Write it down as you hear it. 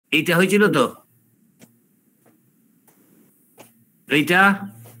এইটা হয়েছিল তো, এইটা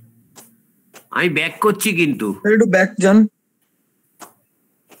আমি ব্যাক করছি কিন্তু একটু ব্যাক যান।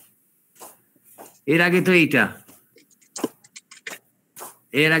 এর আগে তো এইটা,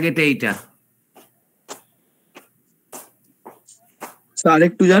 এর আগে তো এইটা। স্যার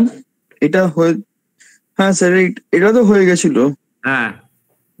একটু যান, এটা হয়ে, হ্যাঁ স্যার এটা তো হয়ে গেছিল। হ্যাঁ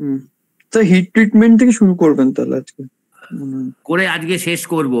স্যার হিট ট্রিটমেন্ট থেকে শুরু করবেন তাহলে আজকে করে আজকে শেষ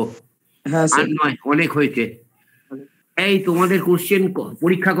করব। হ্যাঁ আর স্যার, নয়, অনেক হয়েছে। এই তোমাদের কোশ্চেন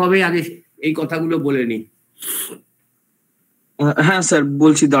পরীক্ষা কবে, আগে এই কথাগুলো বলে নি। হ্যাঁ স্যার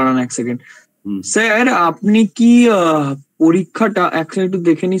বলছি, দাঁড়ান এক সেকেন্ড। স্যার আপনি কি পরীক্ষাটা একটু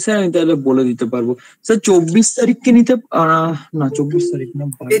দেখে নি স্যার, আমি তাহলে বলে দিতে পারবো। স্যার 24 তারিখকে নিতে না 24 তারিখ না,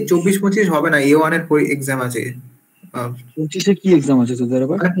 24-25 হবে না, A1 এর এক্সাম আছে। 25-এ কি এক্সাম আছে তোদের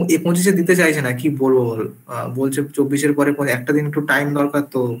আবার? 25-এ দিতে চাইছে না, কি বলবো বল। বলছে 24-এর পরে একটা দিন একটু টাইম দরকার,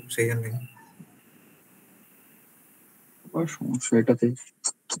 তো সেই জন্য। সমস্যা এটাতে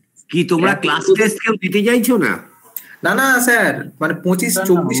কি তোমরা ক্লাস টেস্ট কেউ দিতে চাইছো না? না না স্যার, মানে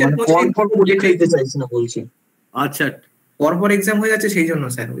 24-এর পরীক্ষা দিতে চাইছি না বলছি। আচ্ছা, পরপর এক্সাম হয়ে যাচ্ছে সেই জন্য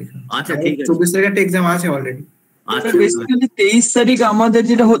স্যার। আচ্ছা ঠিক আছে, 24 তারিখে একটা এক্সাম আছে অলরেডি। আচ্ছা বেসিক্যালি 23 তারিখ আমাদের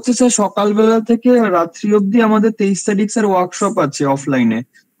যেটা হচ্ছে স্যার, সকালবেলা থেকে রাত্রি অবধি আমাদের 23 তারিখ স্যার ওয়ার্কশপ আছে অফলাইনে,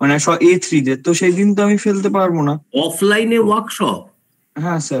 মানে A3 তে। তো সেই দিন তো আমি ফেলতে পারবো না। অফলাইনে ওয়ার্কশপ?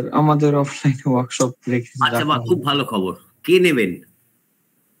 হ্যাঁ স্যার, আমাদের অফলাইনে ওয়ার্কশপ রেখেছি। আচ্ছা বাহ, খুব ভালো খবর। কে নেবেন?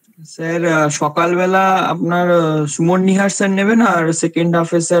 স্যার সকালবেলা আপনার সুমন নিহার স্যার নেবেন, আর সেকেন্ড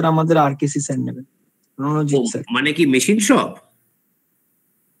হাফে স্যার আমাদের RKC স্যার নেবেন, রণজিৎ স্যার। মানে কি মেশিন শপ?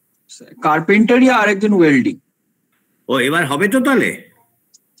 কার্পেন্টারি আর একজন ওয়েল্ডিং। ও এবার হবে তো তাহলে?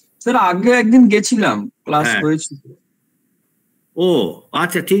 স্যার আগে একদিন গেছিলাম, ক্লাস হয়েছিল। ও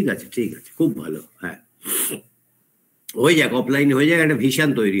আচ্ছা ঠিক আছে ঠিক আছে, খুব ভালো। হ্যাঁ হয়ে যাক, অফলাইনে হয়ে যাক, একটা ভিশন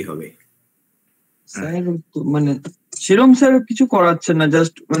তৈরি হবে। স্যার মানে সেরকম স্যার কিছু করাচ্ছেন না,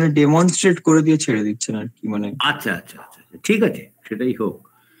 জাস্ট মানে ডেমনস্ট্রেট করে দিয়ে ছেড়ে দিচ্ছেন আর কি, মানে। আচ্ছা আচ্ছা আচ্ছা ঠিক আছে, সেটাই হোক।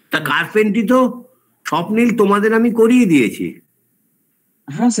 তা কার্পেন্ট্রি তো স্বপ্নীল তোমাদের আমি করিয়ে দিয়েছি।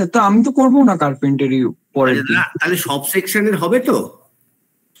 হ্যাঁ স্যার, তো আমি তো করবো না কার্পেন্টারি পরের দিন। তাহলে সব সেকশনের হবে তো?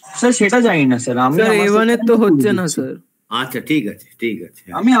 স্যার সেটা জানি না স্যার, আমি A1 এর তো হচ্ছে না স্যার। আচ্ছা ঠিক আছে ঠিক আছে,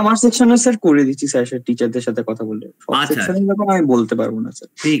 আমি আমার সেকশনে স্যার করে দিচ্ছি স্যার, টিচারদের সাথে কথা বলে। সব সেকশনের ব্যাপারে আমি বলতে পারবো না স্যার।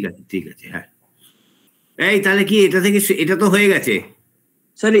 ঠিক আছে ঠিক আছে। হ্যাঁ এই তাহলে কি এটা থেকে, এটা তো হয়ে গেছে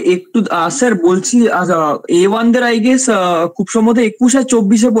স্যার একটু স্যার বলছি, A1 দের আই গেস খুব সম্ভবত 21 আর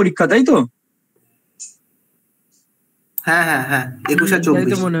 24-এ পরীক্ষা, তাই তো? হ্যাঁ হ্যাঁ হ্যাঁ, 21 আর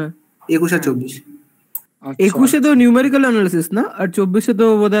 24 মনে হয়। 21 আর 24। 21-এ তো নিউমেরিক্যাল অ্যানালিসিস না, আর 24-এ তো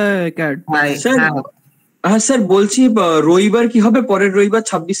বোধহয় ক্যাট। হ্যাঁ স্যার বলছি, রবিবার কি হবে? পরের রবিবার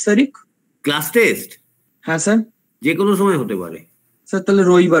 26 তারিখ ক্লাস টেস্ট? হ্যাঁ স্যার, যে কোনো সময় হতে পারে স্যার। তাহলে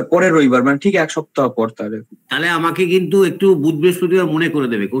রবিবার, পরের রবিবার, মানে ঠিক এক সপ্তাহ পর। তাহলে আমাকে কিন্তু একটু বুধ বৃহস্পতিবার মনে করে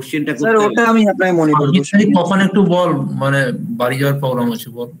দেবে কোশ্চেনটা করতে। স্যার ওটা আমি আপনাকে মনে করে দেব। কখন একটু বল, মানে বাড়ি যাওয়ার প্রোগ্রাম আছে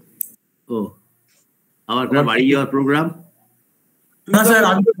বল। ও আবার বাড়ি যাওয়ার প্রোগ্রাম? না স্যার,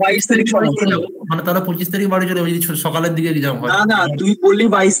 আমি তো 22 তারিখ চলে যাবো, মানে তারা 25 তারিখ বাড়ি চলে যাবো যদি সকালের দিকে এক্সাম হয়। না তুই বললি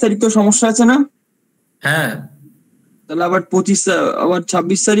 22 তারিখ তো সমস্যা আছে না? হ্যাঁ, তাহলে আবার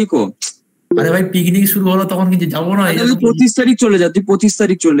 26 তারিখও? আরে ভাই পিকনিক শুরু হলো তখন কি যাবো না? 25 তারিখ চলে যা, তুই 25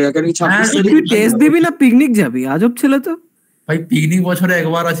 তারিখ চলে যা, কারণ 26 তারিখ তুই টেস্ট দিবি না পিকনিক যাবি? আজব ছেলে তো ভাই। পিকনিক বছরে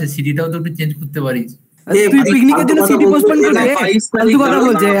একবার আছে, সিটিটাও তো একটু চেঞ্জ করতে পারিস। তুই পিকনিকের জন্য সিটি পোস্টপোন করবি? ফালতু কথা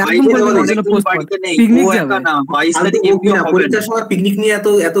বলছে, একদম বলবি না জন্য পোস্টপোন। পিকনিক যাবে না 22 তারিখ এমনিও হবে পরীক্ষার সময় পিকনিক নিয়ে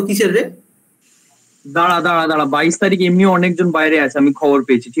এত কিসের রে? দাঁড়া 22 তারিখ এমনিও অনেকজন বাইরে আছে, আমি খবর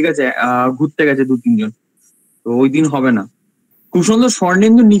পেয়েছি, ঠিক আছে? ঘুরতে গেছে 2-3 জন, তো ওই দিন হবে না। খুব সুন্দর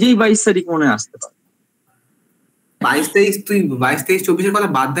স্বর্ণেন্দু নিজেই 22 তারিখ মনে আসতে পারে। 22 তারিখ, তুই 22, 23, 24-এর কথা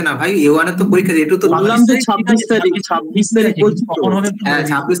বাদ দে না ভাই। A1 এর তো পরীক্ষা, একটু তো বললাম যে 26 তারিখ বলছি। কখন হবে? হ্যাঁ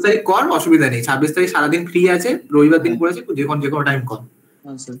 26 তারিখ কর, অসুবিধা নেই। 26 তারিখ সারাদিন ফ্রি আছে, রবিবার দিন পড়েছে, যে কোনো টাইম কর।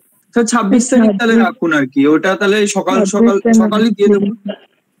 স্যার 26 তারিখ তাহলে রাখুন আর কি, ওটা তাহলে সকালই দিয়ে দেবো।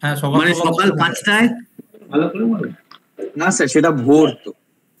 হ্যাঁ মানে সকাল 5টায়? না স্যার সেটা ভোর তো।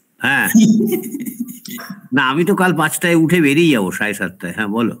 হ্যাঁ না, আমি তো কাল 5টায় উঠে বেরিয়ে যাবো, 7:30টায়।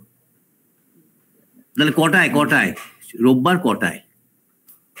 হ্যাঁ বলো তাহলে কটায় রোববার কটায়?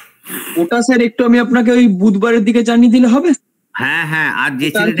 ওটা স্যার একটু আমি আপনাকে ওই বুধবারের দিকে জানিয়ে দিলে হবে? হ্যাঁ হ্যাঁ, আর যে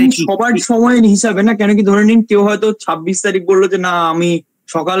ছেলেটা সবার সময় হিসাবে না, কেন কি ধরে নিন কেউ হয়তো 26 তারিখ বললো যে না আমি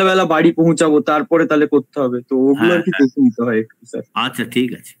সকালবেলা বাড়ি পৌঁছাবো, তারপরে তাহলে করতে হবে, তো ওগুলো আর কি দেখে নিতে হয় একটু স্যার। আচ্ছা ঠিক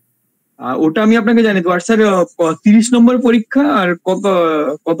আছে, ওটা আমি আপনাকে জানিয়ে দেবো। আর স্যার 30 নম্বর পরীক্ষা আর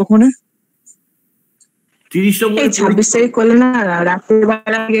কতক্ষণে? 30 নম্বর 26 তারিখ করলে না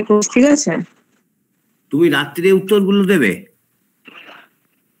রাত্রিবেলা আগে, ঠিক আছে? তুমি রাত্রিরে উত্তরগুলো দেবে?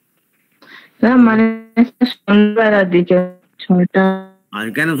 না মানে সন্ধ্যাবেলার দিকে 6টা। আর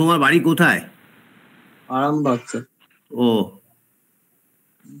কেন, তোমার বাড়ি কোথায়? আরামবাগ স্যার। ও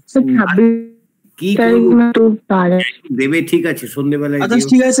 26 কি তারিখ করবো মতো পারে। দেবে, ঠিক আছে সন্ধ্যেবেলায় আচ্ছা দিও।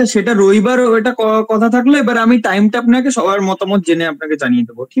 ঠিক আছে, সেটা রবিবার ওটা কথা থাকলো। এবার আমি টাইমটা আপনাকে সবার মতামত জেনে আপনাকে জানিয়ে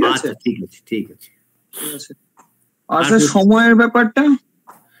দেবো, ঠিক আছে? আচ্ছা ঠিক আছে ঠিক আছে। ঠিক আছে। আর স্যার সময়ের ব্যাপারটা?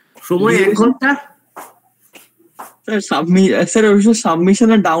 সময় 1 ঘন্টা। স্যার অবশ্য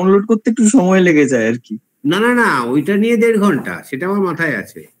সাবমিশনে ডাউনলোড করতে একটু সময় লেগে যায় আর কি। না না না, ওইটা নিয়ে 1.5 ঘন্টা, সেটা আমার মাথায়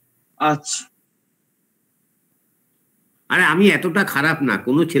আছে। আচ্ছা। আরে আমি এতটা খারাপ না,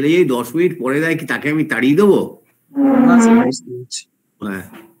 কোনো ছেলে যদি 10 মিনিট পরে দেয় কি তাকে আমি তাড়িয়ে দেবো? না স্যার, বুঝতে পেরেছি। হ্যাঁ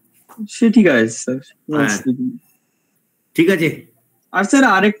সে ঠিক আছে স্যার, কোনো হ্যাঁ অসুবিধা নেই। ঠিক আছে। আর স্যার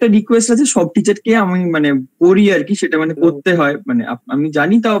আরেকটা রিকোয়েস্ট আছে, সব টিচারকে আমি মানে করি আর কি, সেটা মানে করতে হয়, মানে আমি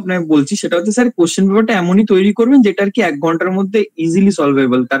জানি, তাও আপনাকে বলছি। সেটা হচ্ছে স্যার, কোশ্চেন পেপারটা এমনই তৈরি করবেন যেটা আর কি 1 ঘন্টার মধ্যে ইজিলি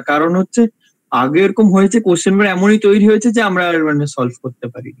সলভেবল। তার কারণ হচ্ছে আগে এরকম হয়েছে, কোশ্চেন পেপার এমনই তৈরি হয়েছে যে আমরা আর মানে সলভ করতে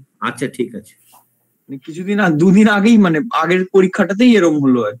পারিনি। আচ্ছা ঠিক আছে। মানে কিছুদিন 2 দিন আগেই, মানে আগের পরীক্ষাটাতেই এরকম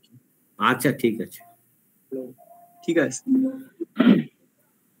হলো আর কি। আচ্ছা ঠিক আছে। ঠিক আছে।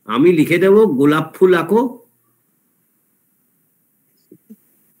 আমি লিখে দেবো গোলাপ ফুল আঁকো।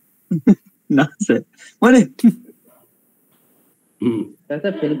 না স্যার, মানে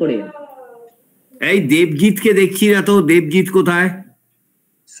ফেল করে এই দেবজিৎকে দেখছি না তো, দেবজিৎ কোথায়?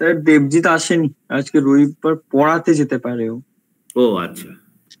 স্যার দেবজিৎ আসেনি আজকে, রবিবার পড়াতে যেতে পারে ও। ও আচ্ছা,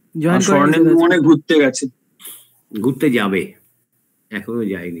 জয়েন করে স্বর্ণেন্দু মনে ঘুরতে গেছে। ঘুরতে যাবে, এখনো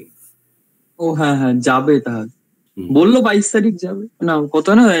যায়নি। ও হ্যাঁ হ্যাঁ, যাবে তাহলে। বললো 22 তারিখ যাবে, না কত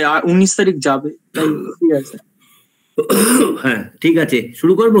না 19 তারিখ যাবে, তাই ঠিক আছে। হ্যাঁ ঠিক আছে,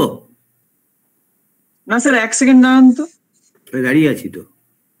 শুরু করবো? না স্যার 1 সেকেন্ড দাঁড়ান তো। দাঁড়িয়ে আছি তো।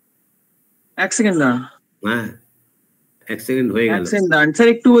 1 সেকেন্ড দাঁড়ান। হ্যাঁ 1 সেকেন্ড হয়ে 1 গেল। সেকেন্ড দাঁড়ান স্যার,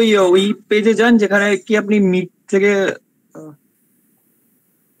 একটু ওই পেজে যান যেখানে কি আপনি মিট থেকে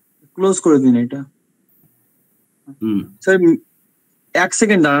ক্লোজ করে দিন এটা। স্যার 1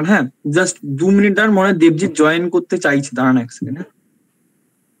 সেকেন্ড দাঁড়ান, হ্যাঁ জাস্ট 2 মিনিট দাঁড়ান, মনে হয় দেবজিৎ জয়েন করতে চাইছে, দাঁড়ান 1 সেকেন্ড।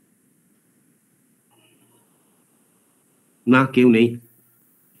 না কেউ নেই।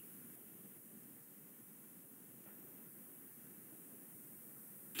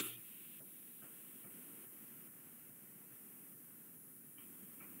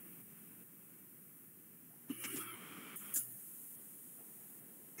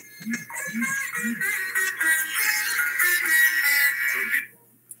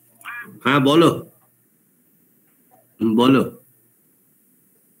 হ্যাঁ বলো বলো।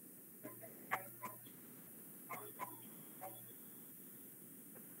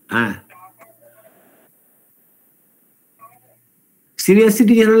 হ্যাঁ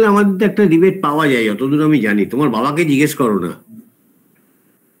সিরিয়াসিটি চ্যানেলে আমাদের তো একটা ডিবেট পাওয়া যায় যতদূর আমি জানি, তোমার বাবাকে জিজ্ঞেস করো না।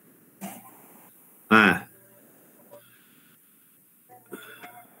 হ্যাঁ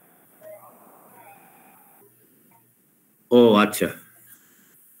ও আচ্ছা,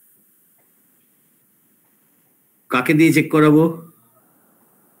 কাকে দিয়ে চেক করাবো?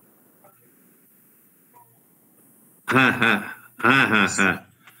 হ্যাঁ হ্যাঁ হ্যাঁ হ্যাঁ হ্যাঁ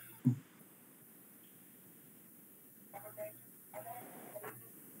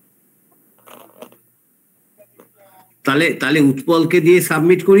তাহলে তাহলে উৎপলকে দিয়ে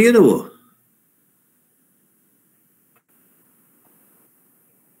সাবমিট করিয়ে দেবো।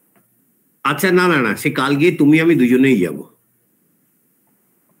 আচ্ছা না না না, সে কাল গিয়ে তুমি আমি দুজনেই যাব।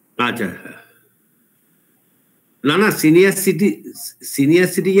 আচ্ছা না না, সিনিয়র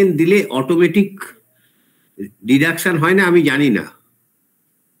সিটিজেন দিলে অটোমেটিক ডিডাকশন হয় না, আমি জানি না।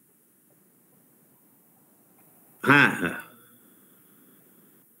 হ্যাঁ হ্যাঁ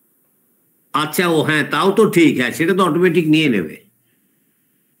আচ্ছা, ও হ্যাঁ তাও তো ঠিক, হ্যাঁ সেটা তো অটোমেটিক নিয়ে নেবে।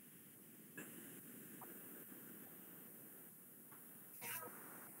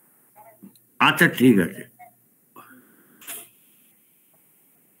 আচ্ছা ঠিক আছে।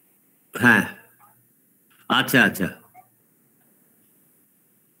 হ্যাঁ আচ্ছা আচ্ছা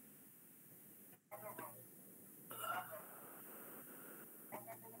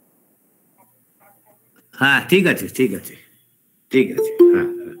হ্যাঁ ঠিক আছে ঠিক আছে ঠিক আছে। হ্যাঁ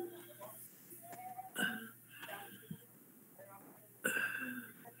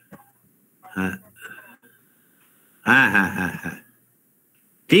হ্যাঁ হ্যাঁ হ্যাঁ হ্যাঁ হ্যাঁ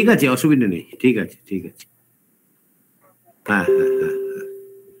ঠিক আছে, অসুবিধা নেই, ঠিক আছে ঠিক আছে। হ্যাঁ হ্যাঁ হ্যাঁ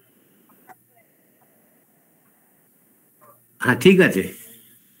হ্যাঁ ঠিক আছে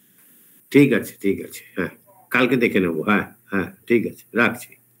ঠিক আছে ঠিক আছে। হ্যাঁ কালকে দেখে নেবো। হ্যাঁ হ্যাঁ ঠিক আছে, রাখছি।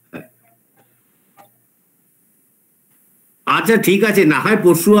 হ্যাঁ আচ্ছা ঠিক আছে, না হয়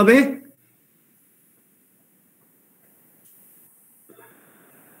পরশু হবে।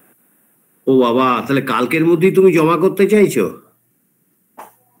 ও ও বাবা, তাহলে কালকের মধ্যেই তুমি জমা করতে চাইছো?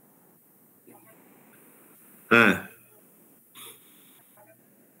 হ্যাঁ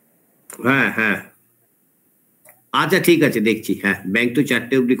হ্যাঁ হ্যাঁ, আচ্ছা ঠিক আছে, দেখছি। হ্যাঁ, ব্যাংক তো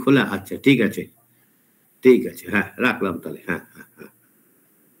 4টে অবধি খোলা। আচ্ছা ঠিক আছে, ঠিক আছে, হ্যাঁ রাখলাম তাহলে। হ্যাঁ হ্যাঁ হ্যাঁ,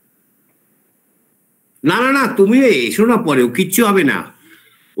 না না না, তুমি এসো না, পরেও কিচ্ছু হবে না।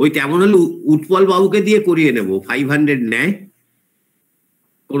 ওই তেমন হলে উৎপল বাবুকে দিয়ে করিয়ে নেবো, 500 নেয়,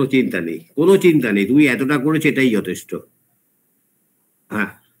 কোনো চিন্তা নেই, কোনো চিন্তা নেই, তুমি এতটা করেছো এটাই যথেষ্ট।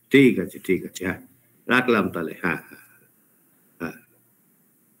 হ্যাঁ ঠিক আছে, ঠিক আছে, হ্যাঁ রাখলাম তাহলে। হ্যাঁ হ্যাঁ হ্যাঁ।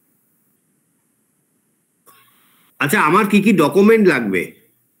 আচ্ছা, আমার কি কি ডকুমেন্ট লাগবে?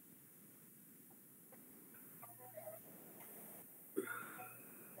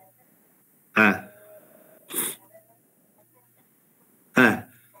 হ্যাঁ হ্যাঁ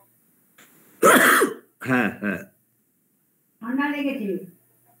হ্যাঁ হ্যাঁ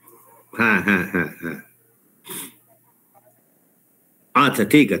হ্যাঁ হ্যাঁ হ্যাঁ হ্যাঁ, আচ্ছা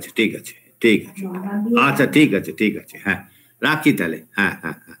ঠিক আছে, ঠিক আছে, ঠিক আছে, আচ্ছা ঠিক আছে, ঠিক আছে, হ্যাঁ রাখছি তাহলে। হ্যাঁ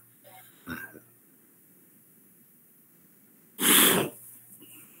হ্যাঁ হ্যাঁ,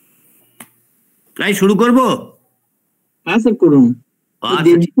 তাই শুরু করবো? হ্যাঁ স্যার করুন।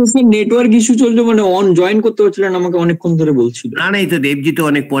 আচ্ছা, নেটওয়ার্ক ইস্যু চলছে, মানে অন জয়েন করতে পারছিলেন, আমাকে অনেকক্ষণ ধরে বলছিল। না না, এই তো দেবজি তো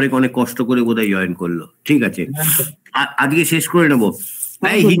অনেক পরে অনেক কষ্ট করে বোধহয় জয়েন করলো। ঠিক আছে, আজকে শেষ করে নেবো।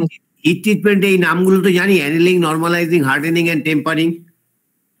 হিট ট্রিটমেন্ট, এই নামগুলো তো জানি, annealing, normalising, hardening and tampering.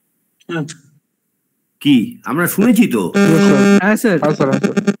 কি আমরা শুনেছি তো? হ্যাঁ স্যার।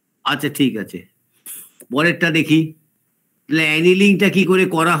 আচ্ছা ঠিক আছে, পরেরটা দেখি। তাহলে অ্যানিলিংটা কি করে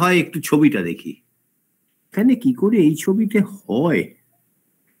করা হয়, একটু ছবিটা দেখি। এখানে কি করে এই ছবিতে হয়?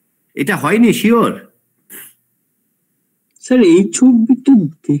 এটা হয়নি শিওর? স্যার এই ছবিটা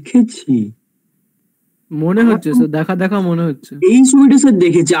দেখেছি মনে হচ্ছে স্যার, দেখা দেখা মনে হচ্ছে। এই ছবিটা স্যার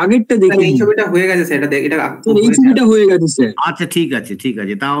দেখেছি, আগেরটা স্যার, দেখেছি। এই ছবিটা হয়ে গেছে স্যার, এটা স্যার এই ছবিটা হয়ে গেছে স্যার। আচ্ছা ঠিক আছে, ঠিক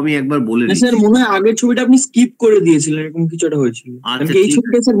আছে, তাও আমি একবার বলে না স্যার, দিচ্ছি। মনে হয় আগের ছবিটা আপনি স্কিপ করে দিয়েছিলেন, এরকম কিছু একটা হয়েছিল। আচ্ছা, এই ঠিক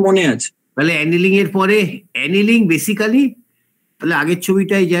ছবিটা স্যার মনে আছে। তাহলে অ্যানিলিং এর পরে, অ্যানিলিং বেসিক্যালি, তাহলে আগের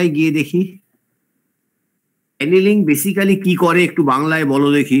ছবিটাই যাই, গিয়ে দেখি অ্যানিলিং বেসিক্যালি কি করে, একটু বাংলায় বলো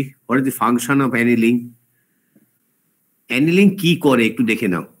দেখি। What is the function of annealing? Annealing কি করে একটু দেখে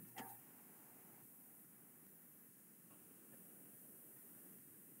নাও।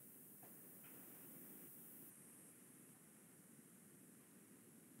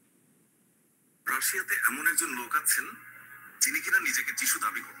 রাশিয়াতে এমন একজন লোক আছেন যিনি কিনা নিজেকে যিশু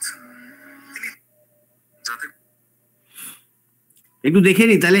দাবি করছেন। তিনি যাতে একটু দেখে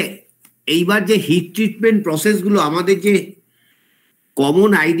নি তাহলে। এইবার যে হিট ট্রিটমেন্ট প্রসেস গুলো, আমাদের যে কমন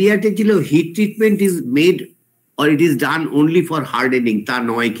আইডিয়াটা ছিল, hit treatment is made or it is done only for hardening, তা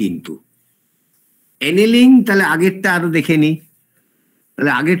নয় কিন্তু। অ্যানিলিং, তাহলে আগেরটা আরো দেখে নি,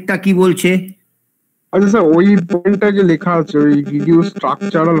 তাহলে আগেরটা কি বলছে? আচ্ছা স্যার, ওই পয়েন্টটা যে লেখা আছে, ওই রিডিউস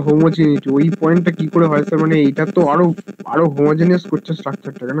স্ট্রাকচারাল হোমোজেনিটি, ওই পয়েন্টটা কি করে হয় স্যার? মানে এটা তো আরো হোমোজেনিয়াস করছে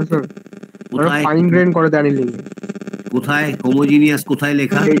স্ট্রাকচারটা, কেন স্যার? কোথায় ফাইন গ্রেন করে অ্যানিলিং। কোথায় হোমোজিনিয়াস কোথায়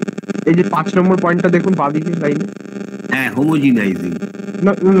লেখা? এই যে 5 নম্বর পয়েন্টটা দেখুন, বাদিকে লাইনে। হ্যাঁ, হোমোজিনাইজিং।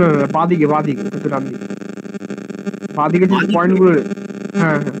 না না না, বাদিকে একটু ডান দিকে, বাদিকে যে পয়েন্ট গুলো।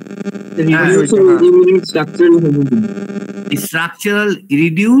 হ্যাঁ হ্যাঁ, structural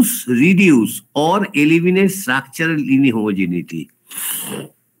reduce or eliminate structural ইনহোমোজেনিটি।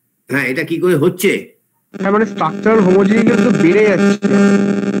 হ্যাঁ, এটা কি করে হচ্ছে? হ্যাঁ মানে স্ট্রাকচারাল হোমোজেনিটি তো বেড়ে যাচ্ছে,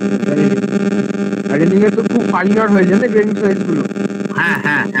 অ্যানিলিং এর তো খুব ফাইনার হয়ে যায় না গ্রেন সাইজ গুলো। হ্যাঁ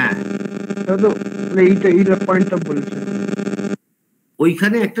হ্যাঁ হ্যাঁ, তো এইটা পয়েন্টটা বলছে।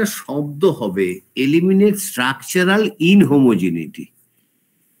 ওইখানে একটা শব্দ হবে, এলিমিনেট স্ট্রাকচারাল ইনহোমোজেনিটি।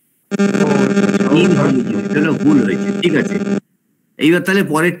 ভুল হয়েছে, ঠিক আছে। এইবার তাহলে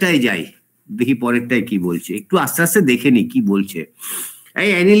পরেরটাই যাই, দেখি পরেরটাই কি বলছে। একটু আস্তে আস্তে দেখে নি কি বলছে। এই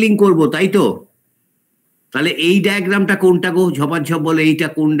অ্যানিলিং করবো, তাই তো? তাহলে এই ডায়াগ্রামটা কোনটা গো? ঝপাঝপ বলে, এইটা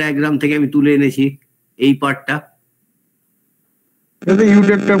কোন ডায়াগ্রাম থেকে আমি তুলে এনেছি এই পার্টটা?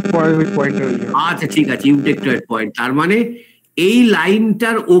 আচ্ছা ঠিক আছে, ইউটেক্টয়েড পয়েন্ট। তার মানে এই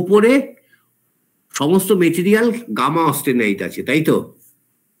লাইনটার ওপরে সমস্ত মেটেরিয়াল গামা অস্টেনাইট আছে, তাই তো?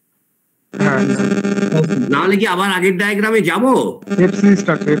 নাহলে কি আবার আগের ডায়াগ্রামে যাব?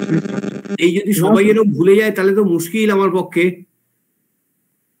 এই যদি সবাই এরকম ভুলে যায় তাহলে তো মুশকিল আমার পক্ষে।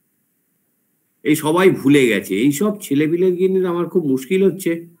 এই সবাই ভুলে গেছে, এইসব ছেলেপিলে নিয়ে আমার খুব মুশকিল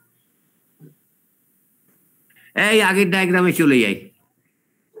হচ্ছে। এই আগের ডায়াগ্রামে চলে যাই,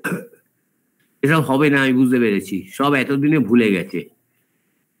 এসব হবে না, আমি বুঝতে পেরেছি, সব এতদিনে ভুলে গেছে।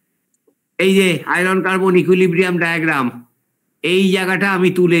 এই যে আয়রন কার্বন ইকুইলিব্রিয়াম ডায়াগ্রাম, এই জায়গাটা আমি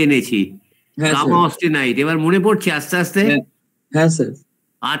তুলে এনেছি, গামা অস্টেনাইট। এবার মনে পড়ছে আস্তে আস্তে? হ্যাঁ স্যার।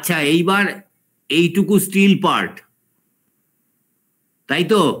 আচ্ছা, এইবার এইটুকু স্টিল পার্ট, তাই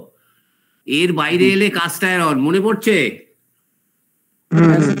তো? এর বাইরে এলে কাস্ট আয়রন, মনে পড়ছে?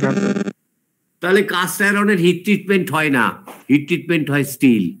 তাহলে কাস্ট আয়রনের হিট ট্রিটমেন্ট হয় না, হিট ট্রিটমেন্ট হয়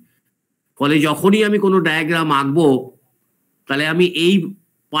স্টিল। ফলে যখনই আমি কোনো ডায়াগ্রাম আঁকবো, তাহলে আমি এই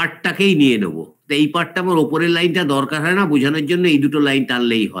পার্টটাকেই নিয়ে নেবো। তো এই পার্টটা আমার ওপরের লাইনটা দরকার হয় না, বোঝানোর জন্য এই দুটো লাইন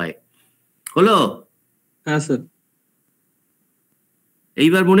টানলেই হয়। হলো? হ্যাঁ স্যার।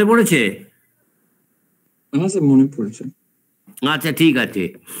 এইবার মনে পড়েছে? হ্যাঁ স্যার, মনে পড়েছে। আচ্ছা, ঠিক আছে।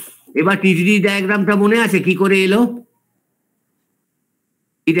 এবার টিটিডি ডায়াগ্রামটা মনে আছে কি করে এলো?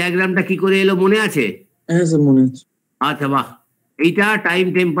 এই ডায়াগ্রামটা কি করে এলো মনে আছে? হ্যাঁ স্যার, মনে আছে। আচ্ছা, বাহ। এইটা time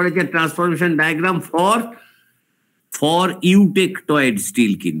temperature transformation diagram for eutectoid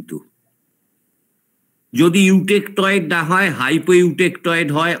still. কিন্তু যদি ইউটেকটয়েড না হয়, হাইপো ইউটেকটয়েড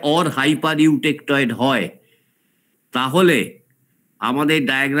হয় অর হাইপার ইউটেকটয়েড হয়, তাহলে আমাদের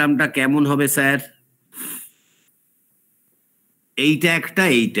ডায়াগ্রামটা কেমন হবে স্যার? এইটা একটা,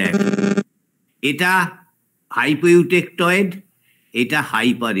 এইটা একটা। এটা হাইপো ইউটেকটয়েড, এটা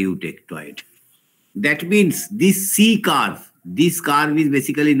hyper eutectoid. That means this curve is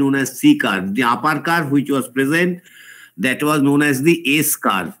basically known as C curve. The upper curve which was present, that was known as the S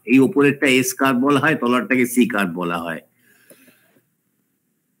curve. এই উপরেরটা S curve বলা হয়, তলারটাকে C curve বলা হয়।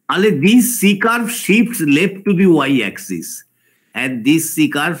 তাহলে this C curve shifts left to the Y axis and this C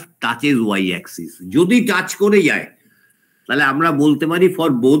curve touches Y axis. যদি touch করে যায়, তাহলে আমরা বলতে পারি for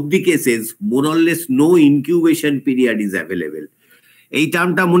both the cases more or less no incubation period is available. এই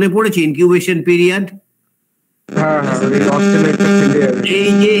টার্মটা মনে পড়েছে, ইনকিউবেশন পিরিয়ড? এই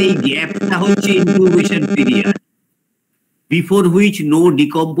যে এই গ্যাপটা হচ্ছে incubation period, before which no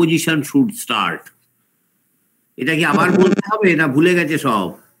decomposition should start. এটা কি আবার বলতে হবে না ভুলে গেছে সব?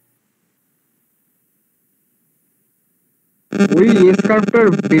 ওই এস কার্ভটার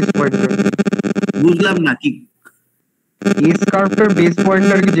বেস পয়েন্টার। বুঝলাম না কি এস কার্ভটার বেস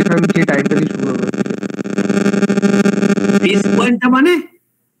পয়েন্টার কি, যেখান থেকে টাইমটা দিয়ে শুরু হবে। বেস পয়েন্টটা মানে?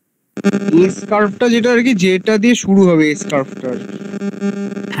 এস কার্ভটা যেটা আর কি, যেটা দিয়ে শুরু হবে এস কার্ভটার।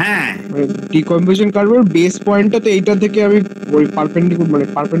 হ্যাঁ, ডিকম্পোজিশন কার্ভের বেস পয়েন্টটা তো এইটা থেকে আমি ওই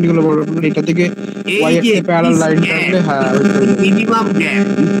পারপেন্ডিকুলার বলবো, এটা থেকে ওয়াই অ্যাক্সিসে প্যারালাল লাইন টানলে, হ্যাঁ, minimum gap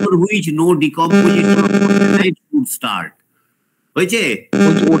before which no decomposition should start হয়েছে।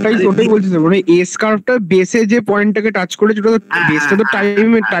 ওটাই বলছি স্যার, মানে এস কার্ভটা বেসে যে পয়েন্টটাকে টাচ করেছে, ওটা বেসটা তো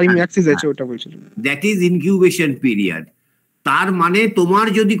টাইম অ্যাক্সিস আছে, ওটা বলছিলাম। That is incubation period. তার মানে তোমার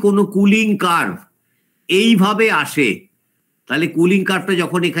যদি কোনো কুলিং কার্ভ এইভাবে আসে, তাহলে কুলিং কার্ভটা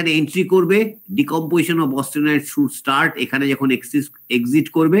যখন এখানে এন্ট্রি করবে, ডিকম্পোজিশন অফ অস্টেনাইট শুড স্টার্ট। এখানে যখন এক্সিট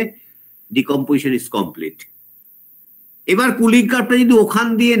করবে, ডিকম্পোজিশন ইজ কমপ্লিট। এবার কুলিং কার্ভটা যদি ওখান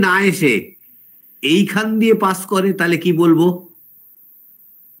দিয়ে না এসে এইখান দিয়ে পাস করে, তাহলে কি বলবো?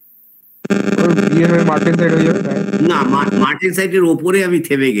 না, মার্টেন সাইটের ওপরে আমি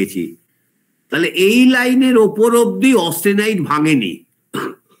থেমে গেছি, তাহলে এই লাইনের ওপর অব্দি অস্টেনাইট ভাঙেনি।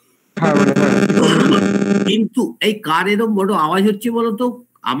 কিন্তু এই কার এরকম বড় আওয়াজ হচ্ছে বলতো?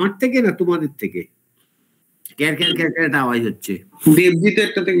 আমার থেকে না তোমাদের থেকে? ক্যার ক্যার ক্যার ক্যার একটা আওয়াজ হচ্ছে।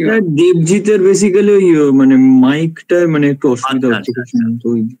 দেবজিতের বেসিক্যালি ওই মানে মাইকটা মানে একটু অসুবিধা হচ্ছে।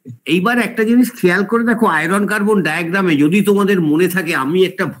 এইবার একটা জিনিস খেয়াল করে দেখো, আয়রন কার্বন ডায়াগ্রামে যদি তোমাদের মনে থাকে, আমি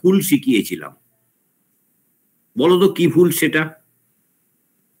একটা ভুল শিখিয়েছিলাম। বলো তো কি ভুল সেটা?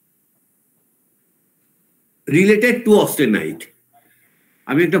 রিলেটেড টু অস্টেনাইট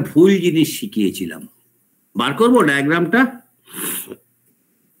আমি একটা ভুল জিনিস শিখিয়েছিলাম। বার করবো ডায়াগ্রামটা?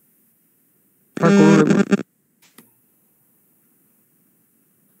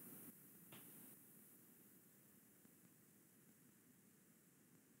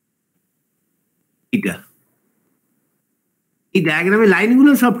 এই ডায়াগ্রামে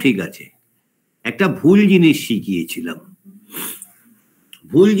লাইনগুলো সব ঠিক আছে, একটা ভুল জিনিস শিখিয়েছিলাম।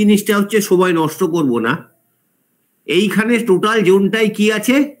 ভুল জিনিসটা হচ্ছে, সময় নষ্ট করব না, এইখানে টোটাল জোনটাই কি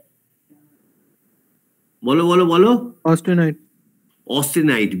আছে বলো বলো বলো?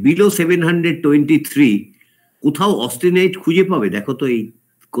 অস্টেনাইট বিলো 723। কোথাও অস্টেনাইট খুঁজে পাবে? দেখো তো, এই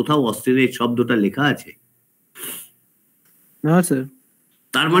কোথাও অস্টেনাইট শব্দটা লেখা আছে? না স্যার।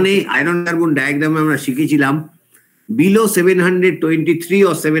 তার মানে আয়রন কার্বন ডায়াগ্রামে আমরা শিখেছিলাম below 723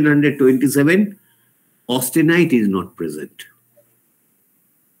 or 727 austenite is not present.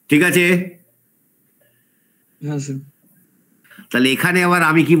 ঠিক আছে? তাহলে এখানে আবার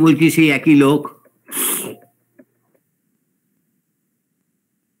আমি কি বলছি, সেই একই লোক।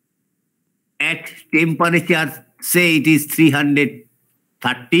 at temperature say it is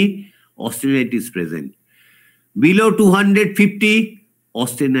 330, austenite is present. below 250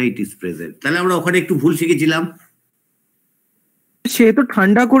 austenite is present. তাহলে আমরা ওখানে একটু ভুল শিখেছিলাম। সে তো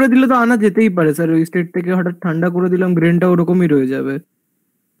ঠান্ডা করে দিলে তো আনা যেতেই পারে স্যার, ওই স্টেট থেকে হঠাৎ ঠান্ডা করে দিলাম, গ্রেনটা ওরকমই রয়ে যাবে।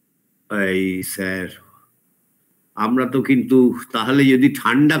 এই স্যার, আমরা তো কিন্তু তাহলে যদি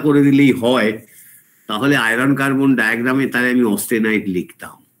ঠান্ডা করে দিলেই হয়, তাহলে আয়রন কার্বন ডায়াগ্রামে তাহলে আমি অস্টেনাইট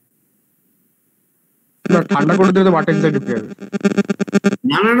লিখতাম। না, ঠান্ডা করে দিলে তো বাটের সাইড ঢুকে যাবে।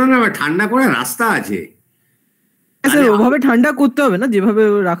 না না না না, ঠান্ডা করার রাস্তা আছে স্যার ওভাবে ঠান্ডা করতে হবে না, যেভাবে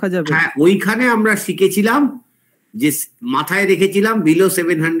রাখা যাবে। হ্যাঁ, ওইখানে আমরা শিখেছিলাম যে মাথায় রেখেছিলাম below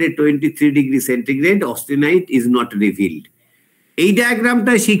 723 degree centigrade অস্টেনাইট is not revealed. এই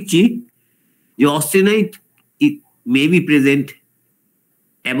ডায়াগ্রামটা শিখছি যে অস্টেনাইট may be present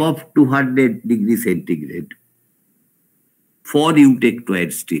above 200 degree centigrade for eutectoid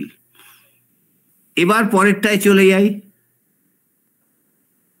steel. এবার পরেরটায় চলে যাই।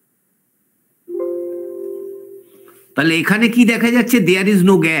 তাহলে এখানে কি দেখা যাচ্ছে? There is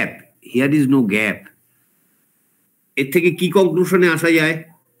no gap, here is no gap. এর থেকে কি কনক্লুশনে আসা যায়?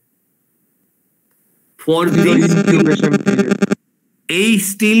 ফর এই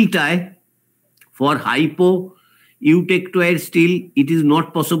স্টিলটায়, for hypo eutectoid steel, it is not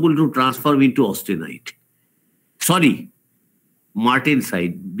possible to transform into austenite. Sorry,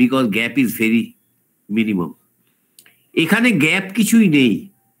 martensite, because gap is very minimum. এখানে গ্যাপ কিছুই নেই।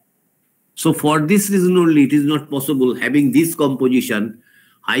 So for this reason only it is not possible having this composition,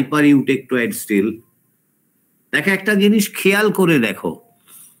 hyper eutectoid steel. দেখো একটা জিনিস খেয়াল করে দেখো,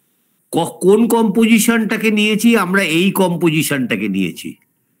 কোন কম্পোজিশনটাকে নিয়েছি আমরা? এই কম্পোজিশনটাকে নিয়েছি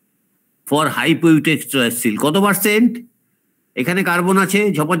ফর হাইপোইউটেক্সটোয়েড স্টিল। কত পার্সেন্ট এখানে কার্বন আছে?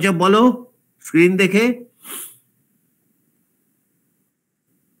 ঝপঝপ বলো স্ক্রিন দেখে।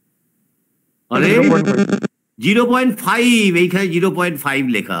 আরে 0.5, এইখানে 0.5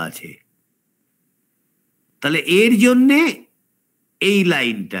 লেখা আছে। তাহলে এর জন্যে এই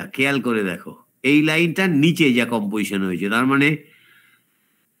লাইনটা খেয়াল করে দেখো, এই লাইনটার নিচে যা কম্পোজিশন হয়েছে, তার মানে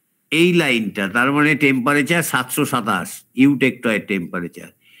এই লাইনটা, তার মানে টেম্পারেচার 727 ইউটেক্টয়েড টেম্পারেচার।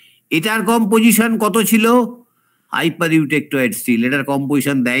 এটার কম্পোজিশন কত ছিল? হাইপার ইউটেক্টয়েড স্টিল, এটার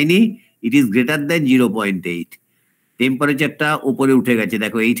কম্পোজিশন দেয়নি, ইট ইজ গ্রেটার দেন 0.8। টেম্পারেচারটা উপরে উঠে গেছে,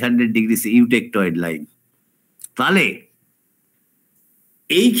 দেখো 800 ডিগ্রি ইউটেক্টয়েড লাইন। তাহলে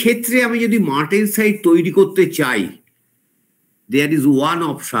এই ক্ষেত্রে আমি যদি মার্টেনসাইট তৈরি করতে চাই, there is one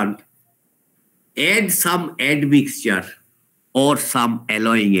option, add some admixture or some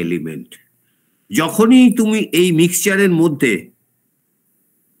অ্যালয়িং element. যখনই তুমি এই মিক্সচারের মধ্যে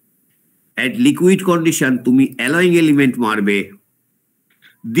at liquid condition তুমি alloying element মারবে,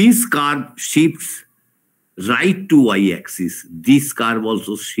 this curve shifts right to y-axis, this curve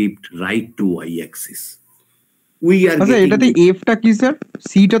also shift right to y-axis. We are আচ্ছা, এটাতে F টা কি স্যার?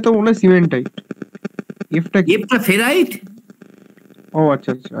 C টা তো মনে হয় সিমেন্টাইট, F টা কি? F টা ফেরাইট। ও আচ্ছা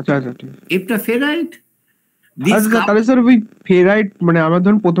আচ্ছা আচ্ছা আচ্ছা, ঠিক। F টা ফেরাইট। আচ্ছা, তাহলে স্যার ওই ফেরাইট মানে আমার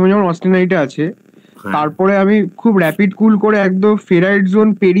ধরুন প্রথমে যেমন অস্টেনাইটে আছে, তারপরে আমি খুব র্যাপিড কুল করে একদম ফেরাইট জোন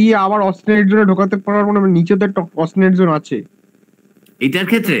পেরিয়ে আবার অস্টেনাইট জোনে ঢোকাতে পারার মানে নিচে তো একটা অস্টেনাইট জোন আছে। এটার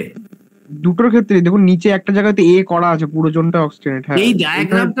ক্ষেত্রে দুটোর ক্ষেত্রে দেখুন নিচে একটা জায়গাতে এ করা আছে, পুরো জোনটা অস্টেনাইট। হ্যাঁ, এই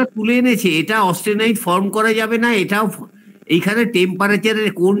ডায়াগ্রামটা তুলে এনেছে, এটা অস্টেনাইট ফর্ম করা যাবে না। এটাও এইখানে টেম্পারেচারে,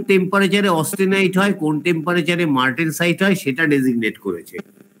 কোন টেম্পারেচারে অস্টেনাইট হয়, কোন টেম্পারেচারে মার্টেনসাইট হয় সেটা ডেজিগনেট করেছে।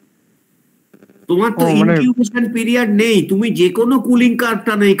 তোমার তো ইনকিউবেশন পিরিয়ড নেই, তুমি যে কোনো কুলিং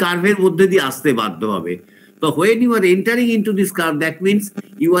কার্ভটা নেই, কার্ভের মধ্যে দিয়ে আসতে বাধ্য হবে। তো when you are entering into this curve, that means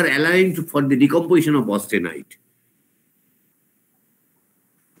you are allowing for the decomposition of austenite.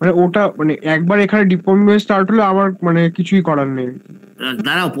 মানে ওটা মানে একবার এখানে ডিফর্মেশন স্টার্ট হলে আমার মানে কিছুই করার নেই।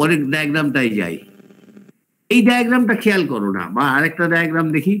 দাঁড়াও, পরের ডায়াগ্রামটাই যাই। এই ডায়াগ্রামটা খেয়াল করো না, বা আরেকটা ডায়াগ্রাম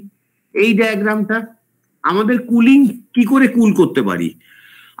দেখি। এই ডায়াগ্রামটা আমাদের কুলিং কি করে কুল করতে পারি,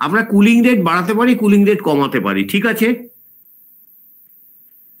 আমরা কুলিং রেট বাড়াতে পারি, কুলিং রেট কমাতে পারি, ঠিক আছে?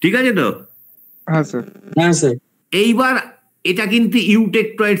 ঠিক আছে তো? হ্যাঁ স্যার, হ্যাঁ স্যার। এইবার এটা কিন্তু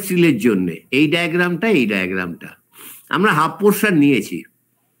ইউটেক্টয়েড স্টিলের জন্য এই ডায়াগ্রামটা, এই ডায়াগ্রামটা আমরা হাফ পোর্শন নিয়েছি।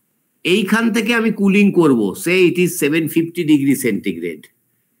 এইখান থেকে আমি কুলিং করব, সে ইট ইজ 750 ডিগ্রি সেন্টিগ্রেড।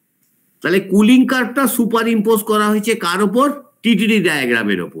 তাহলে কুলিং কার্ভটা সুপার ইম্পোজ করা হয়েছে কার ওপর? টিটিডি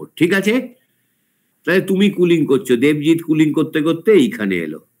ডায়াগ্রামের ওপর, ঠিক আছে? তাহলে তুমি কুলিং করছো, দেবজিৎ কুলিং করতে করতে এইখানে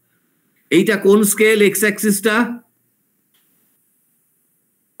এলো। এইটা কোন scale? X অ্যাক্সিসটা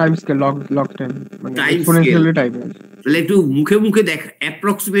time scale, log time মানে টাইম এক্সপোনেনশিয়াল টাইম। তাহলে একটু মুখে মুখে দেখ,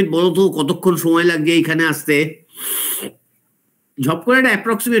 অ্যাপ্রক্সিমেট বলো তো কতক্ষণ সময় লাগছে এইখানে আসতে? ঝপ করে একটা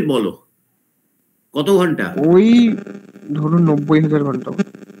অ্যাপ্রক্সিমেট বলো, কত ঘন্টা? ওই ধরুন 90,000 ঘন্টা,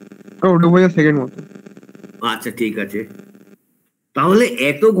 90,000 সেকেন্ড মতো। আচ্ছা ঠিক আছে, তাহলে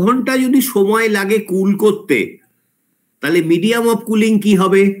এত ঘন্টা যদি সময় লাগে কুল করতে, তাহলে মিডিয়াম অফ কুলিং কি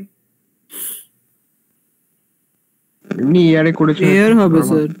হবে? এমনি এয়ারে করেছে এয়ার হবে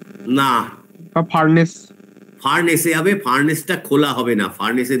স্যার। না, ফার্নেস। ফার্নেসে হবে, ফার্নেসটা খোলা হবে না,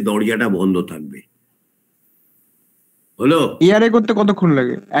 ফার্নেসের দরজাটা বন্ধ থাকবে। হলো? এয়ারে করতে কতক্ষণ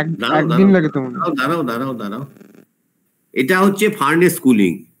লাগে? একদিন লাগে তো মনে হয়। দাঁড়াও, এটা হচ্ছে ফার্নেস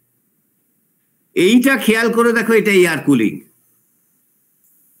কুলিং। এইটা খেয়াল করে দেখো, এটা air cooling.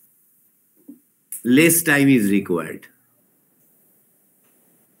 Less time is required.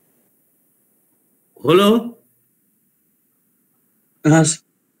 হলো? হ্যাঁ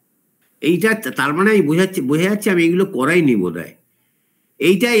এইটা তার মানে বোঝা যাচ্ছে আমি এগুলো করাইনি বোধহয়।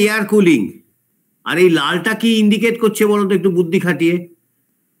 এইটা এয়ার কুলিং। আর এই লালটা কি ইন্ডিকেট করছে বলো তো, একটু বুদ্ধি খাটিয়ে।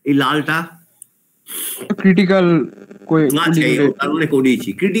 এই লালটা ক্রিটিক্যাল আচ্ছা, তার মানে করিয়েছি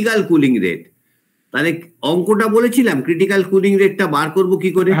ক্রিটিক্যাল কুলিং রেট। তাহলে অঙ্কটা বলেছিলাম, ক্রিটিক্যাল কুলিং রেটটা বার করব কি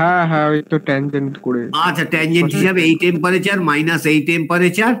করে? হ্যাঁ ওই তো ট্যানজেন্ট করে। আচ্ছা, ট্যানজেন্ট হিসাবে এই টেম্পারেচার মাইনাস এই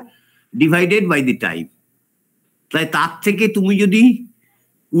temperature divided by the time. তাই তার থেকে তুমি যদি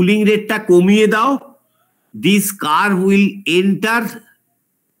কুলিং রেটটা কমিয়ে দাও, this curve will enter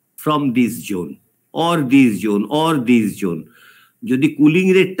from this zone or this zone or this zone. যদি কুলিং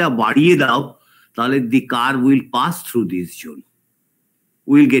রেটটা বাড়িয়ে দাও, তাহলে দি curve will pass through this zone,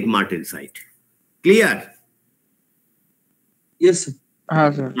 will get মার্টেনসাইট। Clear? Yes sir. হ্যাঁ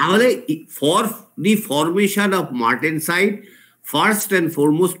স্যার। তাহলে for the formation of মার্টেনসাইট, first and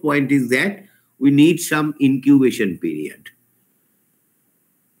foremost point is that we need some incubation period.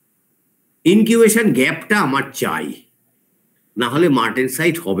 Incubation গ্যাপটা আমার চাই, না হলে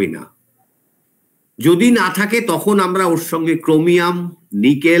মার্টেনসাইট হবে না। যদি না থাকে তখন আমরা ওর সঙ্গে ক্রোমিয়াম,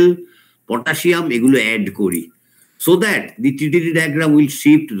 নিকেল, পটাশিয়াম এগুলো অ্যাড করি, so that the TTD diagram will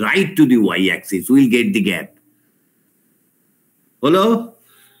shift right to the y-axis, we'll get the gap. হলো?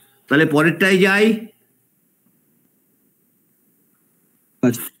 তাহলে পরেরটাই যাই।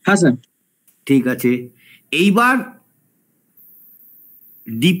 হ্যাঁ স্যার। ঠিক আছে, এইবার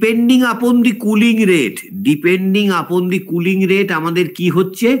ডিপেন্ডিং আপন দি কুলিং রেট, আমাদের কি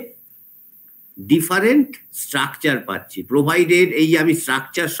হচ্ছে? ডিফারেন্ট স্ট্রাকচার পাচ্ছি, প্রোভাইডেড। এই যে আমি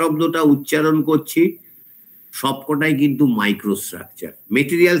স্ট্রাকচার শব্দটা উচ্চারণ করছি, সবকটাই কিন্তু মাইক্রোস্ট্রাকচার।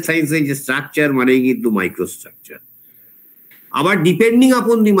 মেটেরিয়াল সায়েন্সের যে স্ট্রাকচার মানে কিন্তু মাইক্রোস্ট্রাকচার। আবার ডিপেন্ডিং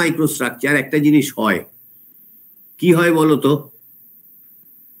আপন দি মাইক্রোস্ট্রাকচার একটা জিনিস হয়, কি হয় বলো তো?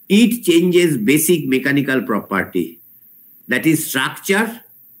 ইট changes basic mechanical property, that is structure,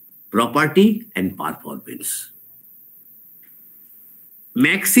 property and performance.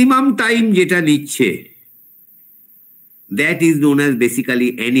 Maximum time যেটা নিচ্ছে, that is known as basically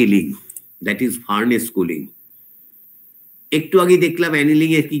annealing, that is furnace cooling. একটু আগে দেখলাম অ্যানিলিং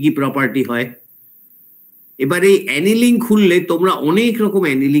এর কি কি প্রপার্টি হয়। এবার এই অ্যানিলিং খুললে তোমরা অনেক রকম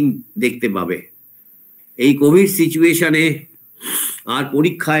অ্যানিলিং দেখতে পাবে। এই কোভিড সিচুয়েশনে আর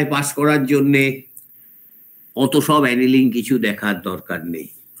পরীক্ষায় পাস করার জন্যে অত সব অ্যানিলিং কিছু দেখার দরকার নেই।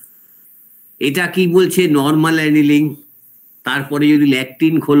 এটা কি বলছে? Normal annealing. তারপরে যদি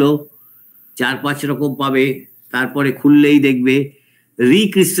ল্যাকটিন খোলো, 4-5 রকম পাবে। তারপরে খুললেই দেখবে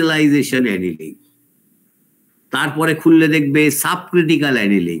রিক্রিস্টালাইজেশন অ্যানিলিং, তারপরে খুললে দেখবে সাবক্রিটিক্যাল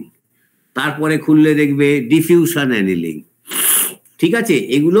অ্যানিলিং, তারপরে খুললে দেখবে ডিফিউশন অ্যানিলিং। ঠিক আছে,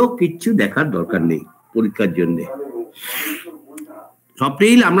 এগুলো কিচ্ছু দেখার দরকার নেই পরীক্ষার জন্য।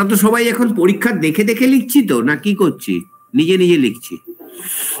 সবটাই আমরা তো সবাই এখন পরীক্ষা দেখে দেখে লিখছি তো, না কি করছি? নিজে নিজে লিখছি?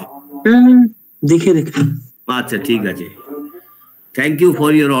 দেখে দেখে। আচ্ছা ঠিক আছে, thank you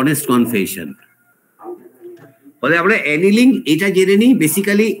for your honest confession. বলে আমরা অ্যানিলিং এটা জেনে নিই,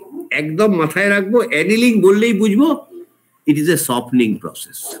 বেসিক্যালি একদম মাথায় রাখবো, অ্যানিলিং বললেই বুঝবো it is a সফটনিং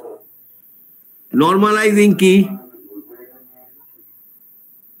process. Normalising কি?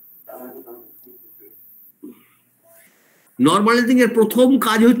 নর্মালাইজিং এর প্রথম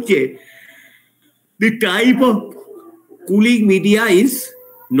কাজ হচ্ছে দি type of cooling media is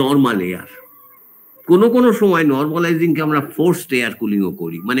normal air. কোনো সময় নর্মালাইজিং কে আমরা ফোর্সড এয়ার কুলিংও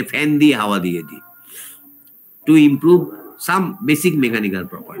করি, মানে ফ্যান দিয়ে হাওয়া দিয়ে দিই, to improve some basic mechanical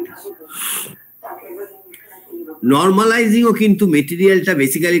properties. নর্মালাইজিংও কিন্তু মেটেরিয়ালটা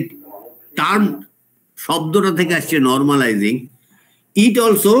বেসিক্যালি টার্ম শব্দটা থেকে আসছে normalising. It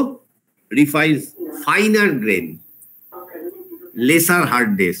also রিফাইন্স finer grain, laser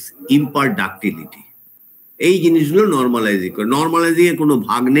hardness, ইম্পার ductility. এই জিনিসগুলো নর্মালাইজিং করে। নর্মালাইজিং এর কোনো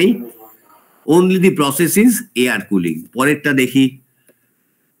ভাগ নেই, only the process is air cooling. পরেরটা দেখি।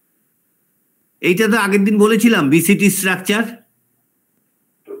 এইটা তো আগের দিন বলেছিলাম বিসিটি স্ট্রাকচার।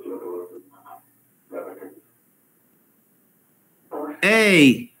 এই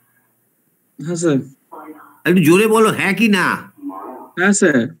হ্যাঁ স্যার। একটু জোরে বলো হ্যাঁ কি না। হ্যাঁ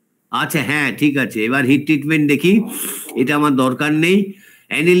স্যার। আচ্ছা হ্যাঁ ঠিক আছে, এবার হিট ট্রিটমেন্ট দেখি। এটা আমার দরকার নেই,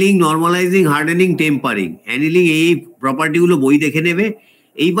 annealing, normalising, hardening, tampering. Annealing এই প্রপার্টি গুলো বই দেখে নেবে।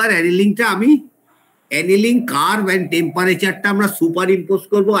 এইবার অ্যানিলিংটা অ্যানিলিং কার্ভ এন্ড টেম্পারেচারটা আমরা সুপার ইম্পোজ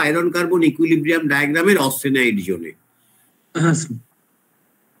করবো আয়রন কার্বন ইকুইলিব্রিয়াম ডায়াগ্রামের অস্টেনাইট জোনে। হ্যাঁ স্যার।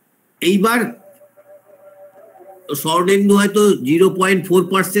 এইবার স্বর্ণেন্দু হয়তো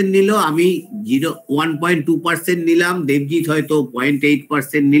 0.4% নিল, আমি 1.2% নিলাম, দেবজিৎ হয়তো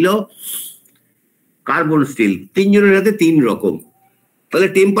 0.8% নিল। কার্বন স্টিল তিনজনের হাতে 3 রকম। তাহলে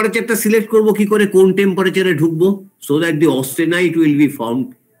টেম্পারেচারটা সিলেক্ট করব কি করে, কোন টেম্পারেচারে ঢুকবো, so that the অস্টেনাইট will be formed.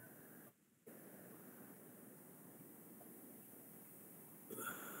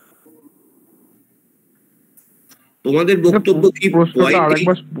 তোমাদের বক্তব্য কি?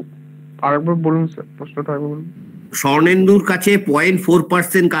 আরেকবার বলুন স্যার, প্রশ্নটা আরেকবার বলুন। স্বর্ণেন্দুর কাছে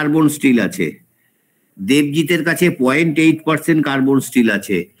 0.4% কার্বন স্টিল আছে, দেবজিতের কাছে 0.8% কার্বন স্টিল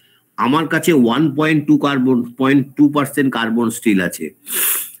আছে, আমার কাছে 1.2% কার্বন স্টিল আছে।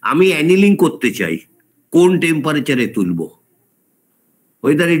 আমি অ্যানিলিং করতে চাই, কোন টেম্পারেচারে তুলবো?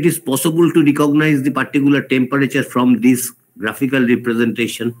 whether it is possible to recognize the particular temperature from this graphical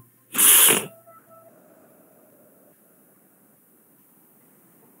representation.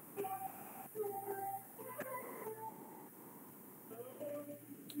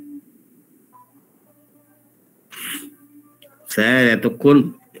 Sir এতক্ষণ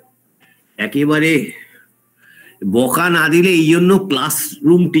একেবারে বকা না দিলে, এই জন্য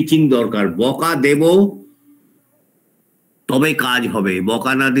ক্লাসরুম টিচিং দরকার। বকা দেব তবে কাজ হবে,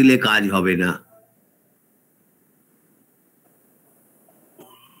 বকা না দিলে কাজ হবে না।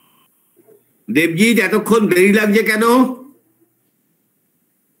 দেবজিৎ এতক্ষণ দেরি লাগছে কেন?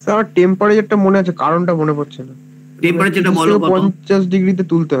 স্যার টেম্পারেচারটা মনে আছে, কারণটা মনে পড়ছে না। টেম্পারেচারটা বলো। 50 ডিগ্রিতে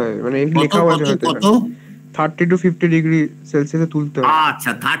তুলতে হয়, মানে লেখাও আছে কত? 30 to 50 ডিগ্রি সেলসিয়াসে তুলতে হয়।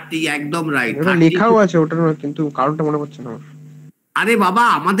 আচ্ছা 30, একদম রাইট। এটা লেখাও আছে ওটা, কিন্তু কারণটা মনে পড়ছে না। আরে বাবা,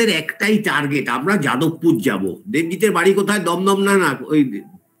 আমাদের একটাই টার্গেট, আমরা যাদবপুর যাব। দেবজিতের বাড়ি কোথায়? দমদম না, না ওই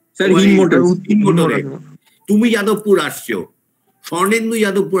তুমি যাদবপুর আসছো, স্বর্ণেন্দু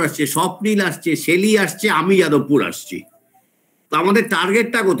যাদবপুর আসছে, স্বপ্নীল আসছে, শেলি আসছে, আমি যাদবপুর আসছি। তো আমাদের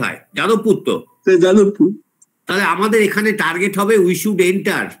টার্গেটটা কোথায়? যাদবপুর। তো যাদবপুর। তাহলে আমাদের এখানে টার্গেট হবে we should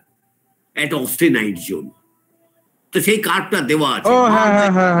enter at অস্টেনাইট zone. তো সেই কার্ডটা দেওয়া আছে। ও হ্যাঁ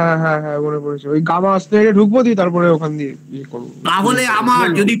হ্যাঁ হ্যাঁ হ্যাঁ হ্যাঁ হ্যাঁ মনে পড়েছে, ওই গামা অস্টেনাইটে ঢুকবো, দিয়ে তারপরে ওখান দিয়ে ইয়ে করব। তাহলে আমার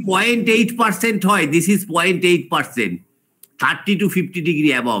যদি 0.8% হয়, this is 0.8%, 30 to 50 degree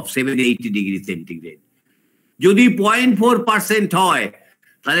above 780 degree centigrade. যদি 0.4% হয়,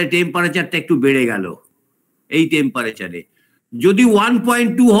 তাহলে টেম্পারেচারটা একটু বেড়ে গেল এই টেম্পারেচারে। যদি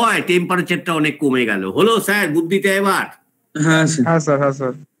 1.2 হয়, টেম্পারেচারটা অনেক কমে গেল। হলো স্যার বুদ্ধিটা এবার? হ্যাঁ স্যার। হ্যাঁ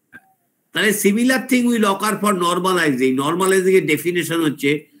স্যার। তাহলে similar thing will ochre for normalising. Normalising এর ডেফিনেশন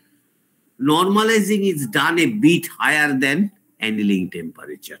হচ্ছে, normalizing is done a bit higher than annealing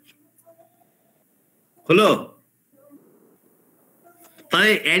temperature. হলো?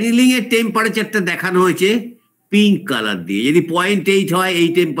 তাহলে অ্যানিলিং এর টেম্পারেচারটা দেখানো হয়েছে পিঙ্ক কালার দিয়ে। যদি 0.8 হয় এই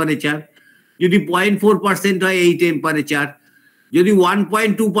টেম্পারেচার, যদি 0.4% হয় এই টেম্পারেচার, যদি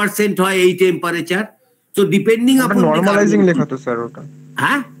 1.2% হয় এই টেম্পারেচার। তো ডিপেন্ডিং আপন নরমালাইজিং লেখা তো স্যার ওটা।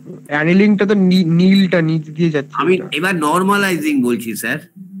 হ্যাঁ, অ্যানিলিংটা তো নীলটা নিচ দিয়ে যাচ্ছে। আমি এবার নরমালাইজিং বলছি স্যার।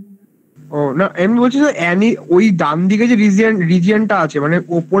 ও না, আমি বলছি যে ওই ডান দিকে যে রিজিয়নটা আছে, মানে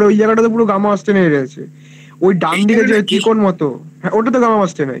ওপরে ওই জায়গাটাতে পুরো গামা অস্টেনাইট আছে। ওই ডান দিকে যে ত্রিকোণ মতো, হ্যাঁ ওটা তো গামা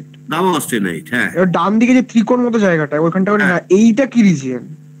অস্টেনাইট। গামা অস্টেনাইট, হ্যাঁ। ডান দিকে যে ত্রিকোণ মতো জায়গাটা, ওইখানটা হ্যাঁ, এইটা কি রিজিয়ন?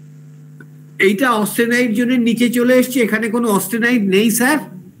 এইটা অস্টেনাইট জোনের নিচে চলে এসছে, এখানে কোনো অস্টেনাইট নেই স্যার।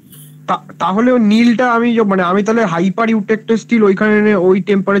 তাহলে ওই নীলটা আমি মানে আমি তাহলে হাইপার ইউটেক্টার স্টিল ওইখানে ওই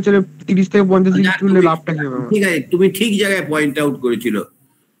টেম্পারেচারে 30 থেকে 50 ডিগ্রি তুললে লাভটা কি হবে? ঠিক আছে, তুমি ঠিক জায়গায় পয়েন্ট আউট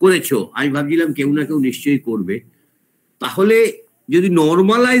করেছো। আমি ভাবছিলাম কেউ না কেউ নিশ্চয়ই করবে। তাহলে যদি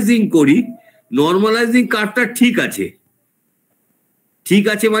নরমালাইজিং করি, নরমালাইজিং কার্ভটা ঠিক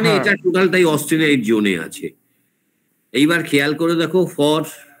আছে মানে এটা টোটালটাই অস্টেনাইট জোনে আছে। এইবার খেয়াল করে দেখো, ফর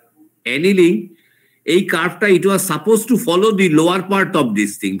অ্যানিলিং এই কার্ভটা ইট ওয়াজ suppose to follow the lower part of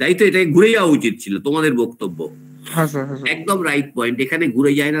this thing, তাই তো? এটা ঘুরে যাওয়া উচিত ছিল, তোমাদের বক্তব্য। একদম রাইট পয়েন্ট। এখানে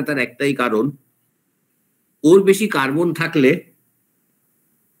ঘুরে যায় না, তার একটাই কারণ, ওর বেশি কার্বন থাকলে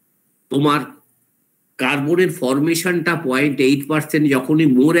তোমার কার্বনের ফরমেশনটা 0.8%। যখনই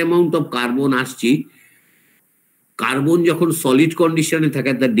মোর অ্যামাউন্ট অফ কার্বন আসছি, কার্বন যখন সলিড কন্ডিশনে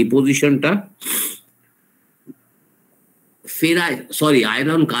থাকে, তার ডিপোজিশনটা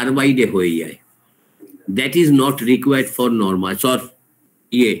আয়রন কার্বাইডে হয়ে যায়। That is not required for normal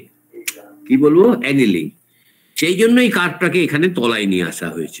কি বলবো, অ্যানিলিং। সেই জন্যই কার্ভটাকে এখানে তলায় নিয়ে আসা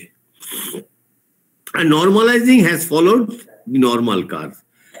হয়েছে। আর normalising has followed the normal curve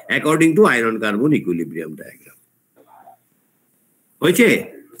according to iron carbon equilibrium diagram. হয়েছে?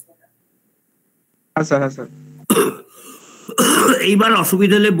 হ্যাঁ স্যার, হ্যাঁ স্যার। এইবার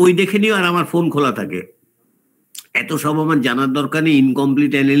অসুবিধা হলে বই দেখে নিও, আর আমার ফোন খোলা থাকে, এত সব আমার জানার দরকার নেই।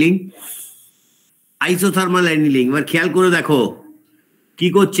 ইনকমপ্লিট অ্যানিলিং, আইসোথার্মাল অ্যানিলিং, এবার খেয়াল করে দেখো কি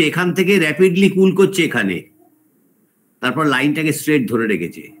করছে, এখান থেকে র্যাপিডলি কুল করছে এখানে, তারপর লাইনটাকে স্ট্রেট ধরে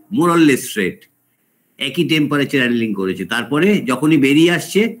রেখেছে, মোর অর লেস স্ট্রেট, একই টেম্পারেচার অ্যানিলিং করেছে। তারপরে যখনই বেরিয়ে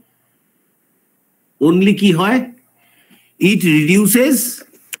আসছে অনলি কি হয়, ইট reduces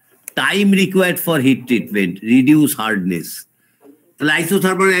time required for hit treatment, reduce hardness. তাহলে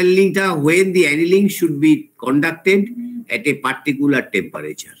isothermal অ্যানিলিংটা when the annealing should be conducted at a particular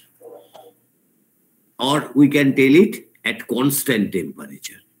temperature, or we can tell it at constant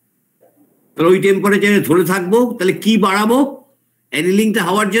temperature. তাহলে ওই টেম্পারেচারে ধরে থাকবো, তাহলে কি বাড়াবো, অ্যানিলিংটা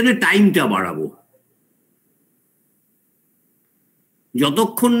হওয়ার জন্য টাইমটা বাড়াবো।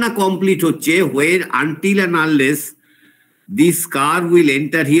 যতক্ষণ না কমপ্লিট হচ্ছে, where until and unless this curve will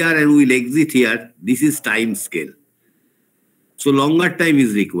enter here and will exit here, this is time scale. So longer time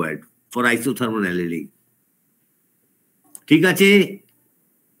is required for isothermal annealing. ঠিক আছে,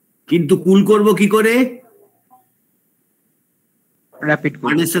 কিন্তু কুল করব কি করে, র্যাপিড কুল।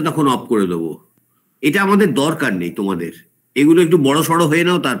 ফার্নেসটা তখন অফ করে দেবো। এটা আমাদের দরকার নেই তোমাদের, এগুলো একটু বড় সড়ো হয়ে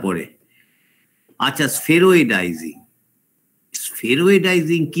নাও তারপরে। আচ্ছা, স্ফেরোয়েডাইজিং,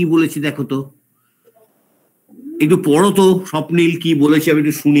 স্ফেরোয়েডাইজিং কি বলেছি দেখো তো, একটু পড়ো তো স্বপ্নীল, কি বলেছি আমি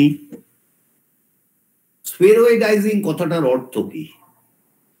একটু শুনি। স্ফেরোয়েডাইজিং কথাটার অর্থ কি?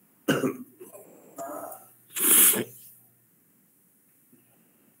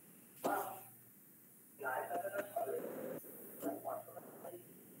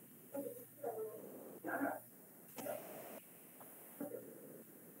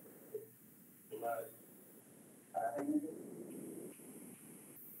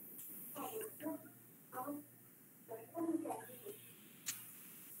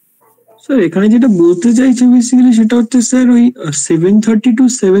 স্যার এখানে যেটা বলতে চাইছে বেসিক্যালি সেটা হচ্ছে স্যার ওই 730 to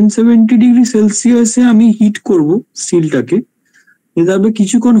 770 ডিগ্রি সেলসিয়াসে আমি হিট করব স্টিলটাকে, তারপরে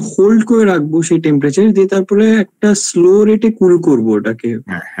কিছুক্ষণ হোল্ড করে রাখবো সেই টেম্পারেচার দিয়ে, তারপরে একটা স্লো রেটে কুল করব ওটাকে।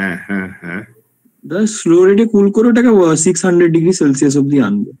 হ্যাঁ হ্যাঁ হ্যাঁ, স্লো রেটে কুল করে ওটাকে 600 ডিগ্রি সেলসিয়াস অব্দি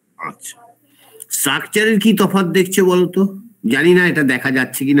আনবো। আচ্ছা, স্ট্রাকচারের কি তফাৎ দেখছো বলো তো? জানি না এটা দেখা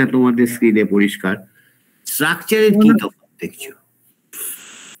যাচ্ছে কিনা তোমাদের স্ক্রিনে পরিষ্কার, স্ট্রাকচারের কি তফাৎ দেখছো?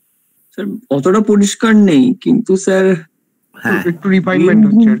 স্যার অতটা পরিষ্কার নেই, কিন্তু স্যার হ্যাঁ একটু রিফাইনমেন্ট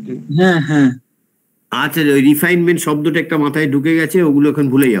হচ্ছে আর কি। হ্যাঁ হ্যাঁ, আচ্ছা, ওই রিফাইনমেন্ট শব্দটা একটা মাথায় ঢুকে গেছে, ওগুলো এখন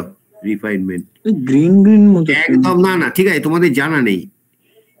ভুলে যাও। রিফাইনমেন্ট গ্রিন গ্রিন মতো একদম না, না ঠিক আছে, তোমাদের জানা নেই।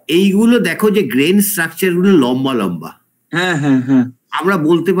 এইগুলো দেখো যে গ্রেন স্ট্রাকচার গুলো লম্বা লম্বা, হ্যাঁ হ্যাঁ হ্যাঁ, আমরা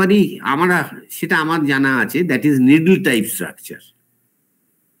বলতে পারি, আমরা সেটা আমার জানা আছে, that is needle type structure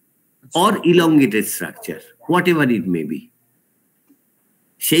or elongated structure, what ever it may be.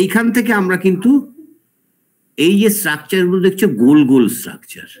 সেইখান থেকে আমরা কিন্তু এই যে স্ট্রাকচার গুলো দেখছো, গোল গোল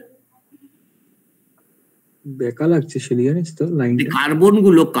স্ট্রাকচার, বেকা লাগছে সেটা জানিস তো লাইনটা। কার্বন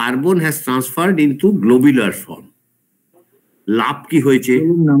গুলো, carbon has transferred into globular form. লাভ কি হয়েছে,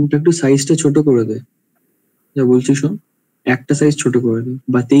 নামটা একটু সাইজটা ছোট করে দে, যা বলছিস শোন, একটা সাইজ ছোট করে দে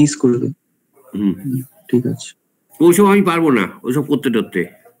বা 23 করে দে। ঠিক আছে, ওইসব আমি পারবো না, ওইসব করতে টরতে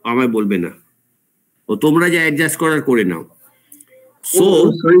আমায় বলবে না, ও তোমরা যা অ্যাডজাস্ট করার করে নাও। সো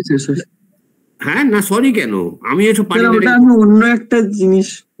সরি স্যার, হ্যাঁ না সরি কেন, আমি এসব পারি না। ওটা আমি অন্য একটা জিনিস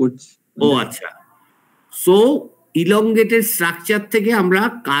করছি। ও আচ্ছা, সো ইলংগেটেড স্ট্রাকচার থেকে আমরা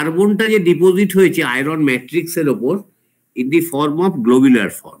কার্বনটা যে ডিপোজিট হয়েছে আয়রন ম্যাট্রিক্স এর ওপর, in the form of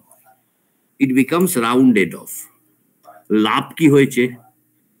globular form, it becomes rounded of. লাভ কি হয়েছে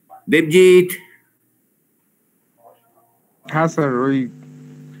দেবজিৎ? হ্যাঁ স্যার, ওই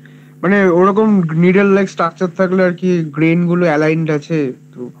মানে ওরকম নিডল লাইক স্ট্রাকচার থাকলে আর কি গ্রেন গুলো অ্যালাইনড আছে,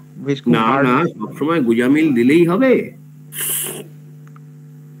 তো বেশ খুব না hard। না, সবসময় গুজামিল দিলেই হবে?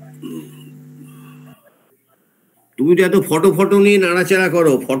 তুমি তো এত ফটো ফটো নিয়ে নাড়াচাড়া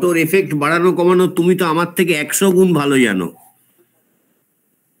করো, ফটোর এফেক্ট বাড়ানো কমানো তুমি তো আমার থেকে 100 গুণ ভালো জানো।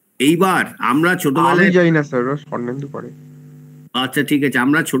 এইবার আমরা আমি ছোটবেলায়, জানি না স্যার, স্বর্ণেন্দু পড়ে। আচ্ছা ঠিক আছে,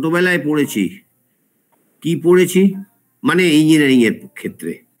 আমরা ছোটবেলায় পড়েছি, কি পড়েছি মানে ইঞ্জিনিয়ারিং এর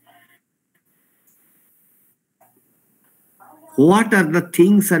ক্ষেত্রে, what are the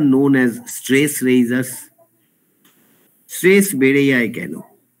things are known as stress raisers? Stress বেড়ে যায় কেন?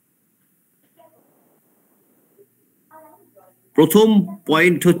 প্রথম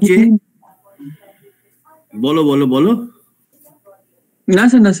পয়েন্ট হচ্ছে, বলো বলো বলো। না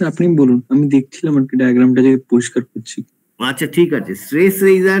স্যার আপনি বলুন, আমি দেখছিলাম আর কি ডায়াগ্রামটা যে পরিষ্কার করছি। আচ্ছা ঠিক আছে, স্ট্রেস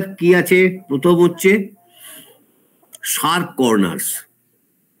রেইজার কি আছে? প্রথম হচ্ছে শার্প কর্নার্স।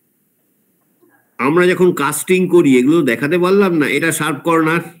 আমরা যখন কাস্টিং করি এগুলো দেখাতে পারলাম না, এটা শার্প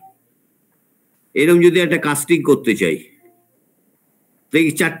কর্নার। এরকম যদি একটা কাস্টিং করতে চাই,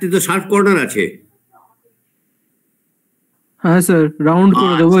 দেখি 4টে তো শার্প কর্নার আছে। হ্যাঁ স্যার, রাউন্ড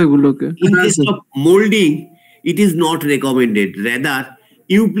করে দেবো এগুলোকে। In case of molding, it is not recommended. Rather,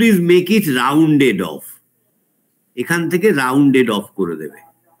 you please make it rounded off. এখান থেকে রাউন্ডেড অফ করে দেবে।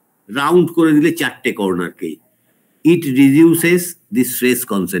 রাউন্ড করে দিলে 4টে কর্নারকেই। It reduces the stress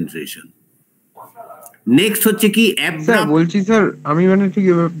concentration. Next হচ্ছে কি স্যার বলছি স্যার, আমি মানে ঠিক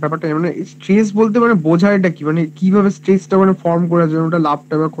ব্যাপারটা মানে স্ট্রেস বলতে মানে বোঝায়টা কি, মানে কিভাবে স্ট্রেসটা মানে ফর্ম করা যায়, ওটা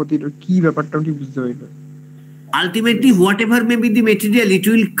লাভটা বা ক্ষতিটা কি, ব্যাপারটা আমি ঠিক বুঝতে পারি না। ultimately whatever may be the material, it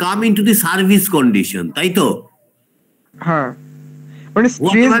will come into the service condition, তাই তো? হ্যাঁ, মানে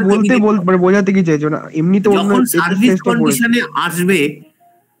স্ট্রেস বলতে মানে বোঝাতে কি চাইছো না, এমনিতে যখন সার্ভিস কন্ডিশনে আসবে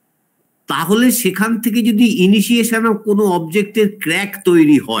তাহলে সেখান থেকে যদি ইনিশিয়েশন অফ কোনো অবজেক্টের ক্র্যাক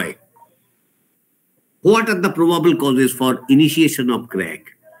তৈরি হয়, what are the probable causes for initiation of crack,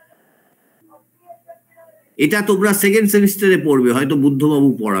 এটা তোমরা সেকেন্ড সেমিস্টারে পড়বে, হয়তো বুদ্ধবাবু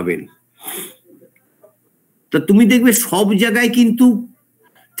পড়াবেন। তা তুমি দেখবে সব জায়গায় কিন্তু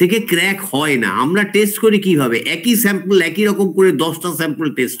থেকে ক্র্যাক হয় না। আমরা টেস্ট করি কিভাবে, একই স্যাম্পল একই রকম করে 10টা স্যাম্পল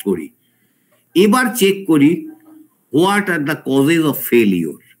টেস্ট করি, এবার চেক করি what are the causes of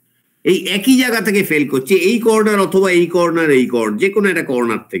failure. এই একই জায়গা থেকে ফেল করছে, এই কর্নার অথবা এই কর্নার, এই কর্নার, যে কোনো একটা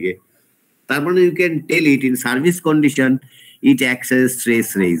কর্নার থেকে। তার মানে you can tell it in service condition it acts as stress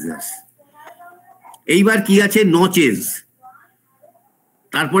রেইজার্স। এইবার কি আছে, নচেস।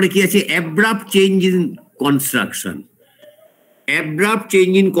 তারপরে কি আছে, abrupt change in construction. Abrupt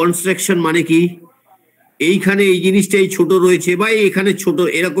change in construction মানে কি, এইখানে এই জিনিসটাই ছোট রয়েছে বা এখানে ছোট,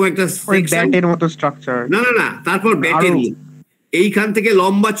 এরকম একটা ব্যাটের মতো স্ট্রাকচার। না না না, তারপর ব্যাটের এইখান থেকে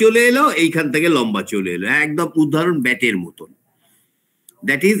লম্বা চলে এলো, এইখান থেকে লম্বা চলে এলো, একদম উদাহরণ ব্যাটের মতন।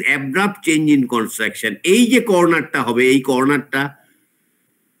 That is abrupt change in construction. এই যে কর্নারটা হবে, এই কর্নারটা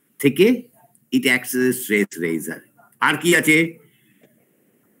থেকে ইট অ্যাক্টস অ্যাজ স্ট্রেস রেইজার। আর কি আছে,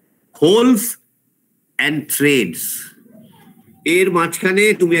 হোলস অ্যান্ড থ্রেডস। এর মাঝখানে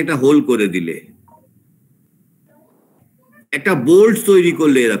তুমি একটা হোল করে দিলে, একটা বোল্ট তৈরি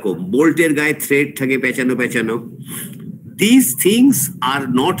করলে, এরকম বোল্টের গায়ে থ্রেড থাকে পেঁচানো পেঁচানো। These things are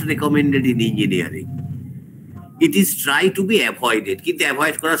not recommended in engineering. It is try to be avoided. কিন্তু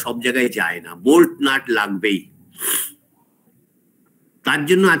অ্যাভয়েড করা সব জায়গায় যায় না, বোল্ট নাট লাগবেই। তার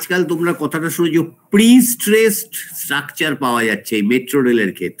জন্য আজকাল তোমরা কথাটা শুনেছো, প্রি স্ট্রেসড স্ট্রাকচার পাওয়া যাচ্ছে এই মেট্রো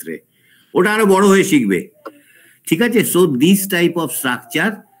রেলের ক্ষেত্রে, ওটা আরো বড় হয়ে শিখবে, ঠিক আছে? So this type of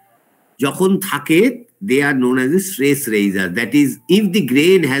structure যখন থাকে, they are known as a stress raiser. That is, if the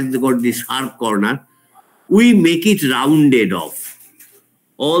grain has got the sharp corner, we make it rounded off.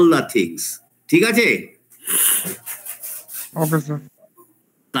 All the things. ঠিক আছে? Okay sir.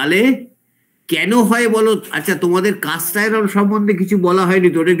 তাহলে কেন হয় বলো? আচ্ছা, তোমাদের কাস্ট আয়রন সম্বন্ধে কিছু বলা হয়নি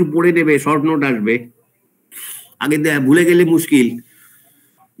তো, ওটা একটু পড়ে নেবে, শর্ট নোট আসবে। আগে ভুলে গেলে মুশকিল।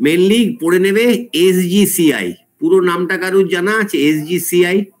 মেনলি পড়ে নেবে SGCI। পুরো নামটা কারুর জানা আছে?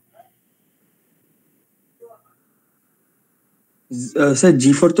 SGCI স্যার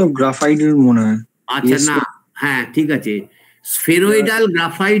জি ফর তো গ্রাফাইট মনে হয়। আচ্ছা না, হ্যাঁ ঠিক আছে, স্ফেরয়েডাল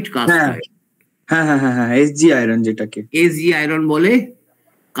গ্রাফাইট কাস্ট আয়রন। হ্যাঁ হ্যাঁ হ্যাঁ হ্যাঁ, এসজি আয়রন যেটাকে এসজি আয়রন বলে।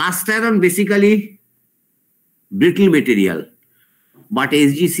 Cast iron basically brittle material, but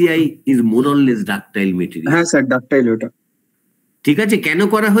SGCI is more or less ductile material. হ্যাঁ স্যার, ডাকটাইল ওটা। ঠিক আছে, কেন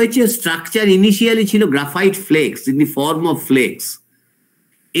করা হয়েছে? স্ট্রাকচার ইনিশিয়ালি ছিল graphite flakes in the form of flakes,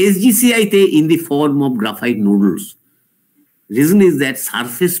 SGCI তে in the form of graphite noodles. Reason is that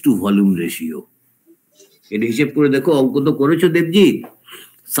surface to volume ratio. এটা হিসেব করে দেখো, অঙ্ক তো করেছো Debjit.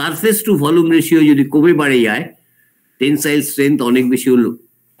 Surface to volume ratio যদি কমে বাড়ে যায়, টেনসাইল স্ট্রেংথ অনেক বেশি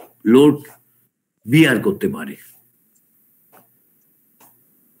লোড বিয়ার করতে পারে।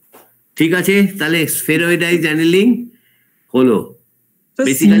 ঠিক আছে, তাহলে স্ফেরয়েডাইজ অ্যানেলিং হলো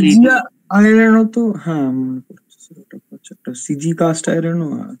বেসিক্যালি। আয়রনও তো, হ্যাঁ মনে পড়ছে, একটা সিজি কাস্ট আয়রনও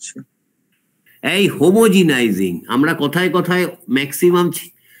আছে। এই হোমোজিনাইজিং, আমরা কথায় কথায় ম্যাক্সিমাম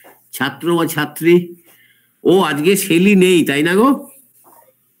ছাত্র বা ছাত্রী, ও আজকে শেলি নেই তাই না গো?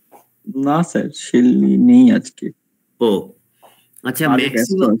 না স্যার, শেলি নেই আজকে। ও আচ্ছা,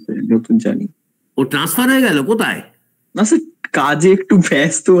 ম্যাক্সিমাম নতুন জানি। ও ট্রান্সফার হয়ে গেল কোথায়? না স্যার, কাজে একটু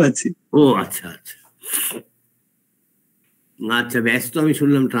ব্যস্ত আছে। ও আচ্ছা আচ্ছা আচ্ছা, ব্যস্ত আমি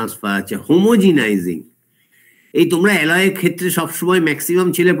শুনলাম ট্রান্সফার। আচ্ছা, হোমোজিনাইজিং। এই তোমরা অ্যালয়ের ক্ষেত্রে সবসময় ম্যাক্সিমাম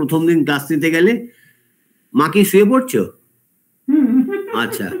ছেলে প্রথম দিন ক্লাস নিতে গেলে মা কি শুয়ে পড়ছো?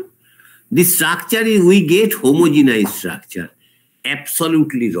 আচ্ছা, the structure is we get homogenized structure.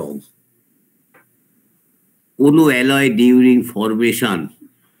 Absolutely wrong. কোনো alloy during formation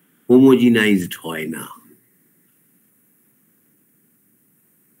হোমোজিনাইজড হয় না।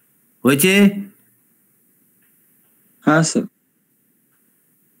 হয়েছে? হ্যাঁ স্যার।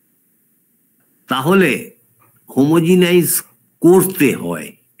 তাহলে হোমোজিনাইজ করতে হয়।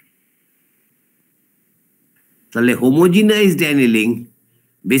 তাহলে হোমোজিনাইজড অ্যানিলিং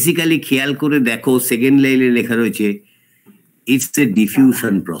বেসিক্যালি খেয়াল করে দেখো, সেকেন্ড লাইনে লেখা রয়েছে ইটস এ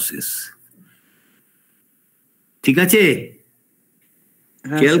ডিফিউশন প্রসেস। ঠিক আছে,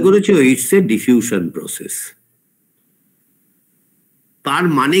 খেয়াল করেছো? It's a diffusion process. তার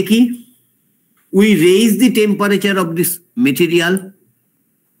মানে কি? We raise the temperature of this material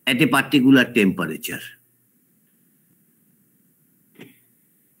at a particular temperature.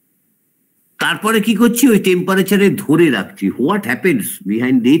 তারপরে কি করছি? ওই টেম্পারেচারে ধরে রাখছি। What happens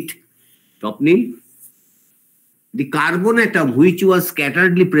behind it? Swapnil, the carbon atom which was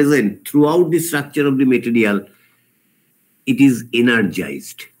scatteredly present throughout the structure of the material, it is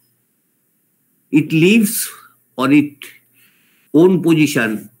energized. It leaves on its own position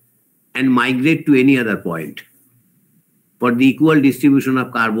and migrate to any other point for the equal distribution of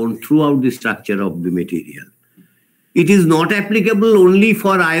carbon throughout the structure of the material. It is not applicable only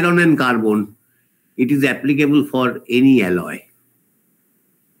for iron and carbon. It is applicable for any alloy.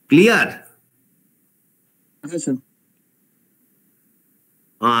 Clear?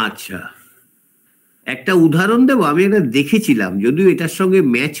 আচ্ছা, একটা উদাহরণ দেবো। আমি এটা দেখেছিলাম, যদিও এটার সঙ্গে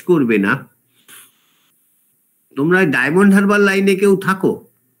ম্যাচ করবে না। তোমরা ডায়মন্ড হারবার লাইনে কেউ থাকো?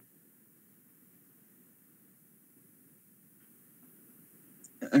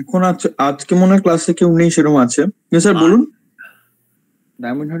 এখন আজকে মনে হয় ক্লাসে কেউ নেই সেরকম আছে। স্যার বলুন।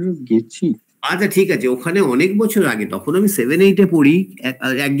 ডায়মন্ড হারবার গেছি। আচ্ছা ঠিক আছে, ওখানে অনেক বছর আগে, তখন আমি 7-8-এ পড়ি,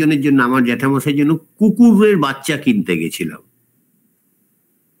 একজনের জন্য, আমার জ্যাঠামশাইয়ের জন্য কুকুরের বাচ্চা কিনতে গেছিলাম।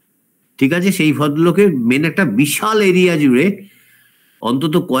 ঠিক আছে, সেই ভদ্রলোকের মেন একটা বিশাল এরিয়া জুড়ে,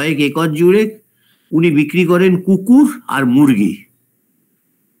 অন্তত কয়েক একর জুড়ে উনি বিক্রি করেন কুকুর আর মুরগি।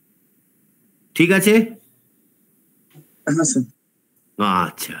 ঠিক আছে?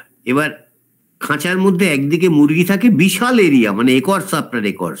 আচ্ছা, এবার খাঁচার মধ্যে একদিকে মুরগি থাকে, বিশাল এরিয়া, মানে একর্স আপনার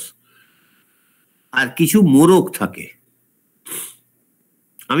একর্স, আর কিছু মোরগ থাকে।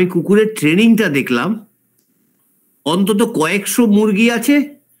 আমি কুকুরের ট্রেনিংটা দেখলাম, অন্তত কয়েকশো মুরগি আছে,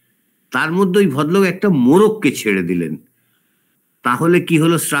 তার মধ্যে ওই ভদ্রলোক একটা মোরগকে ছেড়ে দিলেন। তাহলে কি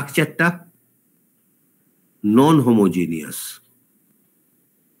হলো স্ট্রাকচারটা? Non homogeneous.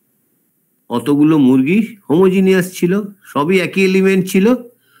 অতগুলো মুরগি হোমোজিনিয়াস ছিল, সবই একই এলিমেন্ট ছিল।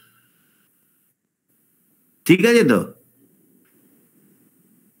 ঠিক আছে তো?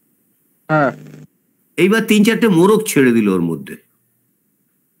 হ্যাঁ। এইবার 3-4টে মোরগ ছেড়ে দিল ওর মধ্যে,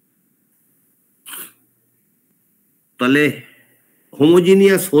 তাহলে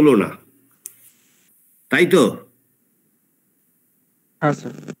হোমোজিনিয়াস হলো না, তাই তো? হ্যাঁ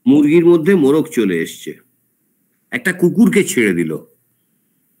স্যার। মুরগির মধ্যে মোরগ চলে এসছে, একটা কুকুরকে ছেড়ে দিল,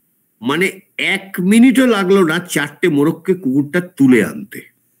 মানে 1 মিনিটও লাগলো না 4টে মোরগকে কুকুরটা তুলে আনতে।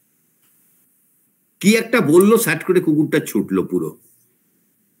 কি একটা বললো, স্যাট করে কুকুরটা ছুটলো পুরো।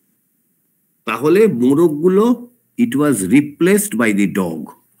 তাহলে মোরগগুলো, ইট ওয়াজ replaced by the dog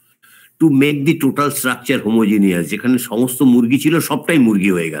to make the total structure homogeneous. যেখানে সমস্ত মুরগি ছিল, সবটাই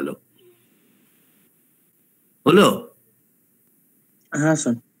মুরগি হয়ে গেল। হলো? হ্যাঁ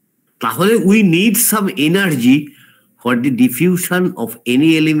স্যার। তাহলে we need some energy for the diffusion of any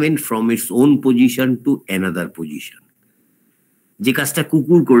element from its own position to another position. যে কাজটা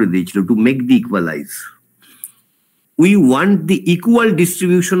কুকুর করে দিয়েছিল, to make the equalize. We want the equal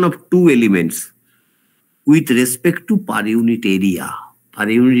distribution of two elements with respect to per unit area. Per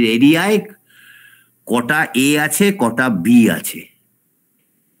unit area কটা A আছে, কটা B আছে।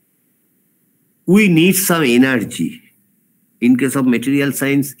 We need some energy. In case of material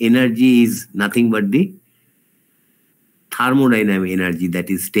science, energy is nothing but the thermodynamic energy, that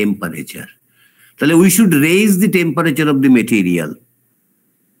is temperature. তাহলে we should raise the temperature of the material,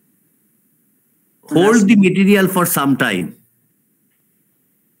 hold the material for some time,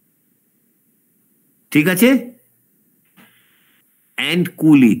 ঠিক আছে, and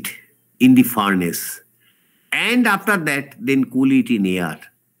cool it in the furnace, and after that then cool it in air.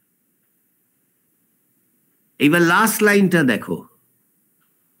 এবার last লাইনটা দেখো,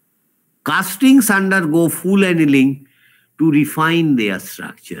 castings undergo full annealing to refine their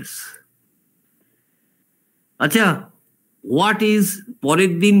structures. আচ্ছা, what is,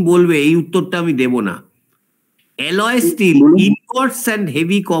 পরের দিন বলবে, এই উত্তরটা আমি দেব না। Alloy still, ingots and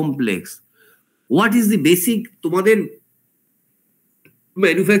heavy complex, what is the basic? তোমাদের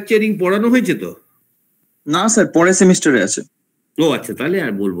ম্যানুফ্যাকচারিং পড়ানো হয়েছে তো? না স্যার, পরের সেমিস্টারে আছে। ও আচ্ছা, তাহলে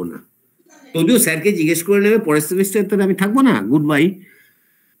আর বলবো না। যদিও স্যারকে জিজ্ঞেস করে নেবে, পরের সেমিস্টারে তো আমি থাকবো না, গুড বাই।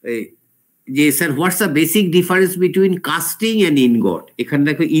 যে sir what's the basic difference between casting and ingot. এখানে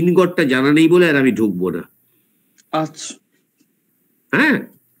দেখো ইনগটটা জানা নেই বলে আর আমি ঢুকবো না। আচ্ছা হ্যাঁ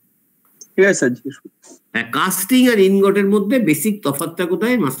ঠিক আছে স্যার, জিজ্ঞেস করুন। হ্যাঁ, কাস্টিং আর ইনগটের মধ্যে বেসিক তফাৎটা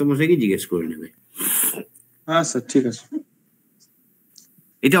কোথায় মাস্টারমশাইকে জিজ্ঞেস করে নেবে। হ্যাঁ স্যার ঠিক আছে।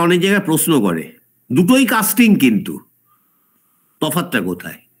 এটা অনেক জায়গায় প্রশ্ন করে, দুটোই কাস্টিং কিন্তু তফাৎটা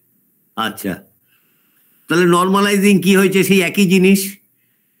কোথায়। আচ্ছা, তাহলে নর্মালাইজিং কি হয়েছে? সেই একই জিনিস,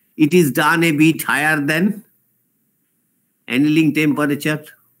 it is done A bit higher than annealing temperature.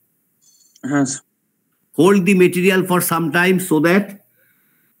 হ্যাঁ sir. Hold the material for some time so that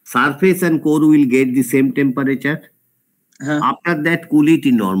surface and core will get the same temperature. হ্যাঁ After that, cool it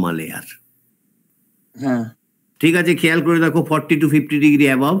in normal air. হ্যাঁ ঠিক আছে, খেয়াল করে দেখো 40 to 50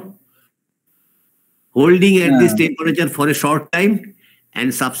 degree above. Holding at this temperature for a short time and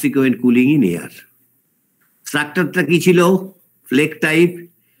subsequent cooling in air. স্ট্রাকচারটা কি ছিল? ফ্লেক টাইপ,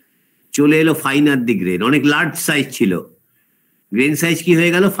 চলে এলো ফাইনার দি গ্রেন। অনেক লার্জ সাইজ ছিল, গ্রেন সাইজ কি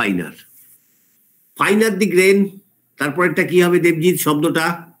হয়ে গেল? ফাইনার। ফাইনার দি গ্রেন, তারপরেরটা কি হবে দেবজিৎ শব্দটা?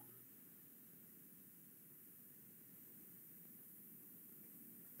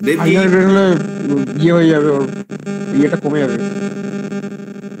 ফাইনাল গ্রেড হলে ইয়ে হয়ে যাবে, ওর ইয়েটা কমে যাবে,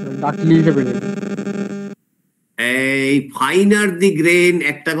 ডাকলিটা বেড়ে যাবে। এই ফাইনার দি গ্রেন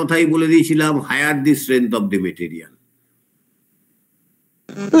একটা কথাই বলে দিয়েছিলাম, higher the strength of the material.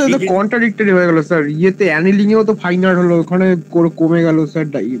 Contradictory হয়ে গেল স্যার, ইয়েতে অ্যানিলিং এও তো ফাইনার হলো, ওখানে কমে গেল স্যার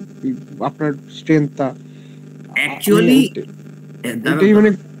আপনার স্ট্রেংথটা। অ্যাকচুয়ালি এটাই মানে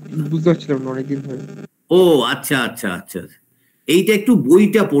বুঝতে পারছিলাম না অনেকদিন ধরে। ও আচ্ছা আচ্ছা আচ্ছা, এইটা একটু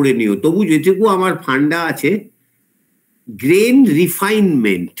বইটা পড়ে নিও। তবু যেটুকু আমার ফান্ডা আছে, গ্রেন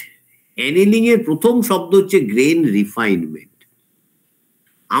রিফাইনমেন্ট, অ্যানিলিং এর প্রথম শব্দ হচ্ছে গ্রেন রিফাইনমেন্ট।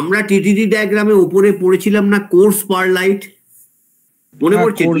 আমরা টিটিডি ডায়াগ্রামে উপরে পড়েছিলাম না কোর্স পারলাইট, মনে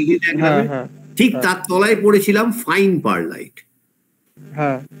পড়ছে টিটিডি ডায়াগ্রামে? ঠিক তার তলায় পড়েছিলাম ফাইন পারলাইট,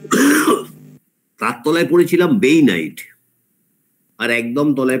 হ্যাঁ তার তলায় পড়েছিলাম বেইনাইট, আর একদম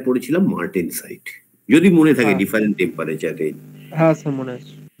তলায় পড়েছিলাম মার্টেনসাইট, যদি মনে থাকে ডিফারেন্ট টেম্পারেচারে। হ্যাঁ স্যার মনে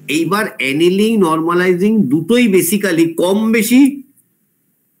আছে। এইবার অ্যানিলিং নরমালাইজিং দুটোই বেসিক্যালি কম বেশি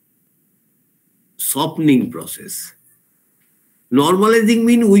সফটনিং process. নরমালাইজিং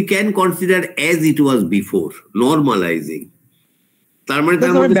mean we can consider as it was before নরমালাইজিং। তার মানে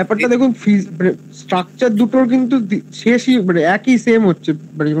ব্যাপারটা দেখুন, স্ট্রাকচার দুটোর কিন্তু শেষই মানে একই সেম হচ্ছে,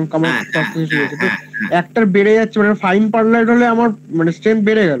 মানে যখন একটার বেড়ে যাচ্ছে, মানে ফাইন পারলাইট হলে আমার মানে স্ট্রেংথ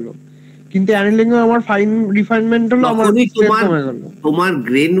বেড়ে গেল, কিন্তু অ্যানিলিং এ আমার ফাইন রিফাইনমেন্ট হলো আমার স্ট্রেংথ কমে গেল। তোমার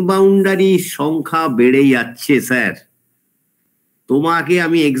গ্রেন বাউন্ডারি সংখ্যা বেড়ে যাচ্ছে স্যার। তোমাকে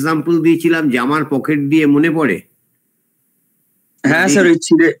আমি এক্সাম্পল দিয়েছিলাম জামার পকেট দিয়ে, মনে পড়ে? হ্যাঁ স্যার, ওই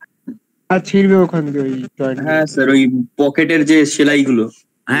ছিঁড়বে ওখান দিয়ে ওই। হ্যাঁ স্যার, ওই পকেটের যে সেলাইগুলো।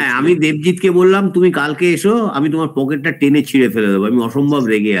 হ্যাঁ, আমি দেবজিৎকে বললাম তুমি কালকে এসো, আমি তোমার পকেটটা টেনে ছিঁড়ে ফেলে দেবো, আমি অসম্ভব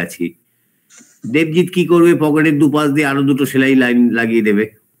রেগে আছি। দেবজিৎ কি করবে? পকেটের দুপাশ দিয়ে আরো দুটো সেলাই লাইন লাগিয়ে দেবে।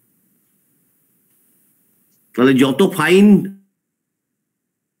 তাহলে যত ফাইন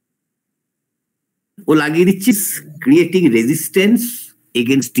ও লাগিয়ে দিচ্ছিস, ক্রিয়েটিং রেজিস্ট্যান্স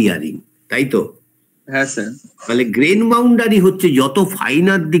এগেনস্ট টিয়ারিং, তাই তো? হ্যাঁ স্যার। তাহলে গ্রেন বাউন্ডারি হচ্ছে যত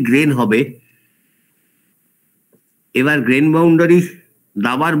ফাইনার দি গ্রেন হবে। এবার গ্রেন বাউন্ডারি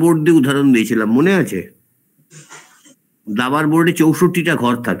দাবার বোর্ড দিয়ে উদাহরণ দিয়েছিলাম, মনে আছে? দাবার বোর্ডে 64টা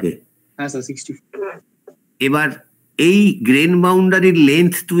ঘর থাকে। হ্যাঁ স্যার, 60। এবার এই গ্রেন বাউন্ডারির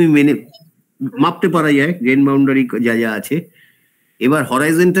লেন্থ তুমি মেনে মাপতে পারা যায়, গ্রেন বাউন্ডারি যা যা আছে। এবার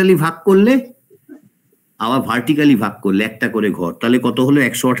হরাইজন্টালি ভাগ করলে, আবার ভার্টিক্যালি ভাগ করলে একটা করে ঘর, তাহলে কত হলো?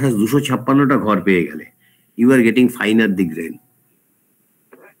 128, 256টা ঘর পেয়ে গেলে। You are getting finer the grain.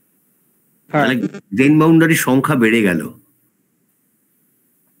 তাহলে গ্রেন বাউন্ডারির সংখ্যা বেড়ে গেল।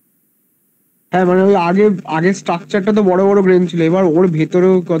 হ্যাঁ, মানে ওই আগে স্ট্রাকচারটা তো বড় বড় গ্রেন ছিল, এবার ওর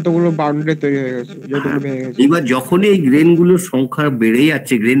ভেতরেও কতগুলো বাউন্ডারি তৈরি হয়ে গেছে, যতগুলো ভেঙে গেছে। এবার যখনই এই গ্রেন গুলোর সংখ্যা বেড়ে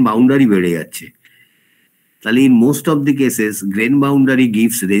যাচ্ছে, গ্রেন বাউন্ডারি বেড়ে যাচ্ছে, তাহলে in most of the cases grain boundary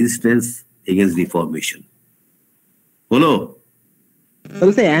gives resistance against deformation. হলো?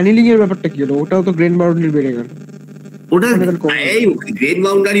 তাহলে স্যার অ্যানিলিং এর ব্যাপারটা কি হলো? ওটাও তো গ্রেন বাউন্ডারি বেড়ে গেল। ওটা এই গ্রেন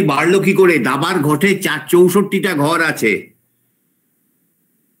বাউন্ডারি বাড়লো কি করে? দাবার ঘটে 64টা ঘর আছে।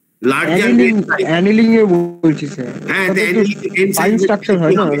 অ্যানিলিং এ বলছি স্যার। হ্যাঁ, ফাইন স্ট্রাকচার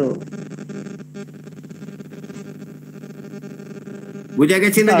হয় না? বোঝা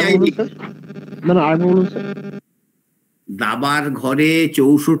গেছে না? যাইনি না না, আগে বলুন স্যার। দাবার ঘরে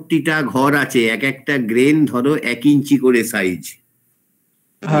 64টা ঘর আছে, এক একটা গ্রেন ধরো 1 ইঞ্চি করে সাইজ।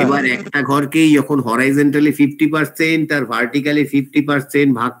 এবার একটা ঘরকেই যখন হরাইজন্টালি 50% আর ভার্টিক্যালি 50%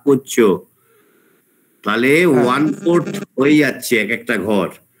 ভাগ করছো, তাহলে 1/4 হয়ে যাচ্ছে এক একটা ঘর।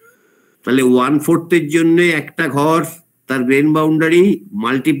 তাহলে 1/4 জন্য একটা ঘর তার গ্রেন বাউন্ডারি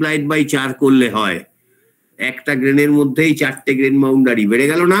মাল্টিপ্লাইড বাই 4 করলে হয় একটা গ্রেনের মধ্যেই 4টে গ্রেন বাউন্ডারি বেড়ে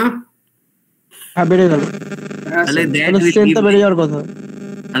গেল না? হ্যাঁ বেড়ে গেল, তাহলে স্ট্রেংথটা বেড়ে যাওয়ার কথা।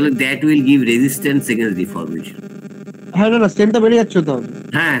 তাহলে that will give resistance against deformation. হ্যাঁ না স্ট্রেংথটা বেড়ে যাচ্ছে তো।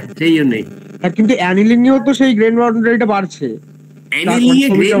 হ্যাঁ সেই জন্যই। হ্যাঁ কিন্তু অ্যানিলিং এও তো সেই গ্রেন বাউন্ডারিটা বাড়ছে। অ্যানিলিং এ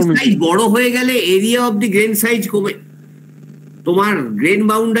গ্রেন সাইজ বড় হয়ে গেলে area of the grain size কমে, তোমার গ্রেন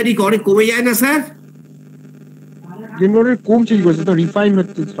বাউন্ডারি কমে যায় না স্যার? গ্রেন বাউন্ডারি কমছে কি করছে, তো রিফাইন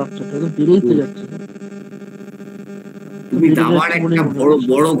হচ্ছে স্ট্রাকচারটা, তো বেড়েই তো যাচ্ছে। তুমি আবার একটা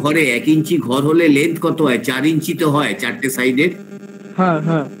বড় ঘরে 1 ইঞ্চি ঘর হলে লেন্থ কত হয়? 4 ইঞ্চি তো হয় 4টে সাইডের। হ্যাঁ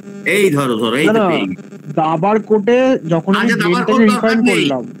হ্যাঁ এই ধরো এই তো পেয়ে গেছি। দাবার কোটে যখন আমি গ্রেনটাকে রিফাইন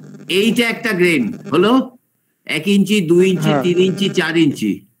করলাম, এইটা একটা গ্রেন হলো 1 ইঞ্চি 2 ইঞ্চি 3 ইঞ্চি 4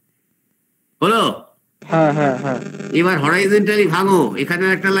 ইঞ্চি হলো। হ্যাঁ হ্যাঁ হ্যাঁ এবার হরাইজন্টালি ভাঙো, এখানে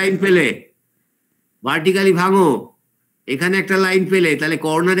একটা লাইন পেলে, ভার্টিক্যালি ভাঙো, এখানে একটা লাইন পেলে, তাহলে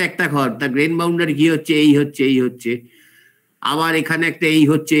কর্নারে একটা ঘর, তার গ্রেন বাউন্ডারি কি হচ্ছে? এই হচ্ছে এই হচ্ছে। আবার এখানে একটা এই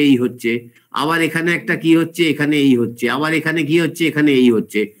হচ্ছে এই হচ্ছে, আবার এখানে একটা কি হচ্ছে? এখানে এই হচ্ছে, আবার এখানে কি হচ্ছে? এখানে এই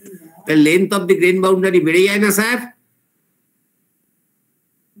হচ্ছে। তাহলে length of the grain boundary বেড়ে যায় না স্যার?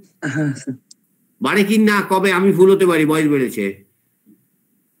 বাড়ে কি না? কবে আমি ভুল হতে পারি, বয়স বেড়েছে।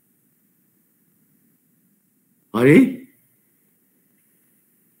 আরে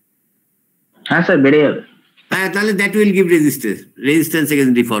হ্যাঁ স্যার বেড়ে যাবে। হ্যাঁ তাহলে that will give resistance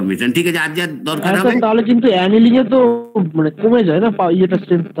against deformation. ঠিক আছে, আর যা দরকার হবে। তাহলে কিন্তু অ্যানিলিং এ তো মানে কমে যায় না এটা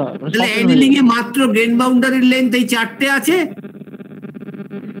স্ট্রেংথটা। তাহলে অ্যানিলিং এ মাত্র গ্রেন বাউন্ডারির লেন্থ এই 4টে আছে,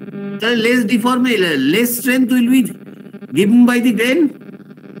 তাহলে less strength will be given by the grain.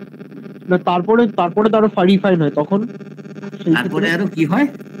 না তারপরে তারও রিফাইন হয় তখন। তারপরে আরো কি হয়?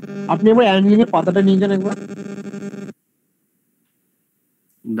 আপনি একবার অ্যানিলিং এর পাতাটা নিয়ে যান একবার,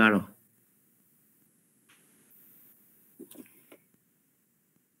 দাঁড়ো।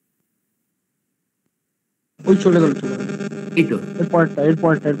 ওই চলে গেল, এই তো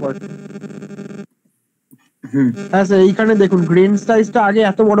এরপরটা। হ্যাঁ স্যার এইখানে দেখুন গ্রেন সাইজটা আগে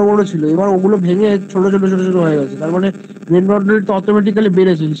এত বড় বড় ছিল, এবার ওগুলো ভেঙে ছোট ছোট হয়ে গেছে। তার মানে গ্রেন বাউন্ডারি তো অটোমেটিক্যালি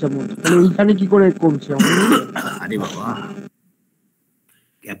বেড়েছে হিসাব মতো। তাহলে এইখানে কি করে কমছে? আরে বাবা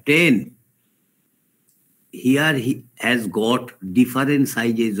captain, here he has got different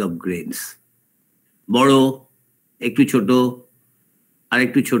sizes of grains. বড়, একটু ছোট, আর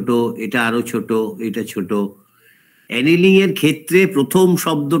একটু ছোট, এটা আরো ছোট, এটা ছোট। অ্যানিলিং এর ক্ষেত্রে প্রথম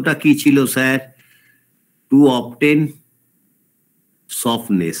শব্দটা কি ছিল স্যার? টু অবটেন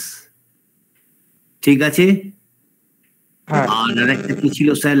সফটনেস, ঠিক আছে। আর একটা কি ছিল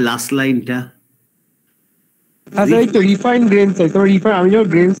স্যার লাস্ট লাইনটা? আচ্ছা এই তো রিফাইন গ্রেন সাইজ। আমি যখন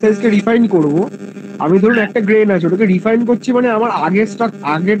গ্রেন সাইজকে রিফাইন করব, আমি ধরুন একটা গ্রেন আছে ওটাকে রিফাইন করছি, মানে আমার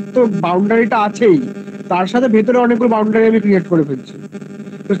আগের তো বাউন্ডারিটা আছেই, তার সাথে ভেতরে অনেকগুলো বাউন্ডারি আমি ক্রিয়েট করে ফেলছি।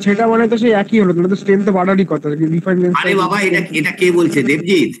 তো সেটা মানে তো সেই একই হলো, তাহলে তো স্ট্রেংথ বাড়ারই কথা। Refine grain size. আরে বাবা এটা কে বলছে?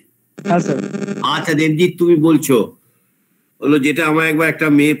 দেবজিৎ? হ্যাঁ স্যার। আচ্ছা দেবজিৎ তুমি বলছো হলো যেটা আমার একবার একটা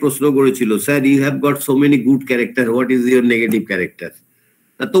মেয়ে প্রশ্ন করেছিল, sir you have got so many good character, what is your negative character?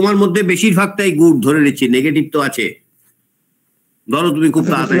 তোমার মধ্যে বেশিরভাগটাই গুড ধরে নিচ্ছি, নেগেটিভ তো আছে। ধরো তুমি খুব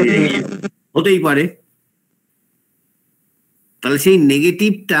তাড়াতাড়ি হতেই পারে, তাহলে সেই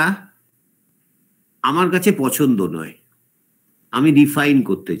নেগেটিভটা আমার কাছে পছন্দ নয়, আমি রিফাইন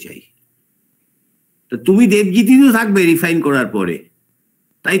করতে চাই। তো তুমি দেবজিৎই তো থাকবে রিফাইন করার পরে,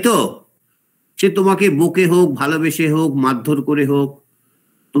 তাই তো? সে তোমাকে বকে হোক, ভালোবেসে হোক, মারধর করে হোক,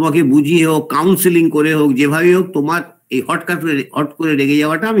 তোমাকে বুঝিয়ে হোক, কাউন্সিলিং করে হোক, যেভাবে হোক, তোমার এই হট করে রেগে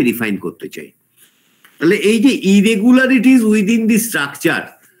যাওয়াটা আমি রিফাইন করতে চাই। তাহলে এই যে irregularities within the structure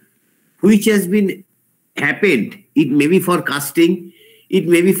which has been happened, it may be for casting, it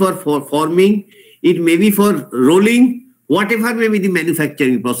may be for forming, it may be for rolling, what ever may be the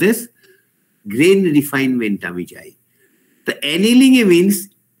manufacturing process, grain refinement আমি চাই। তো annealing a means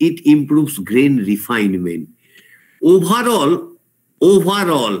it improves grain refinement.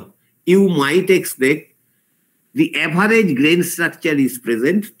 Overall, you might expect the average grain structure is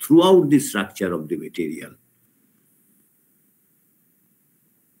present throughout the structure of the material.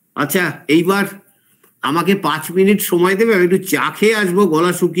 আচ্ছা এইবার আমাকে 5 minute সময় দেবে, আমি একটু চা খেয়ে আসবো,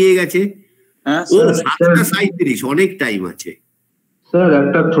 গলা শুকিয়ে গেছে। ও 7:37, অনেক টাইম আছে। স্যার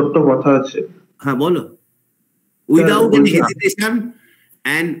একটা ছোট্ট কথা আছে। হ্যাঁ বলো, without any hesitation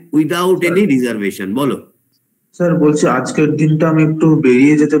and without any reservation, বলো। স্যার বলছি আজকের দিনটা আমি একটু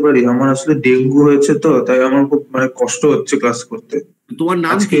বেরিয়ে যেতে পারি, আমার আসলে ডেঙ্গু হয়েছে, তো তাই আমার খুব কষ্ট হচ্ছে ক্লাস করতে। তোমার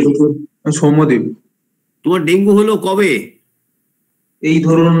নাম কি? সৌম্যদীপ। তোমার ডেঙ্গু হলো কবে? এই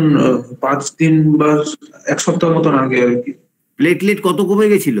ধরুন 5 দিন বা 1 সপ্তাহ মতন আগে আর কি। প্লেটলেট কত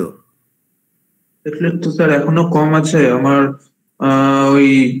কমে গেছিল? প্লেটলেট তো স্যার এখনো কম আছে আমার। ওই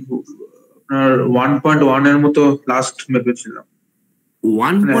আপনার 1.1 এর মতো লাস্ট মেপেছিলাম।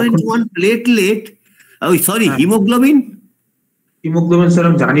 1.1 প্লেটলেট? ওই সরি, হ্যাঁ। হিমোগ্লোবিন? হিমোগ্লোবিন স্যার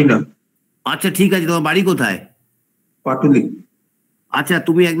আমি জানি না। আচ্ছা ঠিক আছে, তোমার বাড়ি কোথায়? পাটুলি। আচ্ছা,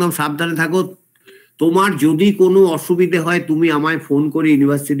 তুমি একদম সাবধানে থাকো। তোমার যদি কোনো অসুবিধে হয় তুমি আমায় ফোন করে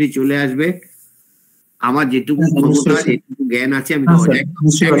ইউনিভার্সিটি চলে আসবে। আমার যেটুকু হ্যাঁ, ক্ষমতা, নিশ্চয়ই স্যার। যেটুকু জ্ঞান আছে আমি হ্যাঁ তোমার স্যার,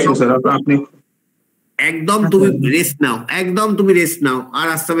 নিশ্চয়ই আসবো স্যার। আপনি একদম হ্যাঁ তুমি স্যার। রেস্ট নাও, একদম তুমি রেস্ট নাও, আর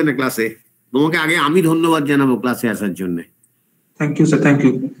আসতে হবে না ক্লাসে। তোমাকে আগে আমি ধন্যবাদ জানাবো ক্লাসে আসার জন্য। Thank you sir, thank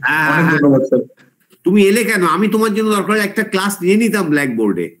you. হ্যাঁ অনেক হ্যাঁ, ধন্যবাদ স্যার। তুমি এলে কেন? আমি তোমার জন্য দরকার হলে একটা ক্লাস নিয়ে নিতাম ব্ল্যাক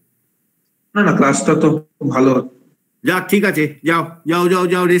বোর্ডে। না না, ক্লাসটা তো ভালো। যাক ঠিক আছে, যাও যাও যাও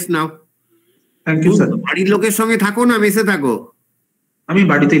যাও, রেস্ট নাও। থ্যাংক ইউ তুমি স্যার। বাড়ির লোকের সঙ্গে থাকো না মেসে থাকো? আমি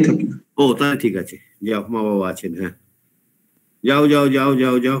বাড়িতেই থাকি। ও তাহলে ঠিক আছে, যাও, মা বাবা আছেন। হ্যাঁ, যাও যাও যাও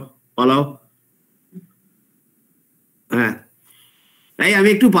যাও যাও, পালাও। হ্যাঁ, তাই আমি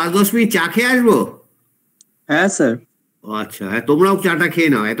একটু 5-10 মিনিট চা খেয়ে আসবো। হ্যাঁ স্যার। ও আচ্ছা, হ্যাঁ তোমরাও চাটা খেয়ে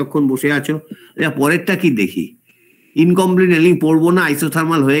নাও, এতক্ষণ বসে আছো। পরেরটা কি দেখি? ইনকমপ্লিট এলিং পড়বো না,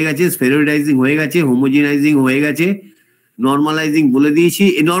 আইসোথার্মাল হয়ে গেছে, স্ফেরোইডাইজিং হয়ে গেছে, হোমোজিনাইজিং হয়ে গেছে, নর্মালাইজিং বলে দিয়েছি।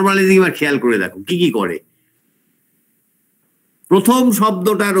 এই নর্মালাইজিং এবার খেয়াল করে দেখো কি কি করে। প্রথম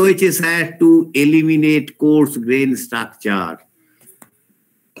শব্দটা রয়েছে sir, two eliminate course grain structure.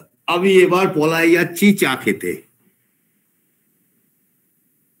 আমি এবার পলাই যাচ্ছি চা খেতে।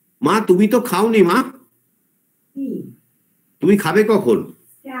 মা তুমি তো খাওনি মা, তুমি খাবে কখন?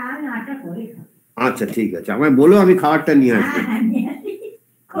 আচ্ছা ঠিক আছে, আমায় বলো, আমি খাবারটা নিয়ে আসবো।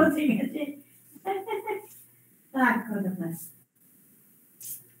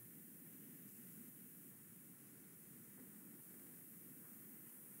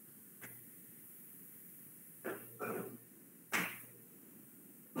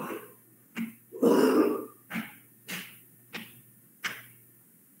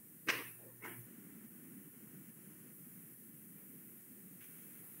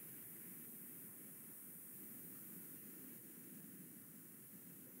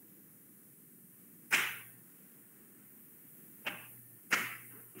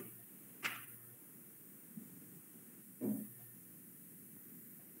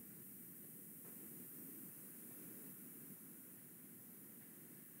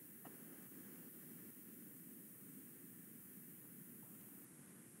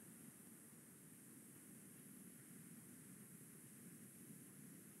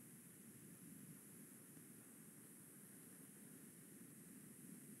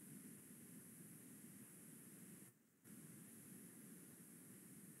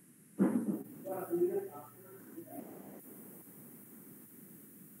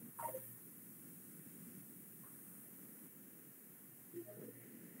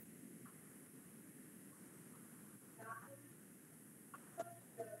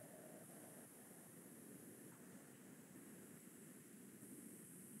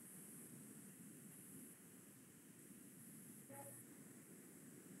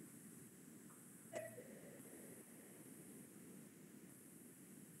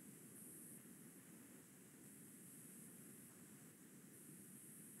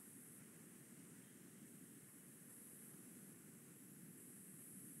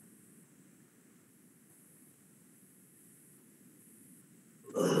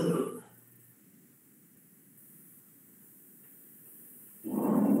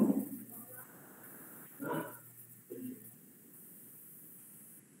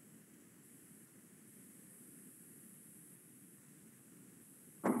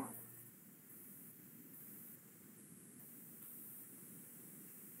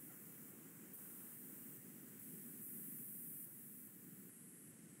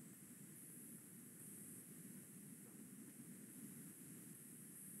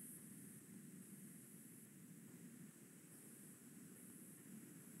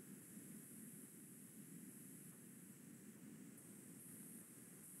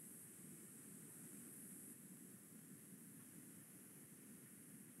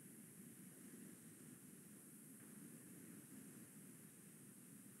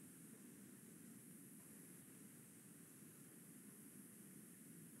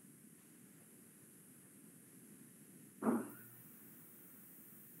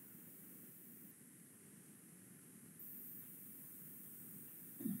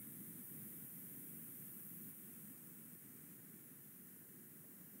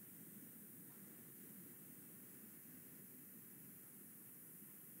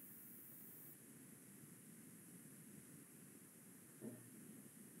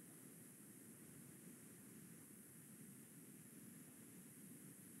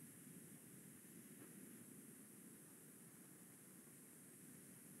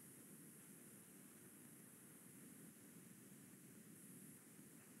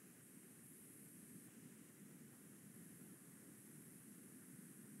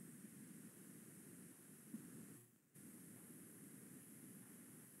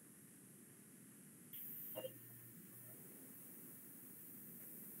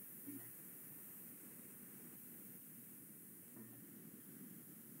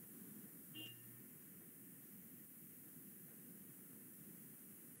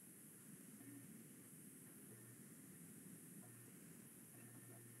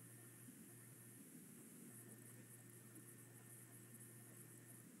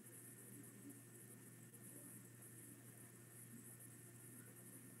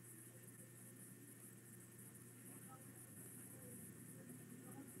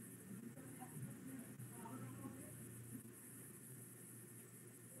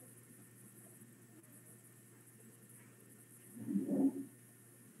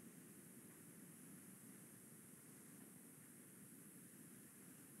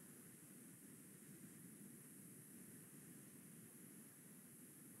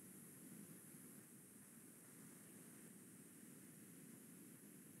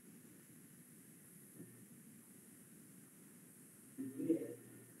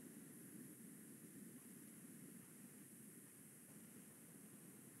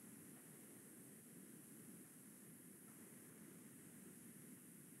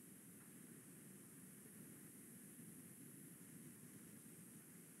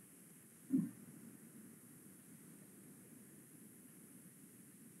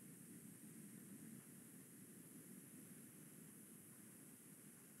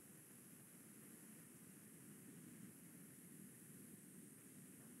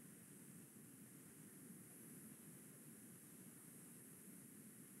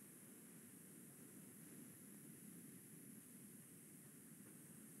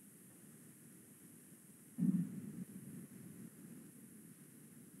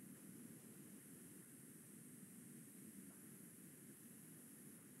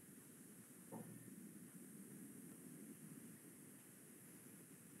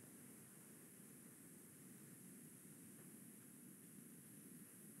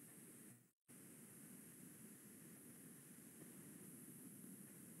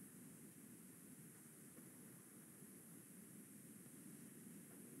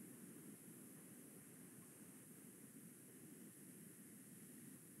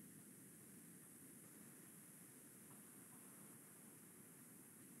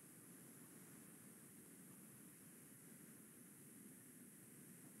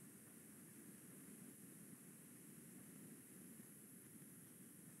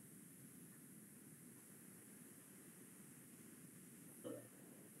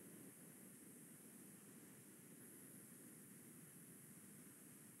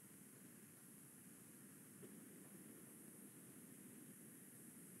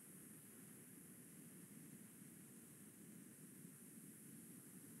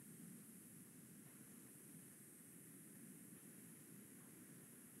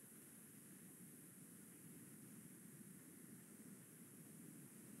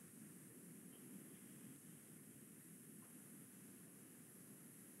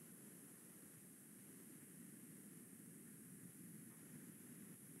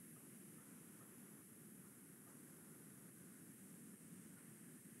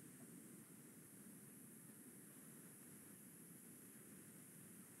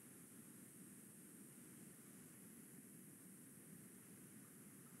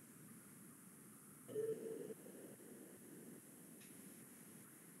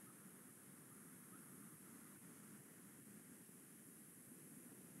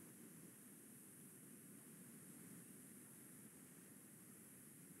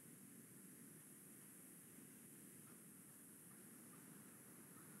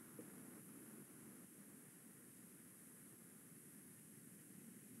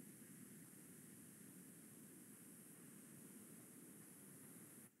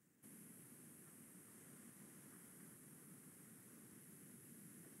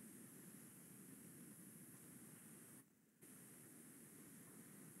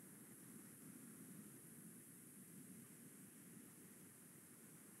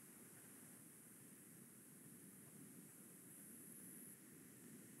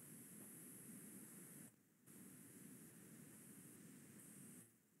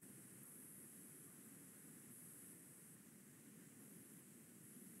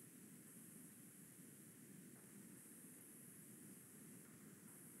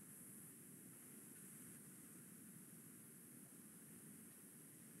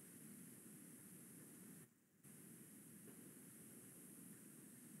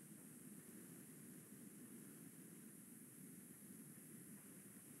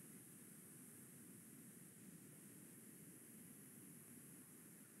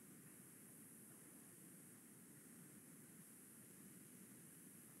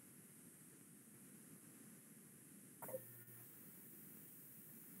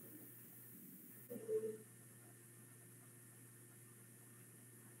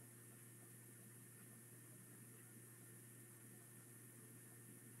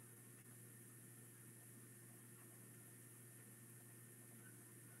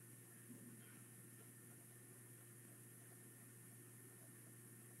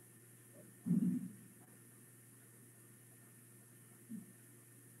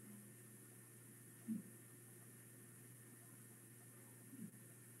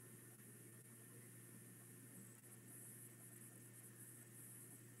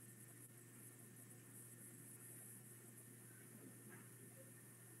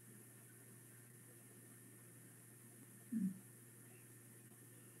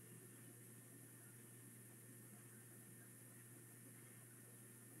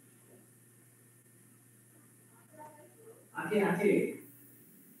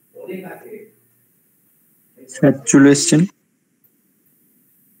 স্যার চলে এসছেন।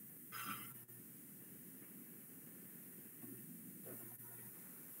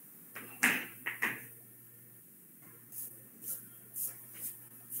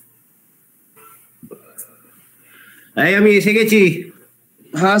 এই আমি এসে গেছি।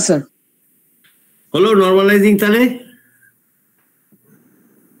 হ্যাঁ স্যার। হলো নর্মালাইজিং তাহলে?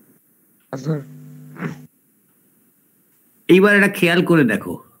 এইবার এটা খেয়াল করে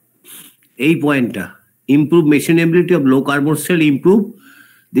দেখো এই পয়েন্টটা, improve মেশিনেবিলিটি of low carbon sell, improve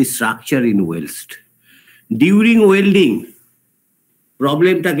the structure in ওয়েলস্ট। During welding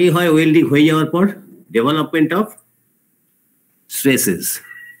প্রবলেমটা কি হয়? ওয়েল্ডিং হয়ে যাওয়ার পর ডেভেলপমেন্ট অফ স্ট্রেসেস,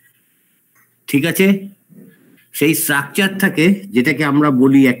 ঠিক আছে? সেই স্ট্রাকচারটাকে, যেটাকে আমরা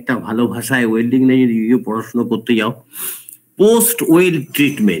বলি একটা ভালো ভাষায়, ওয়েল্ডিং নিয়ে যদি পড়াশোনা করতে যাও, post well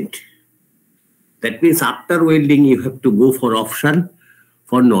treatment. That means after welding, you have to go for option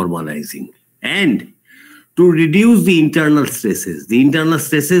for normalizing and to reduce the internal stresses. The internal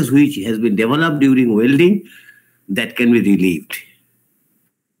stresses which has been developed during welding, that can be relieved.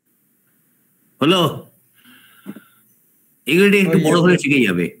 Hello? এগুলো একটু বড় হলে শিখে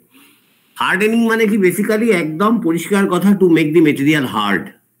যাবে। Hardening মানে কি? Basically একদম পরিষ্কার কথা, to make the material hard.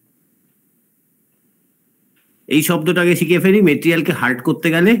 এই শব্দটাকে শিখে ফেলি। মেটেরিয়ালকে হার্ড করতে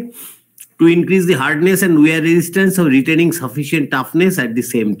গেলে to increase the hardness and wear resistance of retaining sufficient toughness at the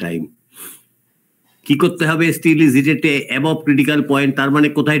same time. কি করতে হবে? Still is heated above critical point. তার মানে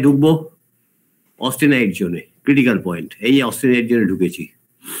কোথায় ঢুকবো? অস্টেনাইট জোনে, ক্রিটিক্যাল পয়েন্ট। এই অস্টেনাইট জোনে ঢুকেছি।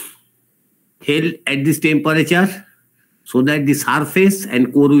 held at this temperature so that the surface and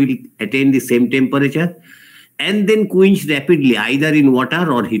core will attain the same temperature and then quench rapidly either in water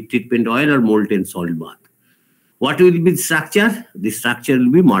or heat treatment oil or molten salt bath. What will be the structure? The structure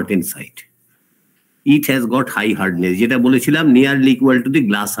will be martensite. It has got high hardness, যেটা বলেছিলাম nearly equal to the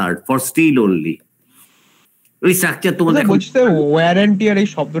glass hard for steel only. ওই structure তোমাদের বলছি sir, wire and টিয়ার এই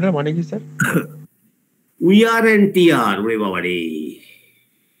শব্দটা মানে কি sir? Wear and টিয়ার, ওরে বাবা রে,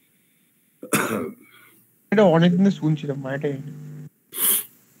 এটা অনেকদিন শুনছিলাম মাইটা।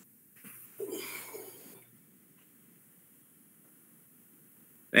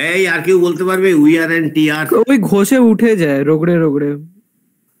 এই আর কেউ বলতে পারবে উইয়ার এন্ড টিয়ার? ওই ঘষে উঠে যায় রগড়ে রগড়ে।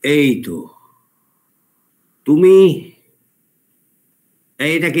 এই তো তুমি,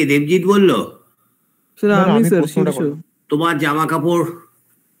 এটা কি দেবজিৎ বললো? সেটা আমি স্যার শিশু। তোমার জামা কাপড়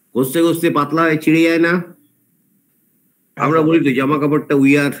ঘষতে ঘষতে পাতলা হয়ে ছিঁড়ে যায় না? আমরা বলি তো জামা কাপড়টা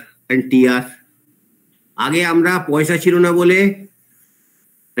উইয়ার এন্ড টিয়ার। আগে আমরা পয়সা ছিল না বলে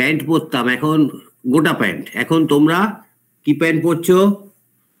প্যান্ট পরতাম, এখন গোটা প্যান্ট। এখন তোমরা কি প্যান্ট পরছো?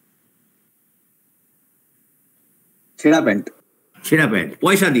 ছেঁড়া প্যান্ট। ছেঁড়া প্যান্ট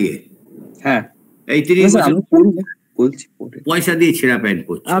পয়সা দিয়ে? হ্যাঁ। এই 30 বছর বলছি পয়সা দিয়ে ছেঁড়া প্যান্ট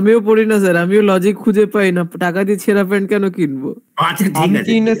পরছো। আমিও পড়ি না স্যার, আমিও লজিক খুঁজে পাই না, টাকা দিয়ে ছেঁড়া প্যান্ট কেন কিনবো? আচ্ছা ঠিক আছে,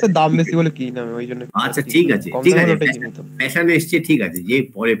 কিনে স্যার দাম বেশি বলে কিনি আমি, ওই জন্য। আচ্ছা ঠিক আছে, ঠিক আছে, ফ্যাশন এসছে, ঠিক আছে, যে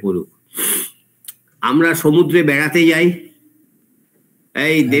পরে পড়ুক। আমরা সমুদ্রে বেড়াতে যাই।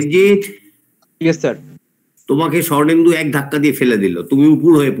 এই দেবজিৎ, ইয়েস স্যার, তোমাকে স্বর্ণেন্দু এক ধাক্কা দিয়ে ফেলে দিল, তুমি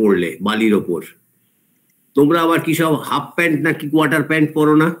উপর হয়ে পড়লে বালির ওপর। তোমরা আবার কি সব হাফ প্যান্ট নাকি কোয়ার্টার প্যান্ট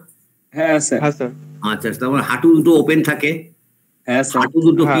পরো না? হ্যাঁ স্যার। আচ্ছা, তোমার হাঁটু দুটো ওপেন থাকে। হ্যাঁ স্যার। হাঁটু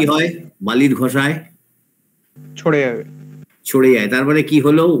দুটো কি হয়? বালির ঘষায় ছড়ে যাবে, ছড়ে যায়। তার মানে কি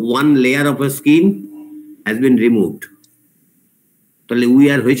হলো? One layer of skin has been removed. তাহলে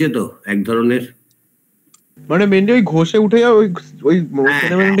উইয়ার হয়েছে তো এক ধরনের, মানে মেনলি ওই ঘষে উঠে যায়, ওই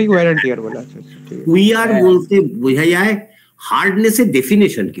ফেনোমেননটাই ওয়্যার টিয়ার বলে। আচ্ছা, উইয়ার বলতে বোঝা যায় হার্ডনেস এর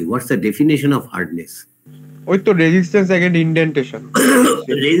ডেফিনেশন কি? What's the definition of hardness? ওই তো resistance against indentation.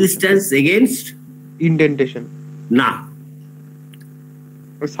 Resistance against indentation না,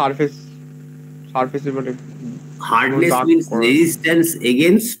 সারফেস মানে হার্ডনেস মিন্স রেজিস্ট্যান্স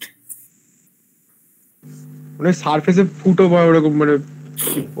এগেইনস্ট, মানে সারফেসে ফুটো বা ওরকম, মানে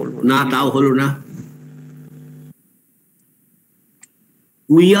না তাও হলো না।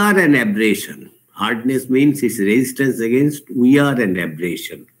 Wear and abrasion. Hardness means its resistance against wear and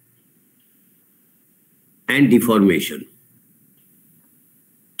abrasion and deformation.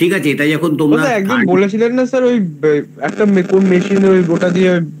 ঠিক আছে, এটা যখন তোমরা একদম বলেছিলেন না স্যার, ওই একটা কোন মেশিনে ওই গোটা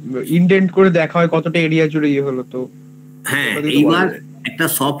দিয়ে ইনডেন্ট করে দেখা হয় কতটা এরিয়া জুড়ে ইয়ে হলো তো। হ্যাঁ, এইবার একটা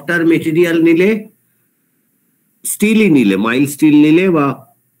সফটওয়্যার মেটেরিয়াল নিলে, স্টিলই নিলে, মাইল্ড স্টিল নিলে বা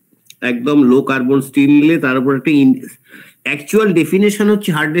একদম লো কার্বন স্টিল নিলে, তার উপর একটা অ্যাকচুয়াল ডেফিনেশন হচ্ছে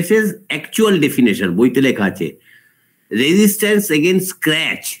হার্ডনেসের অ্যাকচুয়াল ডেফিনেশন বইতে লেখা আছে, resistance against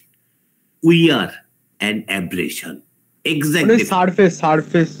scratch, wear and abrasion. Exact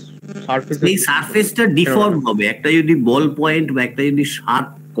surface surface এই সারফেসটা ডিফর্ম হবে। একটা যদি বল পয়েন্ট বা একটা যদি শার্প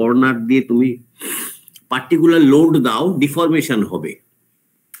কর্নার দিয়ে তুমি পার্টিকুলার লোড দাও, ডিফরমেশন হবে।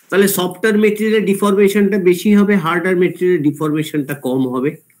 তাহলে সফটওয়্যার মেটেরিয়ালের ডিফরমেশনটা বেশি হবে, হার্ডওয়্যার মেটেরিয়ালের ডিফরমেশনটা কম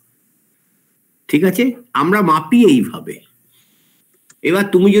হবে। ঠিক আছে, আমরা মাপি এইভাবে। এবার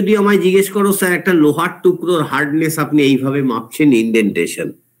তুমি যদি আমায় জিজ্ঞেস করো স্যার একটা লোহার টুকরোর হার্ডনেস আপনি এইভাবে মাপছেন ইনডেন্টেশন,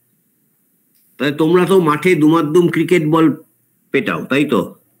 তাহলে তোমরা তো মাঠে দুমাদ্দুম ক্রিকেট বল পেটাও, তাই তো?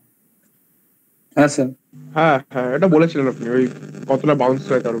 হ্যাঁ স্যার। হ্যাঁ হ্যাঁ, এটা বলেছিলেন আপনি, ওই কতটা বাউন্স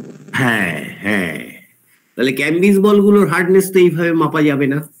হয় তার উপর। হ্যাঁ হ্যাঁ, তাহলে ক্যাম্বিস বলগুলোর হার্ডনেস তো এইভাবে মাপা যাবে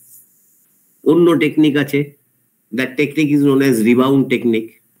না, অন্য টেকনিক আছে। That technique is known as rebound technique.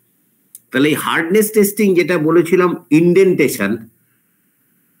 তাহলে এই হার্ডনেস টেস্টিং যেটা বলেছিলাম ইনডেন্টেশন,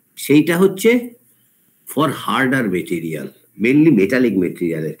 সেইটা হচ্ছে for harder material, mainly metallic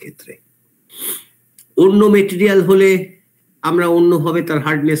মেটেরিয়ালের ক্ষেত্রে। অন্য মেটেরিয়াল হলে আমরা অন্যভাবে তার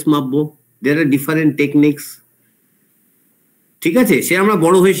হার্ডনেস মাপবো। দেয়ার আর ডিফারেন্ট টেকনিক্স। ঠিক আছে, সে আমরা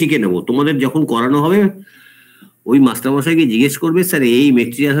বড় হয়ে শিখে নেবো। তোমাদের যখন করানো হবে ওই মাস্টারমশাইকে জিজ্ঞেস করবে স্যার এই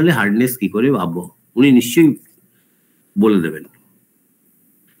মেটেরিয়াল হলে হার্ডনেস কি করে ভাববো, উনি নিশ্চয়ই বলে দেবেন।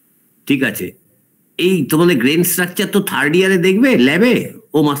 ঠিক আছে, এই তোমাদের গ্রেন স্ট্রাকচার তো থার্ড ইয়ারে দেখবে ল্যাবে,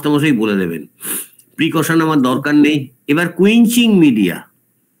 ও মাস্টারমশাই বলে দেবেন, প্রিকশন আমার দরকার নেই। এবার কুইঞ্চিং মিডিয়া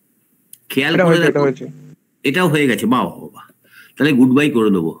খেয়াল করে দেখো, এটাও হয়ে গেছে। বাবা, তাহলে গুড বাই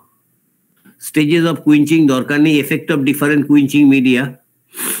করে দেবো। স্টেজেস অফ কুইঞ্চিং দরকার নেই, এফেক্ট অফ ডিফারেন্ট কুইঞ্চিং মিডিয়া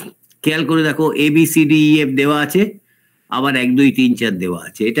খেয়াল করে দেখো, ABCDEF দেওয়া আছে, আবার 1 2 3 4 দেওয়া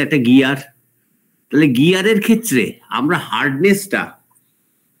আছে। এটা একটা গিয়ার। তাহলে গিয়ারের ক্ষেত্রে আমরা হার্ডনেসটা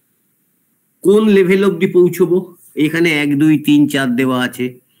কোন লেভেল অব্দি পৌঁছবো? এখানে 1 2 3 4 দেওয়া আছে।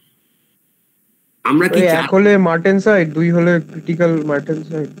 আমরা কি 1 হলে মার্টেনসাইট, 2 হলে ক্রিটিক্যাল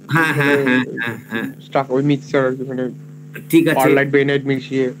মার্টেনসাইট। হ্যাঁ হ্যাঁ হ্যাঁ হ্যাঁ হ্যাঁ, স্টাফ ওই মিক্সচার মানে, ঠিক আছে, পারলাইট বেনাইট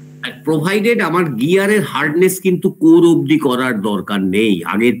মিশিয়ে। প্রোভাইডেড আমার গিয়ারের হার্ডনেস কিন্তু কোর অবধি করার দরকার নেই,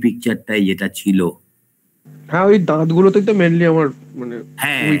 আগের পিকচারটাই যেটা ছিল। হ্যাঁ, ওই দাঁতগুলোতেই তো মেনলি আমার মানে।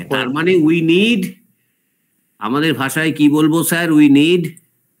 হ্যাঁ, তার মানে উই নিড, আমাদের ভাষায় কি বলবো sir, we need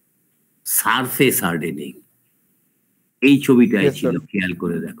surface hardening. এই ছবিটাই ছিল, খেয়াল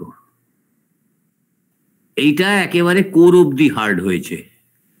করে দেখো, এইটা একেবারে কোর অবধি হার্ড হয়েছে।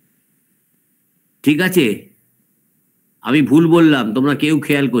 ঠিক আছে, আমি ভুল বললাম, তোমরা কেউ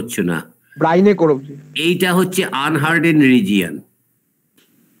খেয়াল করছো না। ব্রাইনে কোর অবধি। এইটা হচ্ছে আনহার্ডেন রিজিয়ন।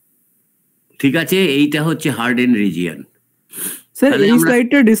 ঠিক আছে, এইটা হচ্ছে হার্ডেন রিজিয়ন। স্যার এই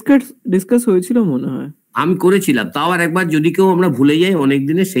স্লাইডটা ডিসকাস হয়েছিল মনে হয়, আমি করেছিলাম, তাও আর একবার যদি কেউ আমরা ভুলে যাই অনেক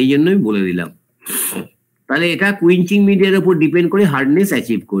দিনে, সেই জন্যই বলে দিলাম। তাহলে এটা কুইঞ্চিং মিডিয়ার উপর ডিপেন্ড করে হার্ডনেস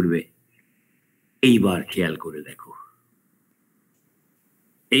অ্যাচিভ করবে। এইবার খেয়াল করে দেখো,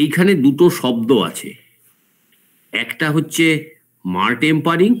 এইখানে দুটো শব্দ আছে, একটা হচ্ছে মার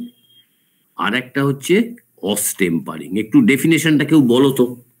টেম্পারিং আর একটা হচ্ছে অস্টেম্পারিং। একটু ডেফিনেশনটা কেউ বলো তো,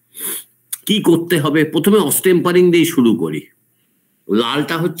 কি করতে হবে? প্রথমে অস্টেম্পারিং দিয়ে শুরু করি।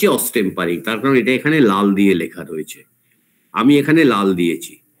 লালটা হচ্ছে অস্টেম্পারিং, তার কারণ এটা এখানে লাল দিয়ে লেখা রয়েছে, আমি এখানে লাল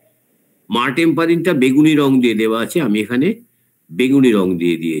দিয়েছি। মার টেম্পারিংটা বেগুনি রং দিয়ে দেওয়া আছে, আমি এখানে বেগুনি রং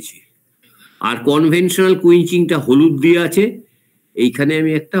দিয়ে দিয়েছি। আর কনভেনশনাল কুইঞ্চিংটা হলুদ দিয়ে আছে, এইখানে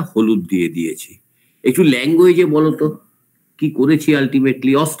আমি একটা হলুদ দিয়ে দিয়েছি। একটু ল্যাঙ্গুয়েজে বলো তো কি করেছি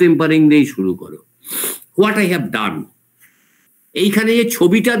আলটিমেটলি? অস্টেম্পারিং দিয়েই শুরু করো। হোয়াট আই হ্যাভ ডান, এইখানে যে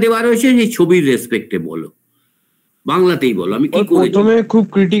ছবিটা দেওয়া রয়েছে সেই ছবির রেসপেক্টে বলো, বাংলাতেই বলো আমি কি করেছি। প্রথমে খুব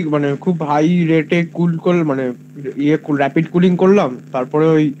ক্রিটিক মানে খুব হাই রেটে কুল মানে ইয়ে র্যাপিড কুলিং করলাম, তারপরে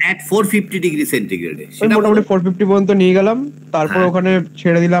ওই at 450 ডিগ্রি সেন্টিগ্রেডে মোটামুটি 450 পর্যন্ত নিয়ে গেলাম। তারপর ওখানে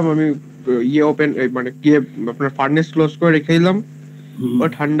ছেড়ে দিলাম আমি, ইয়ে ওপেন মানে কি আপনার ফার্নেস ক্লোজ করে রেখে দিলাম, ও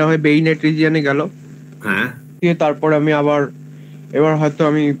ঠান্ডা হয়ে বেইনেট রিজিয়নে গেল। হ্যাঁ, দিয়ে তারপরে আমি আবার এবার হয়তো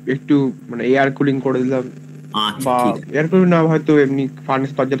আমি একটু মানে এয়ার কুলিং করে দিলাম, বা এয়ার কুলিং না হয়তো এমনি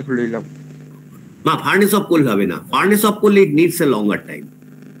ফার্নেস দরজাটা খুলে দিলাম। না, ফার্নেস অফ করলে হবে না, ফার্নেস অফ করলে it needs a longer time.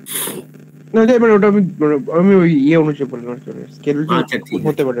 না মানে ওটা আমি ওই ইয়ে অনুযায়ী বললাম, স্কেল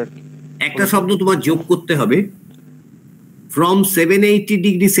হতে পারে। একটা শব্দ তোমার যোগ করতে হবে, from 780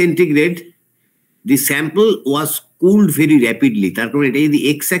 degree centigrade the sample was cooled very rapidly. তার কারণ এটা যদি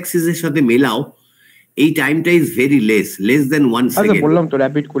এক্স অ্যাক্সিসের সাথে মেলাও, এই টাইমটা is very less than 1 second. বললাম তো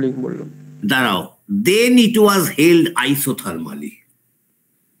র্যাপিড কুলিং বললাম। দাঁড়াও, দেন ইট ওয়াজ হেল্ড আইসোথার্মালি।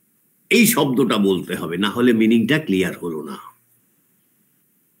 এই শব্দটা বলতে হবে, না হলে মিনিংটা ক্লিয়ার হলো না।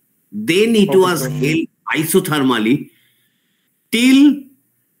 দেন ইট was held আইসোথার্মালি till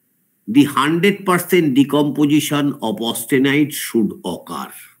the 100% decomposition of austenite should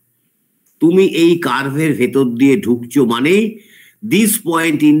occur. তুমি এই কার্ভের ভেতর দিয়ে ঢুকছো মানে this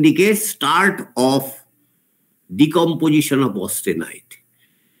point indicates start of decomposition of austenite.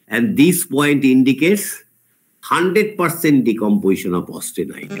 and this point indicates 100% decomposition of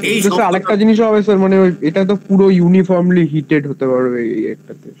austenite. এই স্যার আরেকটা জিনিস হবে স্যার, মানে এটা তো পুরো ইউনিফর্মলি হিটেড হতে পারবে এই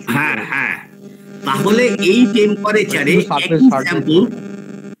একটাতে। হ্যাঁ হ্যাঁ, তাহলে এই টেম্পারেচারে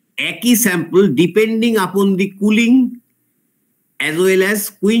একই স্যাম্পল ডিপেন্ডিং আপন দি cooling as well as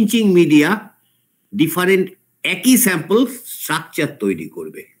quenching media different একই স্যাম্পল স্ট্রাকচার তৈরি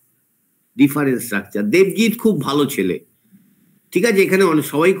করবে, ডিফারেন্ট স্ট্রাকচার। দেবজিৎ খুব ভালো ছেলে, ঠিক আছে, এখানে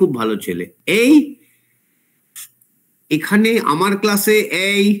সবাই খুব ভালো ছেলে। এই এখানে আমার ক্লাসে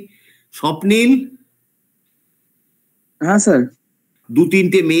এই স্বপ্নীল, হ্যাঁ স্যার।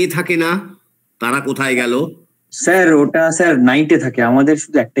 2-3টে মেয়ে থাকে না, তারা কোথায় গেল? স্যার ওটা স্যার নাইটে থাকে, আমাদের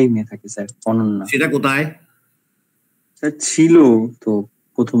শুধু একটাই মেয়ে থাকে স্যার, অনন্যা। সেটা কোথায়? স্যার ছিল তো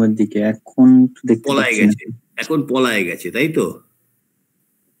প্রথমের দিকে, এখন দেখতে পলায় পাচ্ছি না। গেছে, এখন পলায় গেছে, তাই তো?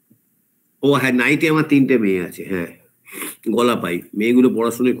 ও হ্যাঁ, নাইটে আমার 3টে মেয়ে আছে, হ্যাঁ, গলা পাই, মেয়েগুলো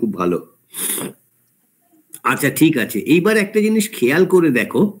পড়াশোনায় খুব ভালো। আচ্ছা ঠিক আছে, এইবার একটা জিনিস খেয়াল করে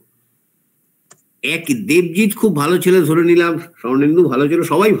দেখো, এক দেবজিৎ খুব ভালো ছেলে ধরে নিলাম, স্বর্ণেন্দু ভালো ছেলে,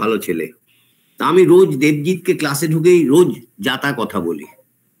 সবাই ভালো ছেলে। তা আমি রোজ দেবজিৎকে ক্লাসে ঢুকেই রোজ যাতা কথা বলি,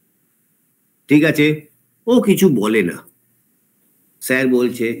 ঠিক আছে, ও কিছু বলে না, স্যার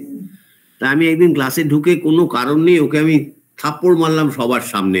বলছে। তা আমি একদিন ক্লাসে ঢুকে কোনো কারণ নেই ওকে আমি থাপ্পড় মারলাম সবার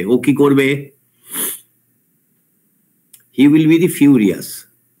সামনে, ও কি করবে? He will be the furious.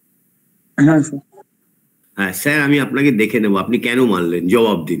 হ্যাঁ স্যার। হ্যাঁ স্যার, আমি আপনাকে দেখে নেবো, আপনি কেন মারলেন,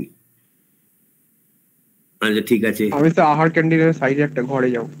 জবাব দিন। আচ্ছা ঠিক আছে। আমি তো আহার ক্যান্টিনের সাইডে একটা ঘরে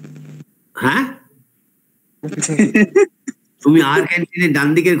যাবো। হ্যাঁ, তুমি আর ক্যান্টিনের ডান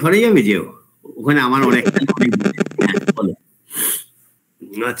দিকের ঘরে যাবে, যেও ওখানে আমার অনেক বলো।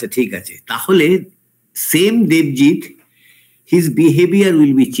 আচ্ছা ঠিক আছে, তাহলে same Debjit, his behavior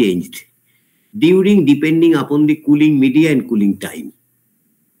will be changed during depending upon the cooling media and cooling time.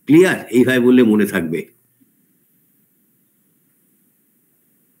 Clear? এইভাবে বললে মনে থাকবে।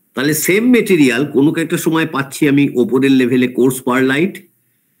 তাহলে সেম মেটেরিয়াল কোনো একটা সময় পাচ্ছি আমি ওপরের লেভেলে কোর্স পারলাইট,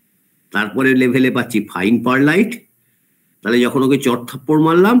 তারপরের লেভেলে পাচ্ছি ফাইন পারলাইট, তাহলে যখন ওকে চট থাপ্পড়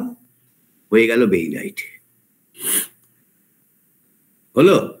মারলাম হয়ে গেল বেইলাইট।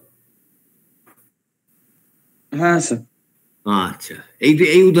 হলো? হ্যাঁ স্যার। আচ্ছা,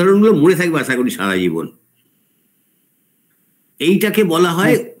 এই উদাহরণগুলো মনে থাকবে আশা করি সারা জীবন। এইটাকে বলা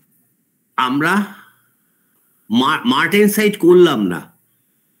হয়, আমরা মার্টেনসাইট করলাম না,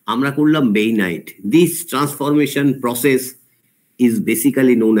 আমরা করলাম বেইনাইট। This transformation process is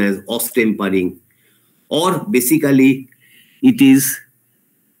basically known as ostempering, or basically it is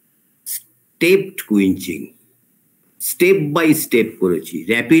stepped quenching. Step by step করেছি,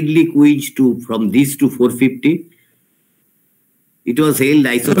 rapidly quench to from this to 450. It was held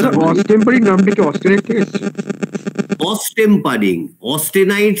isothermal. অস্টেম্পারিং নামটা কি অস্টেনাইট থেকে এসেছে? অস্টেম্পারিং,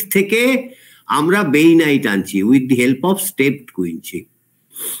 অস্টেনাইট থেকে আমরা বেইনাইট আনছি with the help of stepped কুইঞ্চিং।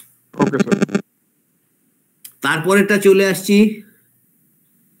 Okay sir. তারপরেটা চলে আসছি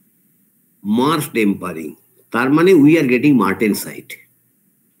মার্স টেম্পারিং, তার মানে উই আর গেটিং মার্টেনসাইট,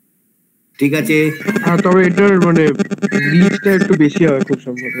 ঠিক আছে। হ্যাঁ, তবে এটার মানে রিচটা একটু বেশি হবে খুব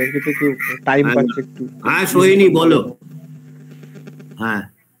সম্ভবত, কিন্তু একটু টাইম পাচ্ছে একটু। হ্যাঁ সোহিনী বলো। হ্যাঁ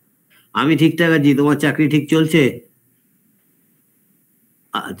আমি ঠিকঠাক আছি, তোমার চাকরি ঠিক চলছে?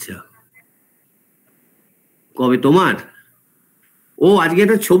 আচ্ছা, কবে তোমার? ও আজকে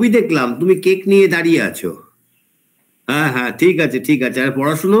একটা ছবি দেখলাম, তুমি কেক নিয়ে দাঁড়িয়ে আছো। হ্যাঁ হ্যাঁ ঠিক আছে ঠিক আছে। আর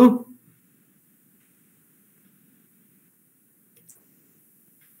পড়াশুনো?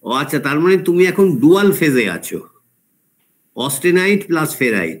 ও আচ্ছা, তার মানে তুমি এখন ডুয়াল ফেজে আছো, অস্টেনাইট প্লাস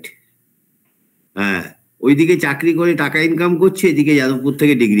ফেরাইট। হ্যাঁ, ওইদিকে চাকরি করে টাকা ইনকাম করছে, এদিকে যাদবপুর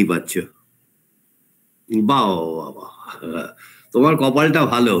থেকে ডিগ্রি পাচ্ছ। বাহ বাবা, তোমার কপালটা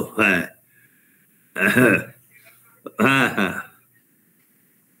ভালো। হ্যাঁ হ্যাঁ হ্যাঁ।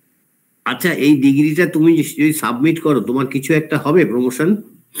 আচ্ছা, এই ডিগ্রিটা তুমি যদি সাবমিট করো তোমার কিছু একটা হবে, প্রমোশন?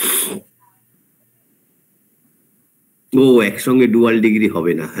 ও একসঙ্গে ডুয়াল ডিগ্রি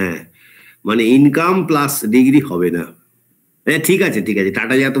হবে না, হ্যাঁ, মানে ইনকাম প্লাস ডিগ্রি হবে না। হ্যাঁ ঠিক আছে ঠিক আছে,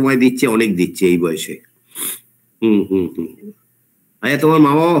 টাটা যা তোমায় দিচ্ছে অনেক দিচ্ছে এই বয়সে। হুম হুম হুম। আচ্ছা, তোমার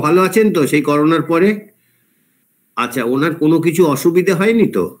মা বাবা ভালো আছেন তো সেই করোনার পরে? আচ্ছা, ওনার কোনো কিছু অসুবিধা হয়নি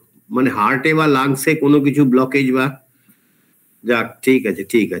তো, মানে হার্টে বা লাংসে কোনো কিছু ব্লকেজ বা? যাক ঠিক আছে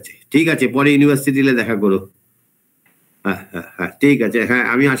ঠিক আছে ঠিক আছে, পরে ইউনিভার্সিটিতে দেখা করো। হ্যাঁ হ্যাঁ হ্যাঁ ঠিক আছে। হ্যাঁ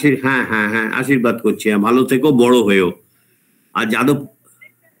আমি হ্যাঁ হ্যাঁ হ্যাঁ আশীর্বাদ করছি, হ্যাঁ ভালো থেকো, বড় হয়েও। আর যাদব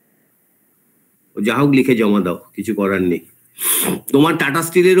যা হোক লিখে জমা দাও, কিছু করার নেই। তোমার টাটা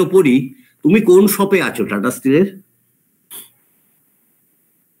স্টিলের ওপরই, তুমি কোন শপে আছো টাটা স্টিলের?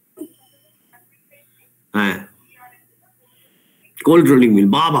 হ্যাঁ কোল্ড রোলিং মিল,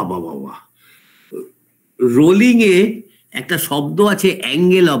 বাহ বাহ বাহ বাহ বাহ। রোলিং এ একটা শব্দ আছে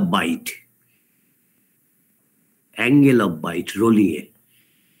angle of byte, angle of byte rolling এ।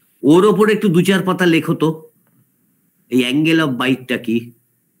 ওর ওপরে একটু 2-4 পাতা লেখো তো, এই অ্যাঙ্গেল অফ বাইটটা কি।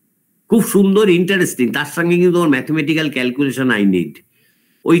 খুব সুন্দর, ইন্টারেস্টিং, তার সঙ্গে কিন্তু তোমার ম্যাথমেটিক্যাল ক্যালকুলেশন আই নিড,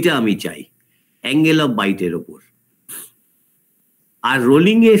 ওইটা আমি চাই অ্যাঙ্গেল অফ বাইটের ওপর। আর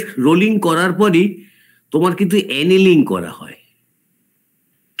রোলিং করার পরই তোমার কিন্তু অ্যানেলিং করা হয়।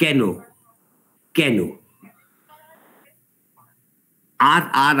 কেন কেন? আর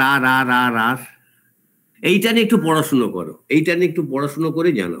আর আর আর আর আর এইটা নিয়ে একটু পড়াশুনো করো, এইটা নিয়ে একটু পড়াশুনো করে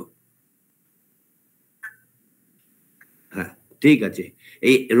জানো। হ্যাঁ ঠিক আছে।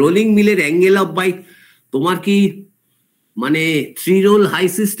 এই রোলিং মিলের অ্যাঙ্গেল অফ বাইট তোমার কি মানে 3 রোল হাই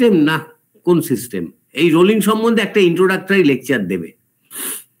সিস্টেম না কোন সিস্টেম? এই রোলিং সম্বন্ধে একটা ইন্ট্রোডাক্টরি লেকচার দেবে,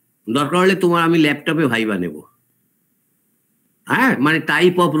 দরকার হলে তোমার আমি ল্যাপটপে ভাইবা নেব। হ্যাঁ মানে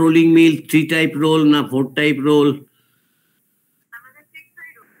type of rolling mill, 3 type role না 4 টাইপ রোল,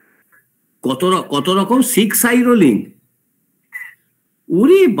 কত রকম 6 আই রোলিং।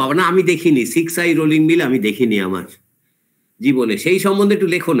 উরি বাবা, না আমি দেখিনি 6 আই রোলিং মিল, আমি দেখিনি আমার জীবনে। সেই সম্বন্ধে একটু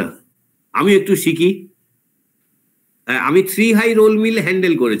লেখো না, আমি একটু শিখি। আমি 3 হাই রোল মিল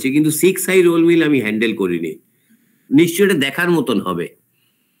হ্যান্ডেল করেছি, কিন্তু 6 হাই রোল মিল আমি হ্যান্ডেল করিনি। নিশ্চয়ই এটা দেখার মতন হবে।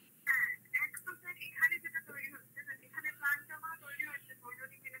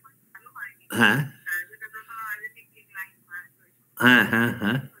 হ্যাঁ হ্যাঁ হ্যাঁ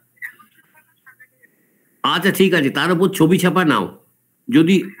হ্যাঁ আচ্ছা ঠিক আছে, তার উপর ছবি ছাপা নাও,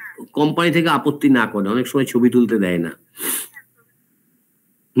 যদি কোম্পানি থেকে আপত্তি না করে, অনেক সময় ছবি তুলতে দেয় না।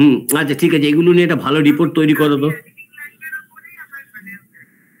 আচ্ছা ঠিক আছে, এগুলো নিয়ে একটা ভালো রিপোর্ট তৈরি করো তো।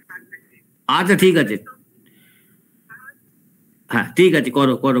 আচ্ছা ঠিক আছে, হ্যাঁ ঠিক আছে,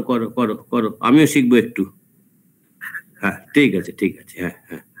 করো করো করো করো করো, আমিও শিখবো একটু। হ্যাঁ ঠিক আছে ঠিক আছে, হ্যাঁ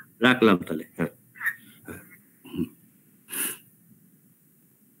হ্যাঁ রাখলাম তাহলে। হ্যাঁ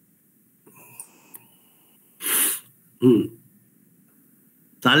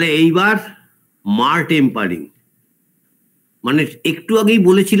তাহলে এইবার মার টেম্পারিং, মানে একটু আগেই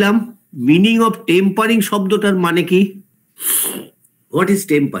বলেছিলাম মিনিং অফ টেম্পারিং শব্দটার মানে কি। হোয়াট ইজ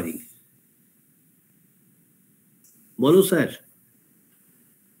টেম্পারিং বলো স্যার,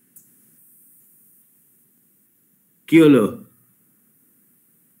 কি হলো?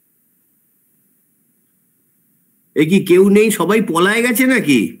 এ কি কেউ নেই, সবাই পলায় গেছে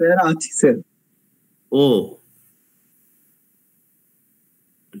নাকি? স্যার আছি স্যার। ও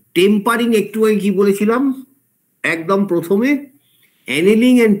টেম্পারিং একটু আগে কি বলেছিলাম একদম প্রথমে,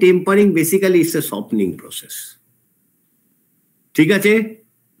 অ্যানেলিং and tampering basically it's a সফটনিং process. ঠিক আছে।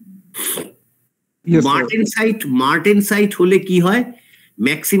 মার্টেনসাইট হলে কি হয়,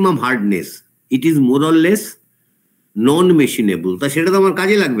 maximum hardness, it is more or less নন মেশিনেবল। তা সেটা তো আমার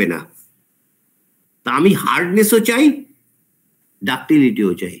কাজে লাগবে না, তা আমি হার্ডনেসও চাই,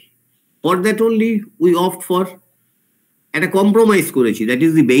 ডাক্টিলিটিও চাই। For that only we opt for একটা কম্প্রোমাইজ করেছি, that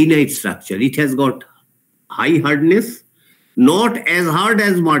is the বেইনাইট structure. It has got high hardness, not as hard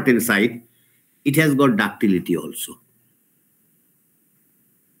as মার্টেনসাইট, it has got ductility also.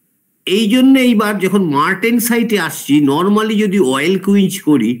 এই জন্য এইবার যখন মার্টেনসাইটে আসছি, নর্মালি যদি অয়েল কুইঞ্চ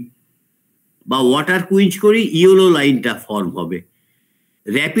করি বা ওয়াটার কুইঞ্চ করি, ইয়েলো লাইনটা ফর্ম হবে,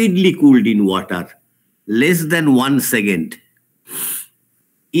 rapidly cooled in water less than 1 second,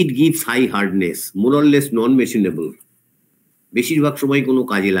 it gives high hardness, more or less নন মেশিনেবল, বেশিরভাগ সময় কোনো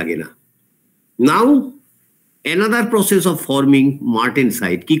কাজে লাগে না। নাও অ্যানাদার প্রসেস অফ ফর্মিং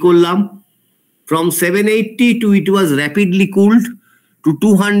মার্টেনসাইট, কি করলাম, from 780 to it was rapidly cooled to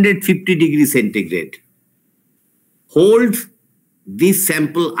 250 degrees centigrade. Hold this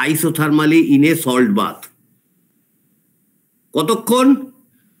sample isothermally in a salt bath. কতক্ষণ?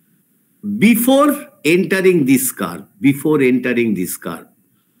 Before entering this curve,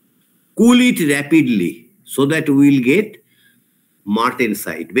 cool it rapidly so that we will get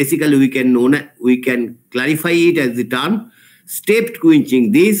martensite. Basically we can clarify it as the term stepped quenching,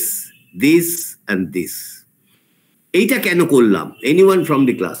 this and this. এইটা কেন করলাম? Anyone from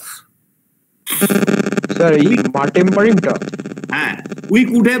the class? Sir এই টেম্পারিংটা, হ্যাঁ we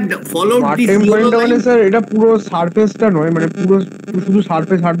could have followed this. টেম্পারিংটা মানে sir এটা পুরো সারফেসটা নয়, মানে পুরো শুধু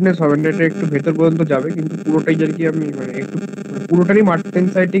সারফেস হার্ডনেস হবে না, এটা একটু ভেতর পর্যন্ত যাবে, কিন্তু পুরোটাই আর কি আমি মানে একটু পুরোটারই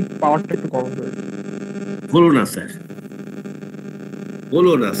মার্টেনসাইটিক পাওয়ারটা একটু কম হবে। হলো না স্যার,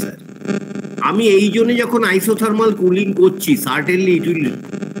 হলো না স্যার। আমি এই জন্য যখন আইসোথার্মাল কুলিং করছি, সার্টেনলি ইট উইল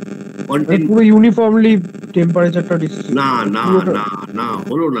কন্টেইন পুরো ইউনিফর্মলি টেম্পারেচারটা ডিস্ট্রিবিউট। না না না না,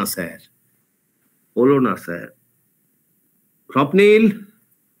 হলো না স্যার, হলো না স্যার। স্বপ্নীল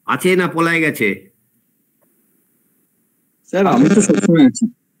আছে না পলায় গেছে? স্যার আমি তো সবসময় আছি।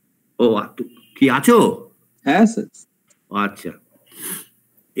 ও কি আছো? হ্যাঁ স্যার। আচ্ছা,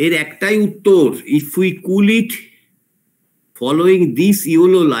 এর একটাই উত্তর, if we cool it following this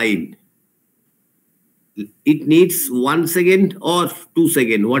yellow line, it needs 1 second or 2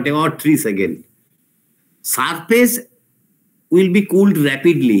 seconds, whatever, 3 seconds. Surface will be cooled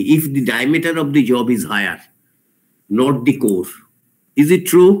rapidly if the diameter of the job is higher, not the core. Is it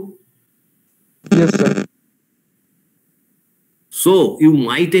true? Yes, sir. So you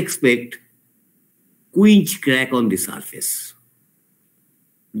might expect quench crack on the surface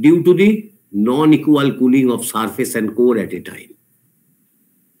due to the non-equal cooling of surface and core at a time.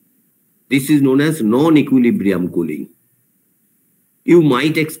 This is known as non-equilibrium cooling. You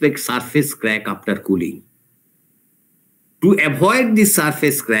might expect surface crack after cooling. To avoid this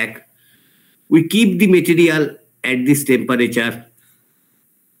surface crack, we keep the material at this temperature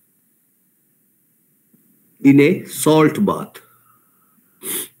in a salt bath.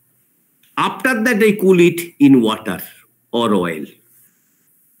 After that, I cool it in water or oil.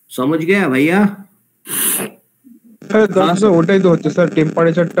 समझ गया भैया? ওটাই তো হচ্ছে sir,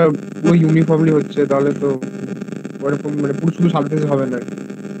 টেম্পারেচারটা পুরো uniformly হচ্ছে, তাহলে তো ওরকম মানে পুরো শুধু সারফেস হবে না।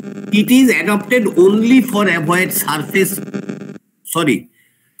 It is adopted only for avoid surface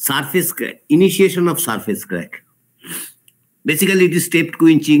crack, initiation of surface crack. Basically it is stepped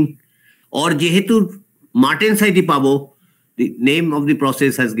quenching, or যেহেতু martensite পাবো, the name of the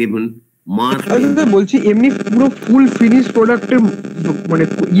process has given বলছি এমনি পুরো ফুল ফিনিশ প্রোডাক্টের মানে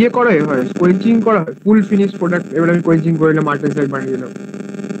ইয়ে করা হয়, কোয়েঞ্চিং করা হয়, ফুল ফিনিশ প্রোডাক্ট। এবার আমি কোয়েঞ্চিং করে নিলাম, মার্টেনসাইট বানিয়ে দিলাম,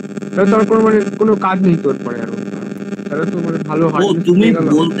 তাহলে তোর কোনো মানে কোনো কাজ নেই তোর পরে আর, তাহলে তো মানে ভালো হয়। তুমি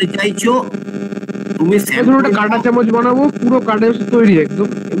বলতে চাইছো তুমি ধরো একটা কাঁটা চামচ বানাবো, পুরো কাঁটা চামচ তৈরি একদম,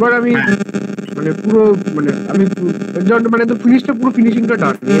 এবার আমি মানে পুরো মানে আমি মানে তো ফিনিশটা পুরো ফিনিশিংটা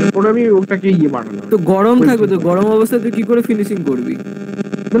ডান, এরপর আমি ওটাকে ইয়ে বানালাম। তো গরম থাকবে, তো গরম অবস্থায় তুই কি করে ফিনিশিং করবি?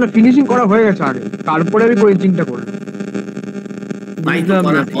 না ফিনিশিং করা হয়ে গেছে আগে, তারপরে আমি কোয়েঞ্চিংটা করলাম।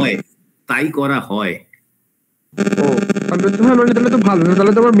 তাই করা হয়। ও তাহলে তো ভালো,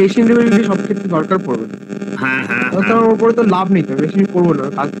 তাহলে তো আমার মেশিন লেভেলে সব ক্ষেত্রে দরকার পড়বে। হ্যাঁ হ্যাঁ, তাহলে ওপরে তো লাভ নেই, তো মেশিন করবো না,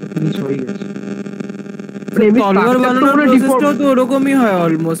 কাজ তো ফিনিশ হয়ে গেছে। তলোয়ার বানানোর প্রসেসটাও তো ওরকমই হয়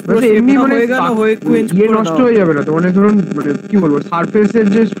অলমোস্ট, এমনি মানে ইয়ে নষ্ট হয়ে যাবে না তো, মানে ধরুন মানে কি বলবো, সারফেসের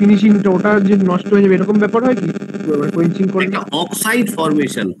যে ফিনিশিংটা ওটা যে নষ্ট হয়ে যাবে এরকম ব্যাপার হয় কি? কোয়েঞ্চিং করলে একটা অক্সাইড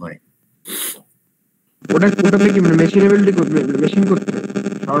ফর্মেশন হয়, ওটাতে কি মানে মেশিন করতে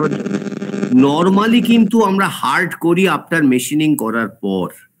নরমালি কিন্তু আমরা হার্ড করি আফটার মেশিনিং করার পর।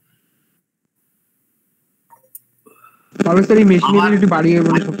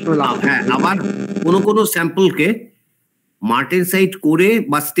 আবার কোনো স্যাম্পলকে মার্টেনসাইট করে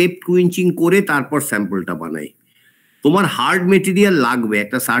বা স্টেপ কুইঞ্চিং করে তারপর স্যাম্পলটা বানাই। তোমার হার্ড মেটেরিয়াল লাগবে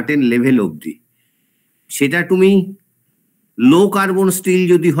একটা সার্টেন লেভেল অবধি, সেটা তুমি লো কার্বন স্টিল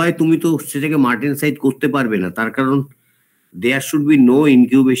যদি হয় তুমি তো সেটাকে মার্টেনসাইট করতে পারবে না, তার কারণ there should be no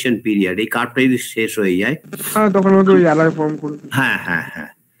incubation period. এই কার্ভটা যদি শেষ হয়ে যায় তখন হ্যাঁ হ্যাঁ হ্যাঁ।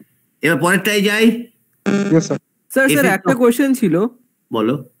 এবার পরেরটাই যাই। স্যার একটা কোয়েশ্চেন ছিল।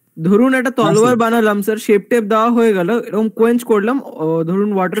 বলো। ধরুন একটা তলোয়ার বানালাম স্যার, শেপ টেপ দেওয়া হয়ে গেল, এরকম কোয়েঞ্চ করলাম, ধরুন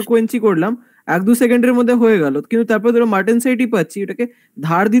ওয়াটার কোয়েঞ্চি করলাম, 1-2 সেকেন্ডের মধ্যে হয়ে গেল, কিন্তু তারপর ধরো মার্টেনসাইটই পাচ্ছি, ওটাকে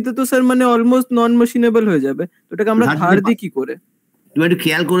ধার দিতে তো স্যার মানে অলমোস্ট নন মেশিনেবল হয়ে যাবে, তো ওটাকে আমরা ধার দিই কি করে? তুমি একটু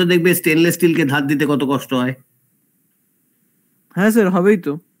খেয়াল করে দেখবে স্টেনলেস স্টিলকে ধার দিতে কত কষ্ট হয়। হ্যাঁ স্যার, হবেই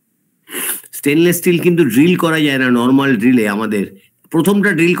তো। স্টেনলেস স্টিল কিন্তু ড্রিল করা যায় না নর্মাল ড্রিলে, আমাদের প্রথমটা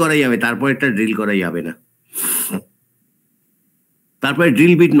ড্রিল করা যাবে, তারপরেরটা ড্রিল করা যাবে না, তারপরে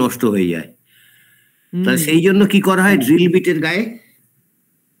ড্রিল বিট নষ্ট হয়ে যায়। তা সেই জন্য কি করা হয়, ড্রিল বিটের গায়ে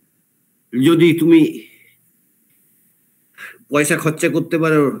যদি তুমি পয়সা খরচা করতে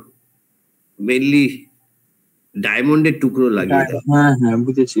পারো মেনলি ডায়মন্ডের টুকরো লাগিয়ে দেওয়া, হ্যাঁ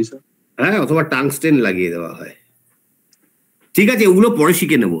বুঝেছি স্যার, হ্যাঁ, অথবা টাংস্টেন লাগিয়ে দেওয়া হয়। ঠিক আছে, ওগুলো পরে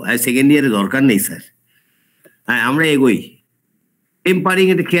শিখে নেবো, সেকেন্ড ইয়ারে দরকার নেই স্যার। হ্যাঁ আমরা এগোই। টেম্পারিং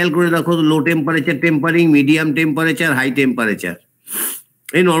এটা খেয়াল করে রাখো, লো temperature tampering, medium temperature, high temperature,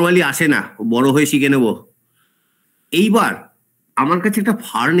 এই নর্মালি আসে না, বড় হয়ে শিখে নেব। এইবার আমার কাছে একটা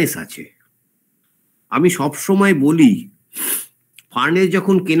ফার্নেস আছে, আমি সব সময় বলি ফার্নেস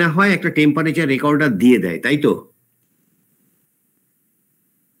যখন কেনা হয় একটা টেম্পারেচার রেকর্ডার দিয়ে দেয়, তাই তো?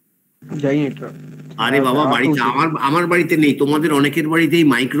 আরে বাবা, বাড়িতে আমার বাড়িতে নেই, তোমাদের অনেকের বাড়িতেই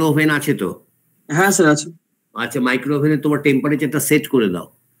মাইক্রো ওভেন আছে তো? হ্যাঁ স্যার আছে। আচ্ছা, মাইক্রো ওভেনে তোমার টেম্পারেচারটা সেট করে দাও।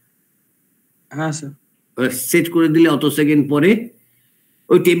 হ্যাঁ স্যার। সেট করে দিলে অত সেকেন্ড পরে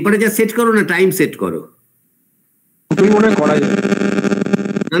ওই টেম্পারেচার সেট করো না টাইম সেট করো? মনে করা যায়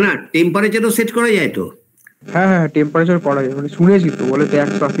না টেম্পারেচারও সেট করা যায় তো। হ্যাঁ হ্যাঁ টেম্পারেচার করা যায়, মানে শুনেছি তো, বলে তো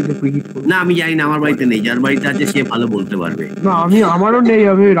 180-তে প্রিহিট করবো। না আমি জানি না, আমার বাড়িতে নেই, যার বাড়িতে আছে সে ভালো বলতে পারবে। না আমারও নেই,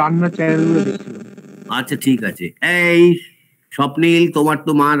 আমি রান্নার চ্যানেলগুলো দেখছিলাম। আচ্ছা ঠিক আছে। এই স্বপ্নীল, তোমার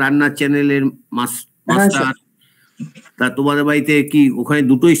তো মা রান্নার চ্যানেলের মাস্টার, তা তোমাদের বাড়িতে কি ওখানে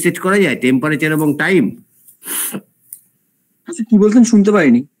দুটো সেট করা যায়, টেম্পারেচার এবং টাইম? আচ্ছা কি বলছেন, শুনতে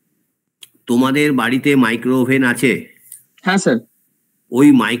পাইনি। তোমাদের বাড়িতে মাইক্রো ওভেন আছে? হ্যাঁ স্যার। ওই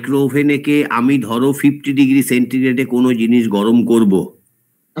মাইক্রো ওভেনে কে আমি ধরো 50 ডিগ্রি সেন্টিগ্রেডে কোনো জিনিস গরম করব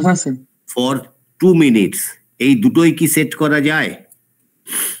হ্যাঁ স্যার। ফর 2 মিনিটস, এই দুটোই কি সেট করা যায়,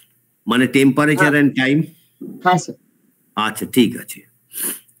 মানে টেম্পারেচার এন্ড টাইম? হ্যাঁ স্যার। আচ্ছা ঠিক আছে।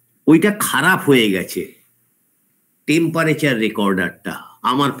 ওইটা খারাপ হয়ে গেছে টেম্পারেচার রেকর্ডারটা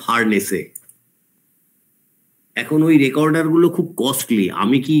আমার ফার্নেসে। এখন ওই রেকর্ডার গুলো খুব কস্টলি,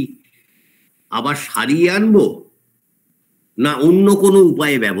 আমি কি আবার সারিয়ে আনবো না অন্য কোনো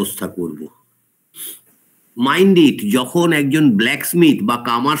উপায়ে ব্যবস্থা করব? মাইন্ড ইট, যখন একজন ব্ল্যাকস্মিথ বা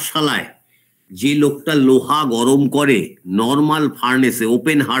কামারশালায় যে লোকটা লোহা গরম করে নর্মাল ফার্নেসে,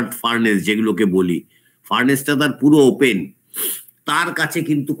 ওপেন হার্ট ফার্নেস যেগুলোকে বলি, ফার্নেসটা তার পুরো ওপেন, তার কাছে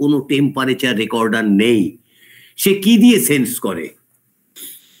কিন্তু কোনো টেম্পারেচার রেকর্ডার নেই। সে কি দিয়ে সেন্স করে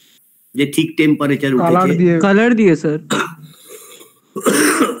যে ঠিক টেম্পারেচার কালার উঠেছে? দিয়ে। কালার দিয়ে sir.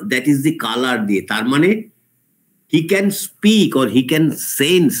 That is the colour দিয়ে। তার মানে he can speak or he can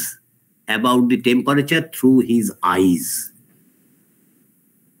sense about the temperature through his eyes,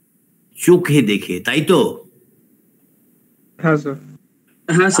 চোখে দেখে, তাই তো? হ্যাঁ স্যার।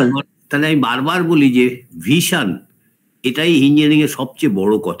 হ্যাঁ স্যার। তাহলে আমি বারবার বলি যে ভিশন, এটাই ইঞ্জিনিয়ারিং এর সবচেয়ে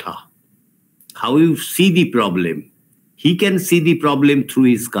বড় কথা। How you C the problem, he can see the problem through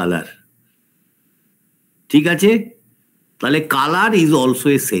his colour. ঠিক আছে? তাহলে colour is also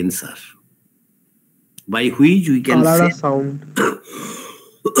a sensor by which we can colour R sense sound.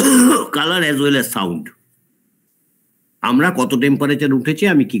 color as well as sound. আমরা কত temperature উঠেছে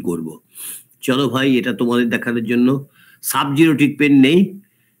আমি কি করব? চলো ভাই, এটা তোমাদের দেখানোর জন্য। সাব জিরো ট্রিটমেন্ট নেই,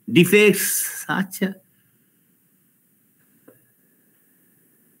 ডিফেক্টস। আচ্ছা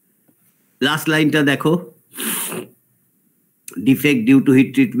লাস্ট লাইনটা দেখো, defect due to hit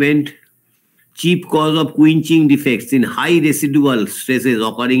treatment, chief cause of quenching defects in high residual stresses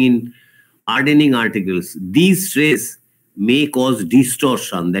occurring in hardening articles. These stress may cause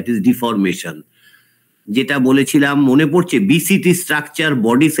distortion, that is deformation. যেটা বলেছিলাম মনে পড়ছে, BCT structure,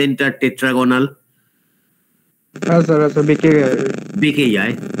 body centre টেট্রাগোনাল, হ্যাঁ sir sir বেঁকে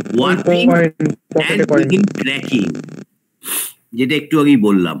যায়, warping and within cracking, যেটা একটু আগেই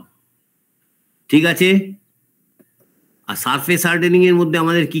বললাম। ঠিক আছে? আর সারফেস হার্ডেনিং এর মধ্যে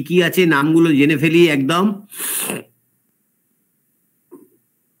আমাদের কি কি আছে নামগুলো জেনে ফেলি একদম।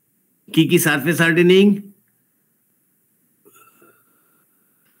 কি কি সারফেস হার্ডেনিং?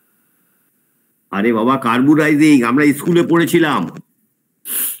 আরে বাবা, কার্বুরাইজিং আমরা স্কুলে পড়েছিলাম।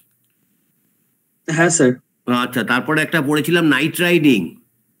 হ্যাঁ স্যার। আচ্ছা, তারপরে একটা পড়েছিলাম নাইট্রাইডিং।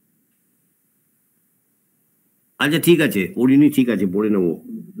 আচ্ছা ঠিক আছে, পড়িনি, ঠিক আছে পড়ে নেবো।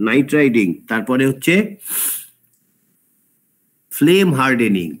 নাইট্রাইডিং, তারপরে হচ্ছে ফ্লেম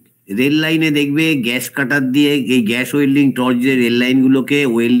হার্ডেনিং। রেল লাইনে দেখবে গ্যাস কাটার দিয়ে, এই গ্যাস ওয়েল্ডিং টর্চ দিয়ে রেল লাইন গুলোকে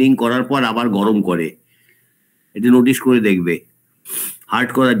ওয়েল্ডিং করার পর আবার গরম করে, এটা নোটিস করে দেখবে হার্ড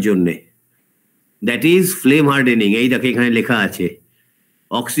করার জন্যে। That is flame hardening. এই দেখো এখানে লেখা আছে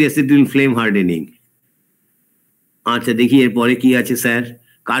অক্সিঅ্যাসিটিল ফ্লেম হার্ডেনিং। আচ্ছা দেখি এরপরে কি আছে স্যার।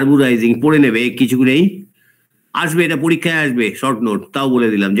 কার্বুরাইজিং পড়ে নেবে, কিছু নেই, আসবে, এটা পরীক্ষায় আসবে, শর্ট নোট, তাও বলে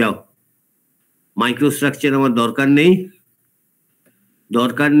দিলাম যাও। মাইক্রোস্ট্রাকচার আমার দরকার নেই,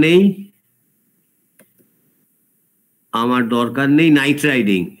 আমার দরকার নেই।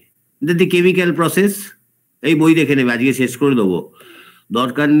 নাইট্রাইডিং, দি কেমিক্যাল প্রসেস, এই বই দেখে নেবে, আজকে শেষ করে দেবো,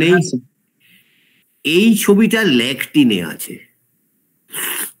 দরকার নেই। এই ছবিটা ল্যাকটিনে আছে,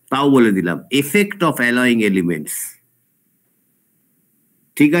 তাও বলে দিলাম। এফেক্ট অফ অ্যালয়িং এলিমেন্টস,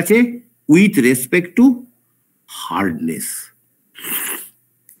 ঠিক আছে, উইথ রেসপেক্ট টু হার্ডনেস।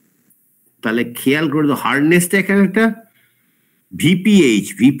 তাহলে খেয়াল করে তো, হার্ডনেসটা এখানে একটা ভিপিএইচ,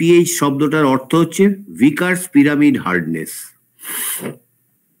 ভিপিএইচ শব্দটার অর্থ হচ্ছে ভিকার্স পিরামিড হার্ডনেস।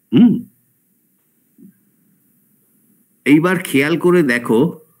 এইবার খেয়াল করে দেখো,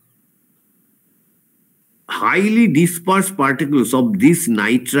 highly dispersed particles of these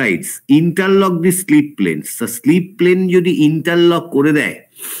nitrides interlock the slip planes. The slip plane যদি interlock করে দেয়,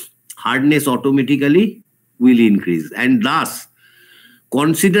 hardness automatically will increase and thus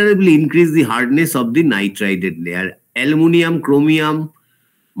considerably increase the hardness of the nitrided layer. Aluminium, chromium,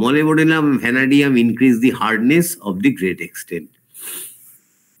 molybdenum, vanadium increase the hardness of the great extent.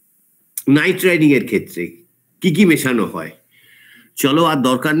 নাইট্রাইডিং এর ক্ষেত্রে কি কি মেশানো হয়? চলো আর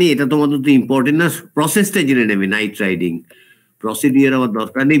দরকার নেই, এটা তোমাদের তো ইম্পর্টেন্ট না, প্রসেসটা জেনে নেবে, নাইট রাইডিং প্রসিডিওর আমার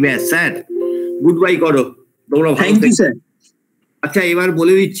দরকার নেই। ব্যাস স্যার, গুড বাই করো তোমরা, ভালো থ্যাংক ইউ থেকো। স্যার। আচ্ছা এবার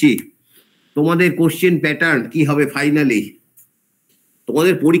বলে দিচ্ছি তোমাদের কোশ্চেন প্যাটার্ন কি হবে ফাইনালি।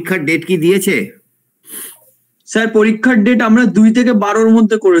 তোমাদের পরীক্ষার ডেট কি দিয়েছে? স্যার পরীক্ষার ডেট আমরা 2 থেকে 12-র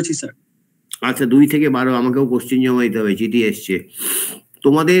মধ্যে করেছি স্যার। আচ্ছা 2 থেকে 12, আমাকেও কোশ্চেন জমা দিতে হবে, চিঠি এসছে।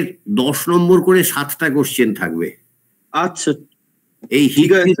 তোমাদের 10 নম্বর করে 7টা কোশ্চেন থাকবে। আচ্ছা এই ঠিক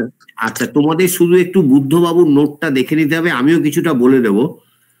আছে স্যার। আচ্ছা তোমাদের শুধু একটু বুদ্ধবাবুর নোটটা দেখে নিতে হবে, আমিও কিছুটা বলে দেব।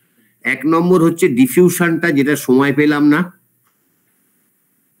 1 নম্বর হচ্ছে ডিফিউশনটা, যেটা সময় পেলাম না।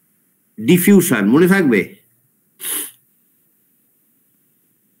 ডিফিউশন মনে থাকবে?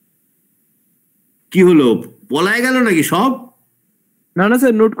 কি হলো, পলায় গেল নাকি সব? না না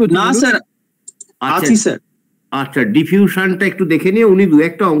স্যার, নোট করছি। না স্যার আছি স্যার। আচ্ছা ডিফিউশনটা একটু দেখে নিয়ে, উনি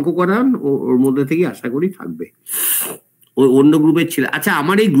 2-1টা অঙ্ক করান, ওর মধ্যে থেকে আশা করি থাকবে। ওই অন্য গ্রুপের ছিল। আচ্ছা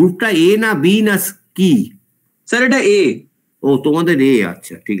আমার এই গ্রুপটা এ না বি না কি? স্যার এটা এ। ও তোমাদের এ,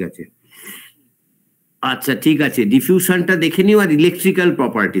 আচ্ছা ঠিক আছে। আচ্ছা ঠিক আছে, ডিফিউশনটা দেখে নিও, আর ইলেকট্রিক্যাল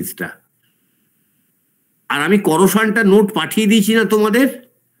প্রপার্টিজটা। আর আমি করোশনটা নোট পাঠিয়ে দিয়েছি না তোমাদের?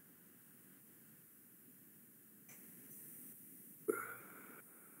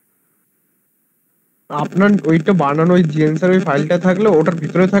 আপনার ওইটা বানানো ওই জিএনসের ওই ফাইলটা থাকলে, ওটার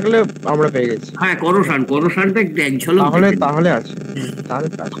ভিতরে থাকলে আমরা পেয়ে গেছি। হ্যাঁ করোশনটা একটু এক ঝলক তাহলে দেখে নিও। তাহলে আছে, তাহলে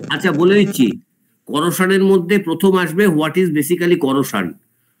আছে। আচ্ছা বলে দিচ্ছি, করোশনের মধ্যে প্রথম আসবে what is basically corrosion,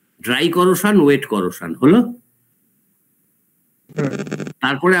 dry corrosion, wait corrosion, হলো?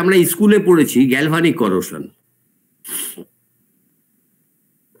 তারপরে আমরা স্কুলে পড়েছি গ্যালভানিক করোশন,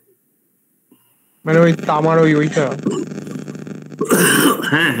 মানে ওই তামার ওইটা।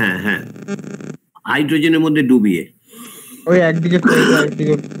 হ্যাঁ হ্যাঁ হ্যাঁ, হাইড্রোজেনের মধ্যে ডুবিয়ে ওই একদিকে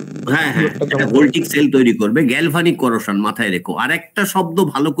একদিকে হ্যাঁ হ্যাঁ ভোল্টিক সেল তৈরি করবে, গ্যালভানিক করোশন মাথায় রেখো। আর একটা শব্দ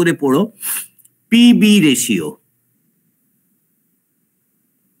ভালো করে পড়ো, PB ratio,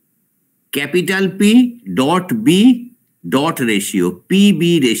 capital P dot B dot ratio,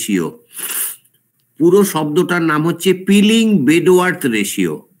 PB ratio. পুরো শব্দটার নাম হচ্ছে পিলিং বেডওয়ার্থ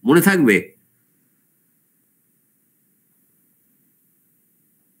রেশিও, মনে থাকবে?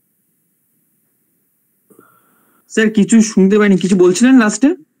 স্যার কিছু শুনতে পাইনি, কিছু বলছিলেন লাস্টে?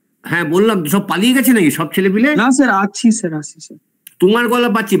 হ্যাঁ বললাম, সব পালিয়ে গেছে নাকি সব ছেলে পিলে? না স্যার আছি স্যার, আছি স্যার। তোমার গলা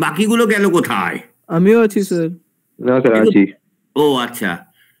পাচ্ছি, বাকিগুলো গেল কোথায়? আমিও আছি স্যার। না স্যার আছি। ও আচ্ছা,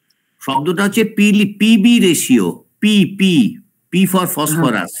 শব্দটা হচ্ছে PB ratio, P P P for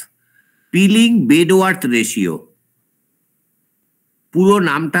phosphorus, peeling বেডওয়ার্থ ratio. পুরো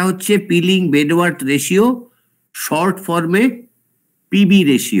নামটা হচ্ছে পিলিং বেডওয়ার্থ রেশিও, শর্ট ফর্মে পিবি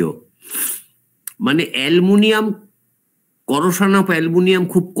রেশিও। মানে অ্যালুমিনিয়াম, করোশন অফ অ্যালুমিনিয়াম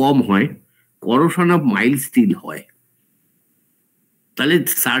খুব কম হয়, করোশন অফ মাইল্ড স্টিল হয়। তাহলে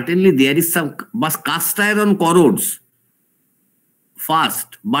certainly there is some, bus cast iron corrodes fast,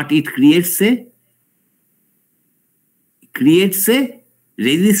 but it creates a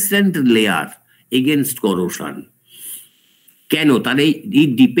resistant layer against corrosion. কেন? তাহলে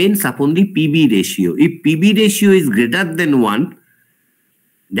it depends upon the PB ratio. If PB ratio is greater than 1,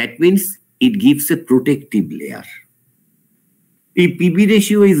 that means it gives a protective layer. If PB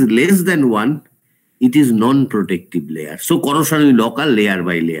ratio is less than 1, it is non-protective layer. So corrosion will occur layer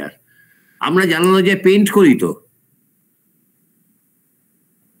by layer. আমরা জানানো যে paint করি তো,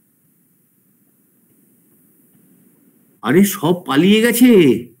 আরে সব পালিয়ে গেছে।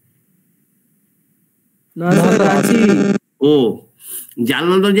 না স্যার আছি। ও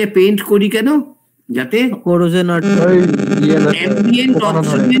জানানো দরজায় পেইন্ট করি কেন? যাতে corrosion ambient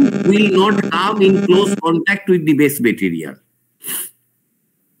oxygen will not come in close contact with the base material.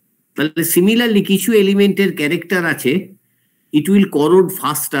 তাহলে সিমিলারলি কিছু এলিমেন্টের ক্যারেক্টার আছে, it will corrode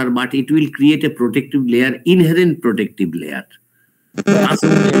faster but it will create a protective layer, inherent protective layer.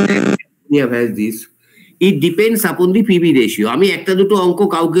 Has this. It depends upon the PB ratio. আমি একটা দুটো অঙ্ক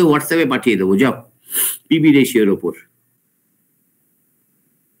কাউকে হোয়াটসঅ্যাপে পাঠিয়ে দেবো, যাও পিবি রেশিওর ওপর।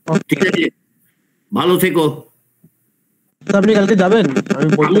 ঠিক আছে, ভালো থেকো। আপনি কালকে যাবেন?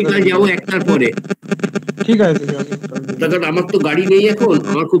 আমি কাল যাবো 1টার পরে। ঠিক আছে, কারণ আমার তো গাড়ি নেই এখন,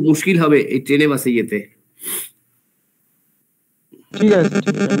 আমার খুব মুশকিল হবে এই ট্রেনে বাসে যেতে। ঠিক আছে,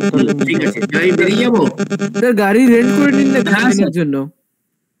 ঠিক আছে, আমি বেরিয়ে যাবো। স্যার গাড়ি রেন্ট করে নিন না দিনের জন্য।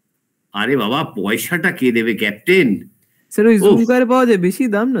 আরে বাবা পয়সাটা কে দেবে ক্যাপ্টেন? স্যার ওই জুম কারে পাওয়া যায়, বেশি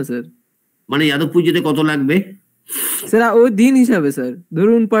দাম না স্যার? মানে যাদবপুর যেতে কত লাগবে? স্যার ওই দিন হিসাবে স্যার,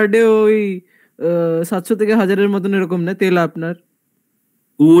 ধরুন পার ডে ওই 700 থেকে 1000-এর মতন এরকম না তেল আপনার।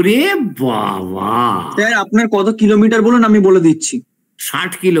 ওরে বাবা, স্যার আপনার কত কিলোমিটার বলুন, আমি বলে দিচ্ছি।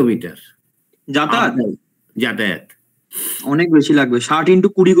 60 কিলোমিটার যাতায়াত। যাতায়াত। অনেক বেশি লাগবে,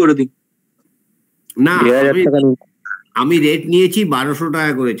 60x20 করে দিন। না, আমি রেট নিয়েছি 1200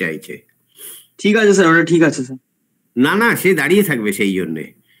 টাকা করে চাইছে। ঠিক আছে স্যার, ওটা ঠিক আছে স্যার। না না, সে দাঁড়িয়ে থাকবে সেই জন্যে।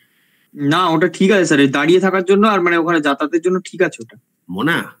 না ওটা ঠিক আছে স্যার, দাঁড়িয়ে থাকার জন্য আর মানে ওখানে যাতায়াতের জন্য ঠিক আছে ওটা।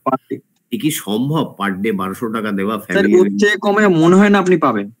 মোনা পার ডে কি সম্ভব পার ডে 1200 টাকা দেওয়া? স্যার ফ্যামিলি ওর চেয়ে কমে মনে হয় না আপনি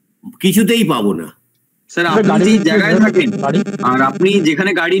পাবেন। কিছুতেই পাবো না স্যার আপনি যে জায়গায় থাকেন আর আপনি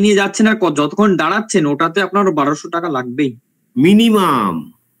যেখানে গাড়ি নিয়ে যাচ্ছেন আর যতক্ষণ দাঁড়াচ্ছেন ওটাতে আপনার 1200 টাকা লাগবেই মিনিমাম।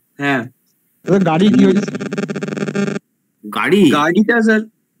 হ্যাঁ গাড়ি কি হয়েছে? গাড়িটা স্যার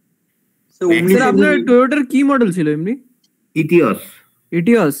স্যার আপনার টয়োটার কি মডেল ছিল এমনি? ইটিওস।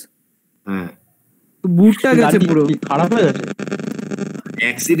 ইটিওস? হ্যাঁ। তো বুটটা গেছে পুরো খারাপ হয়ে গেছে।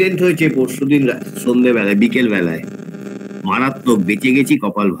 অ্যাক্সিডেন্ট হয়েছে পরশুদিন সন্ধ্যেবেলায়, বিকেল বেলায়, মারাত্মক। বেঁচে গেছি,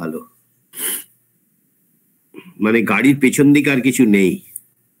 কপাল ভালো। মানে গাড়ির পেছন দিকে আর কিছু নেই।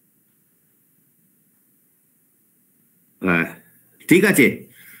 হ্যাঁ ঠিক আছে,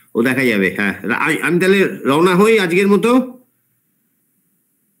 ও দেখা যাবে। হ্যাঁ আমি তাহলে রওনা হই আজকের মতো।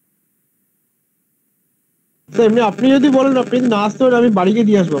 এমনি আপনি যদি বলেন, আপনি যদি না আসতে পারেন আমি বাড়ি গিয়ে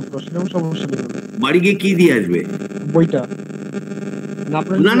দিয়ে আসবো আপনার, সেরকম সমস্যা নেই। বাড়ি গিয়ে কি দিয়ে আসবে? বইটা।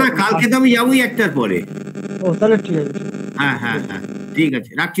 না না, কালকে তো আমি যাবোই 1টার পরে। ও তাহলে ঠিক আছে। হ্যাঁ হ্যাঁ হ্যাঁ ঠিক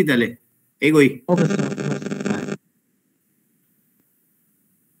আছে, রাখছি তাহলে, এগোই। Okay sir.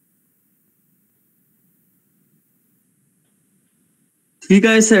 ঠিক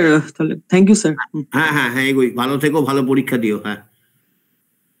আছে স্যার, তাহলে থ্যাংক ইউ স্যার। হ্যাঁ হ্যাঁ হ্যাঁ এগোই, ভালো থেকো, ভালো পরীক্ষা দিও। হ্যাঁ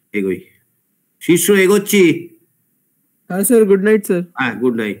এগোই, শীর্ষ এগোচ্ছি। হ্যাঁ স্যার, গুড নাইট স্যার। হ্যাঁ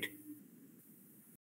গুড নাইট।